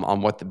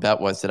on what the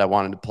bet was that I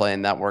wanted to play,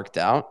 and that worked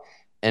out.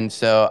 And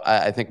so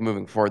I think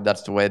moving forward,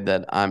 that's the way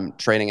that I'm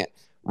trading it.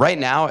 Right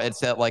now,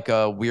 it's at like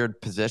a weird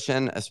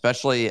position,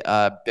 especially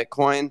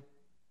Bitcoin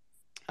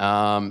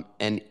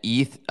and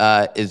ETH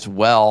as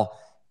well.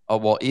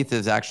 ETH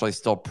is actually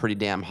still pretty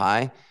damn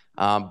high.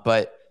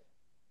 But,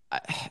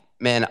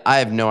 man, I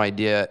have no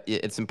idea.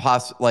 It's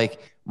impossible. Like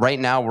right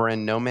now, we're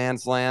in no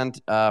man's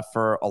land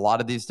for a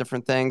lot of these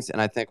different things.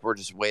 And I think we're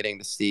just waiting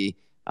to see.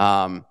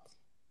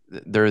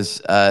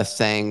 There's a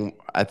saying,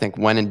 I think,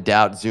 when in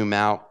doubt, zoom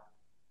out.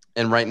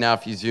 And right now,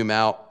 if you zoom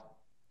out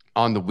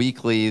on the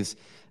weeklies,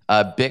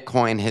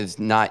 Bitcoin has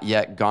not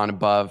yet gone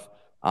above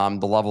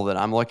the level that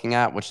I'm looking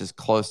at, which is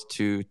close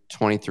to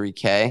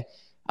 23K.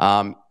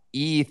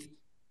 ETH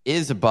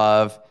is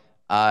above,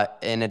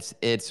 and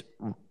it's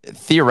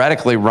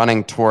theoretically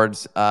running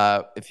towards,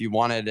 if you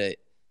wanted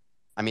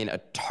a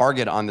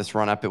target on this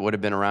run up, it would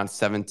have been around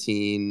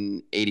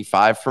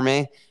 1785 for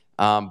me.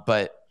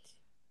 But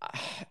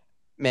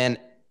man,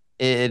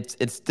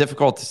 it's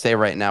difficult to say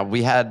right now.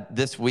 We had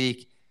this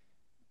week.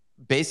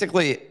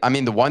 Basically, I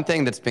mean, the one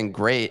thing that's been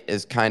great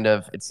is kind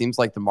of, it seems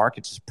like the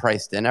market just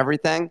priced in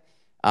everything.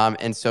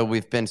 And so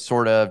we've been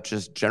sort of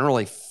just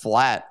generally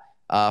flat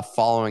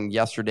following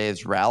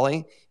yesterday's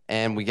rally.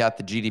 And we got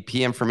the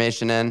GDP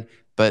information in,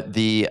 but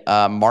the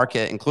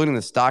market, including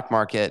the stock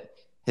market,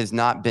 has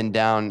not been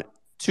down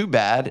too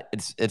bad.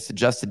 It's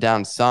adjusted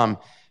down some,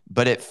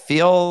 but it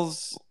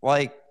feels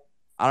like,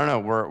 I don't know.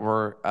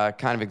 We're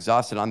kind of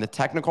exhausted. On the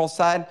technical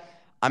side,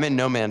 I'm in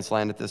no man's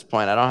land at this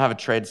point. I don't have a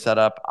trade set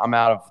up. I'm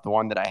out of the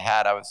one that I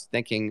had. I was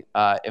thinking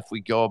if we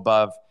go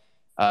above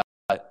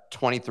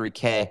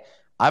 23K,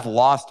 I've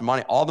lost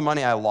money. All the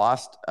money I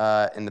lost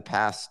in the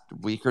past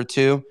week or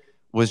two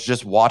was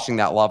just watching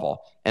that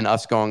level and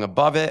us going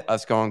above it,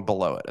 us going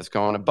below it, us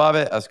going above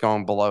it, us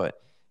going below it.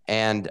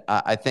 And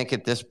I think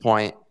at this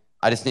point,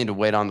 I just need to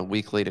wait on the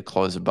weekly to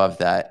close above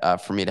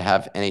that for me to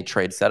have any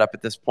trade set up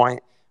at this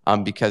point,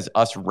 because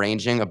us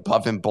ranging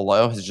above and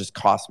below has just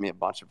cost me a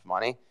bunch of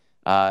money,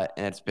 and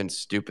it's been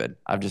stupid.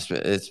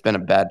 It's been a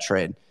bad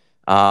trade.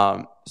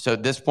 So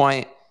at this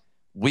point,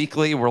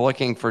 weekly, we're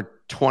looking for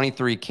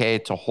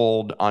 23K to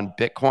hold on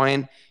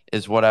Bitcoin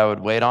is what I would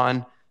wait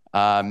on.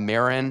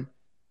 Marin,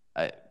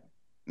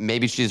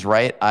 maybe she's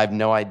right. I have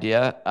no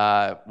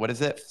idea. What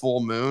is it?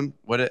 Full moon?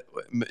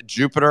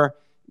 Jupiter?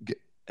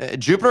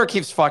 Jupiter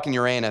keeps fucking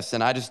Uranus,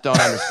 and I just don't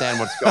understand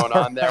what's going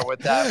on there with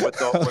that, with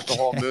the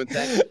whole moon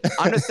thing.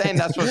 I'm just saying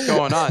that's what's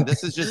going on.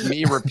 This is just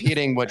me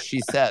repeating what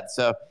she said.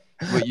 So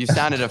you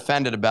sounded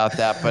offended about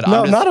that, but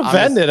no, I'm not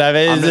offended.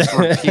 I'm just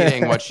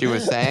repeating what she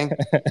was saying.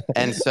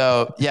 And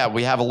so, yeah,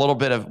 we have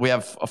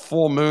a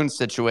full moon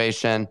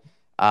situation,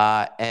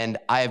 and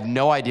I have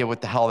no idea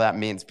what the hell that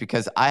means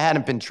because I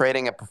hadn't been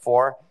trading it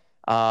before.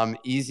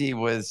 Easy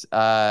was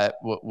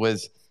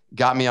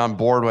got me on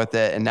board with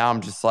it, and now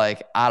I'm just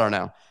like, I don't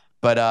know.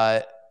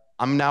 But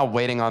I'm now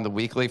waiting on the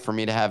weekly for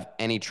me to have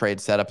any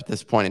trade set up at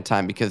this point in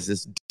time because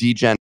this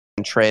degen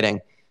trading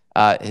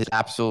is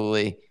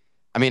absolutely –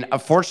 I mean,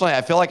 unfortunately,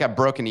 I feel like I've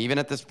broken even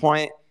at this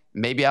point.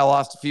 Maybe I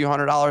lost a few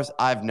 $100s.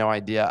 I have no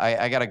idea.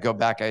 I got to go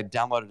back. I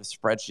downloaded a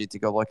spreadsheet to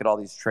go look at all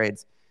these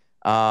trades.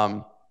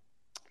 But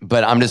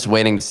I'm just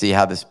waiting to see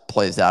how this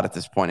plays out at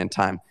this point in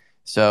time.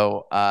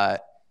 So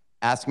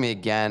ask me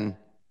again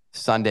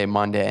Sunday,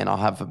 Monday, and I'll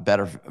have a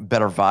better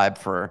vibe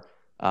for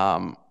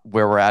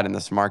where we're at in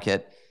this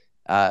market.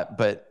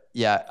 But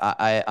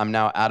yeah, I'm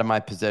now out of my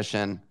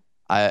position.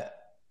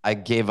 I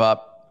gave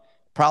up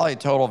probably a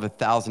total of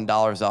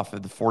 $1,000 off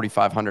of the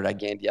 4,500 I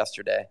gained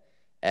yesterday,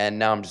 and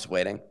now I'm just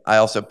waiting. I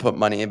also put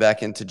money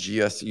back into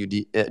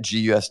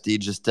GUSD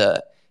just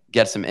to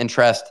get some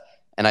interest,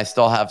 and I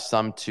still have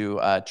some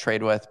to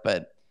trade with.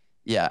 But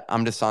yeah,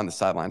 I'm just on the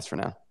sidelines for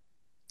now.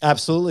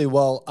 Absolutely.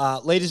 Well,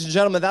 ladies and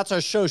gentlemen, that's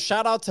our show.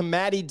 Shout out to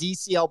Matty,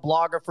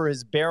 DCLBlogger, for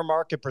his bear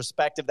market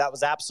perspective. That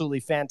was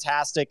absolutely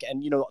fantastic.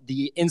 And,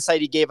 the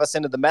insight he gave us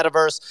into the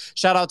metaverse.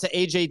 Shout out to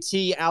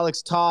AJT,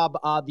 Alex Taub,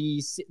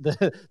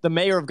 the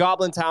mayor of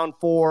Goblin Town,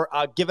 for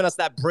giving us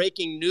that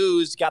breaking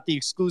news. Got the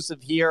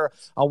exclusive here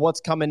on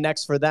what's coming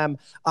next for them.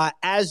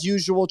 As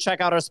usual,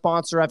 check out our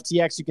sponsor,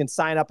 FTX. You can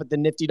sign up at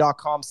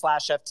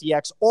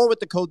thenifty.com/FTX or with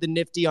the code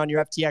TheNifty on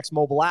your FTX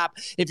mobile app.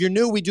 If you're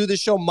new, we do this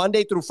show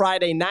Monday through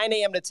Friday, 9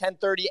 a.m. to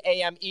 10:30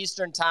 a.m.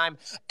 Eastern time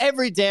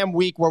every damn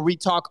week, where we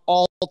talk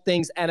all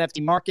things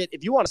NFT market.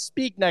 If you want to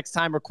speak next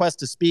time, request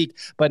to speak,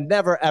 but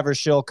never ever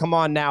shill. Come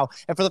on now.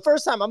 And for the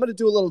first time, I'm going to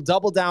do a little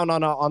double down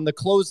on the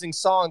closing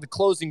song, the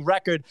closing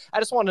record. I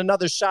just want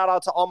another shout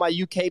out to all my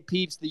UK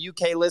peeps, the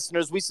UK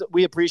listeners.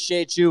 We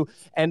appreciate you.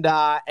 And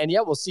yeah,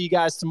 we'll see you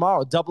guys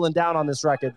tomorrow, doubling down on this record.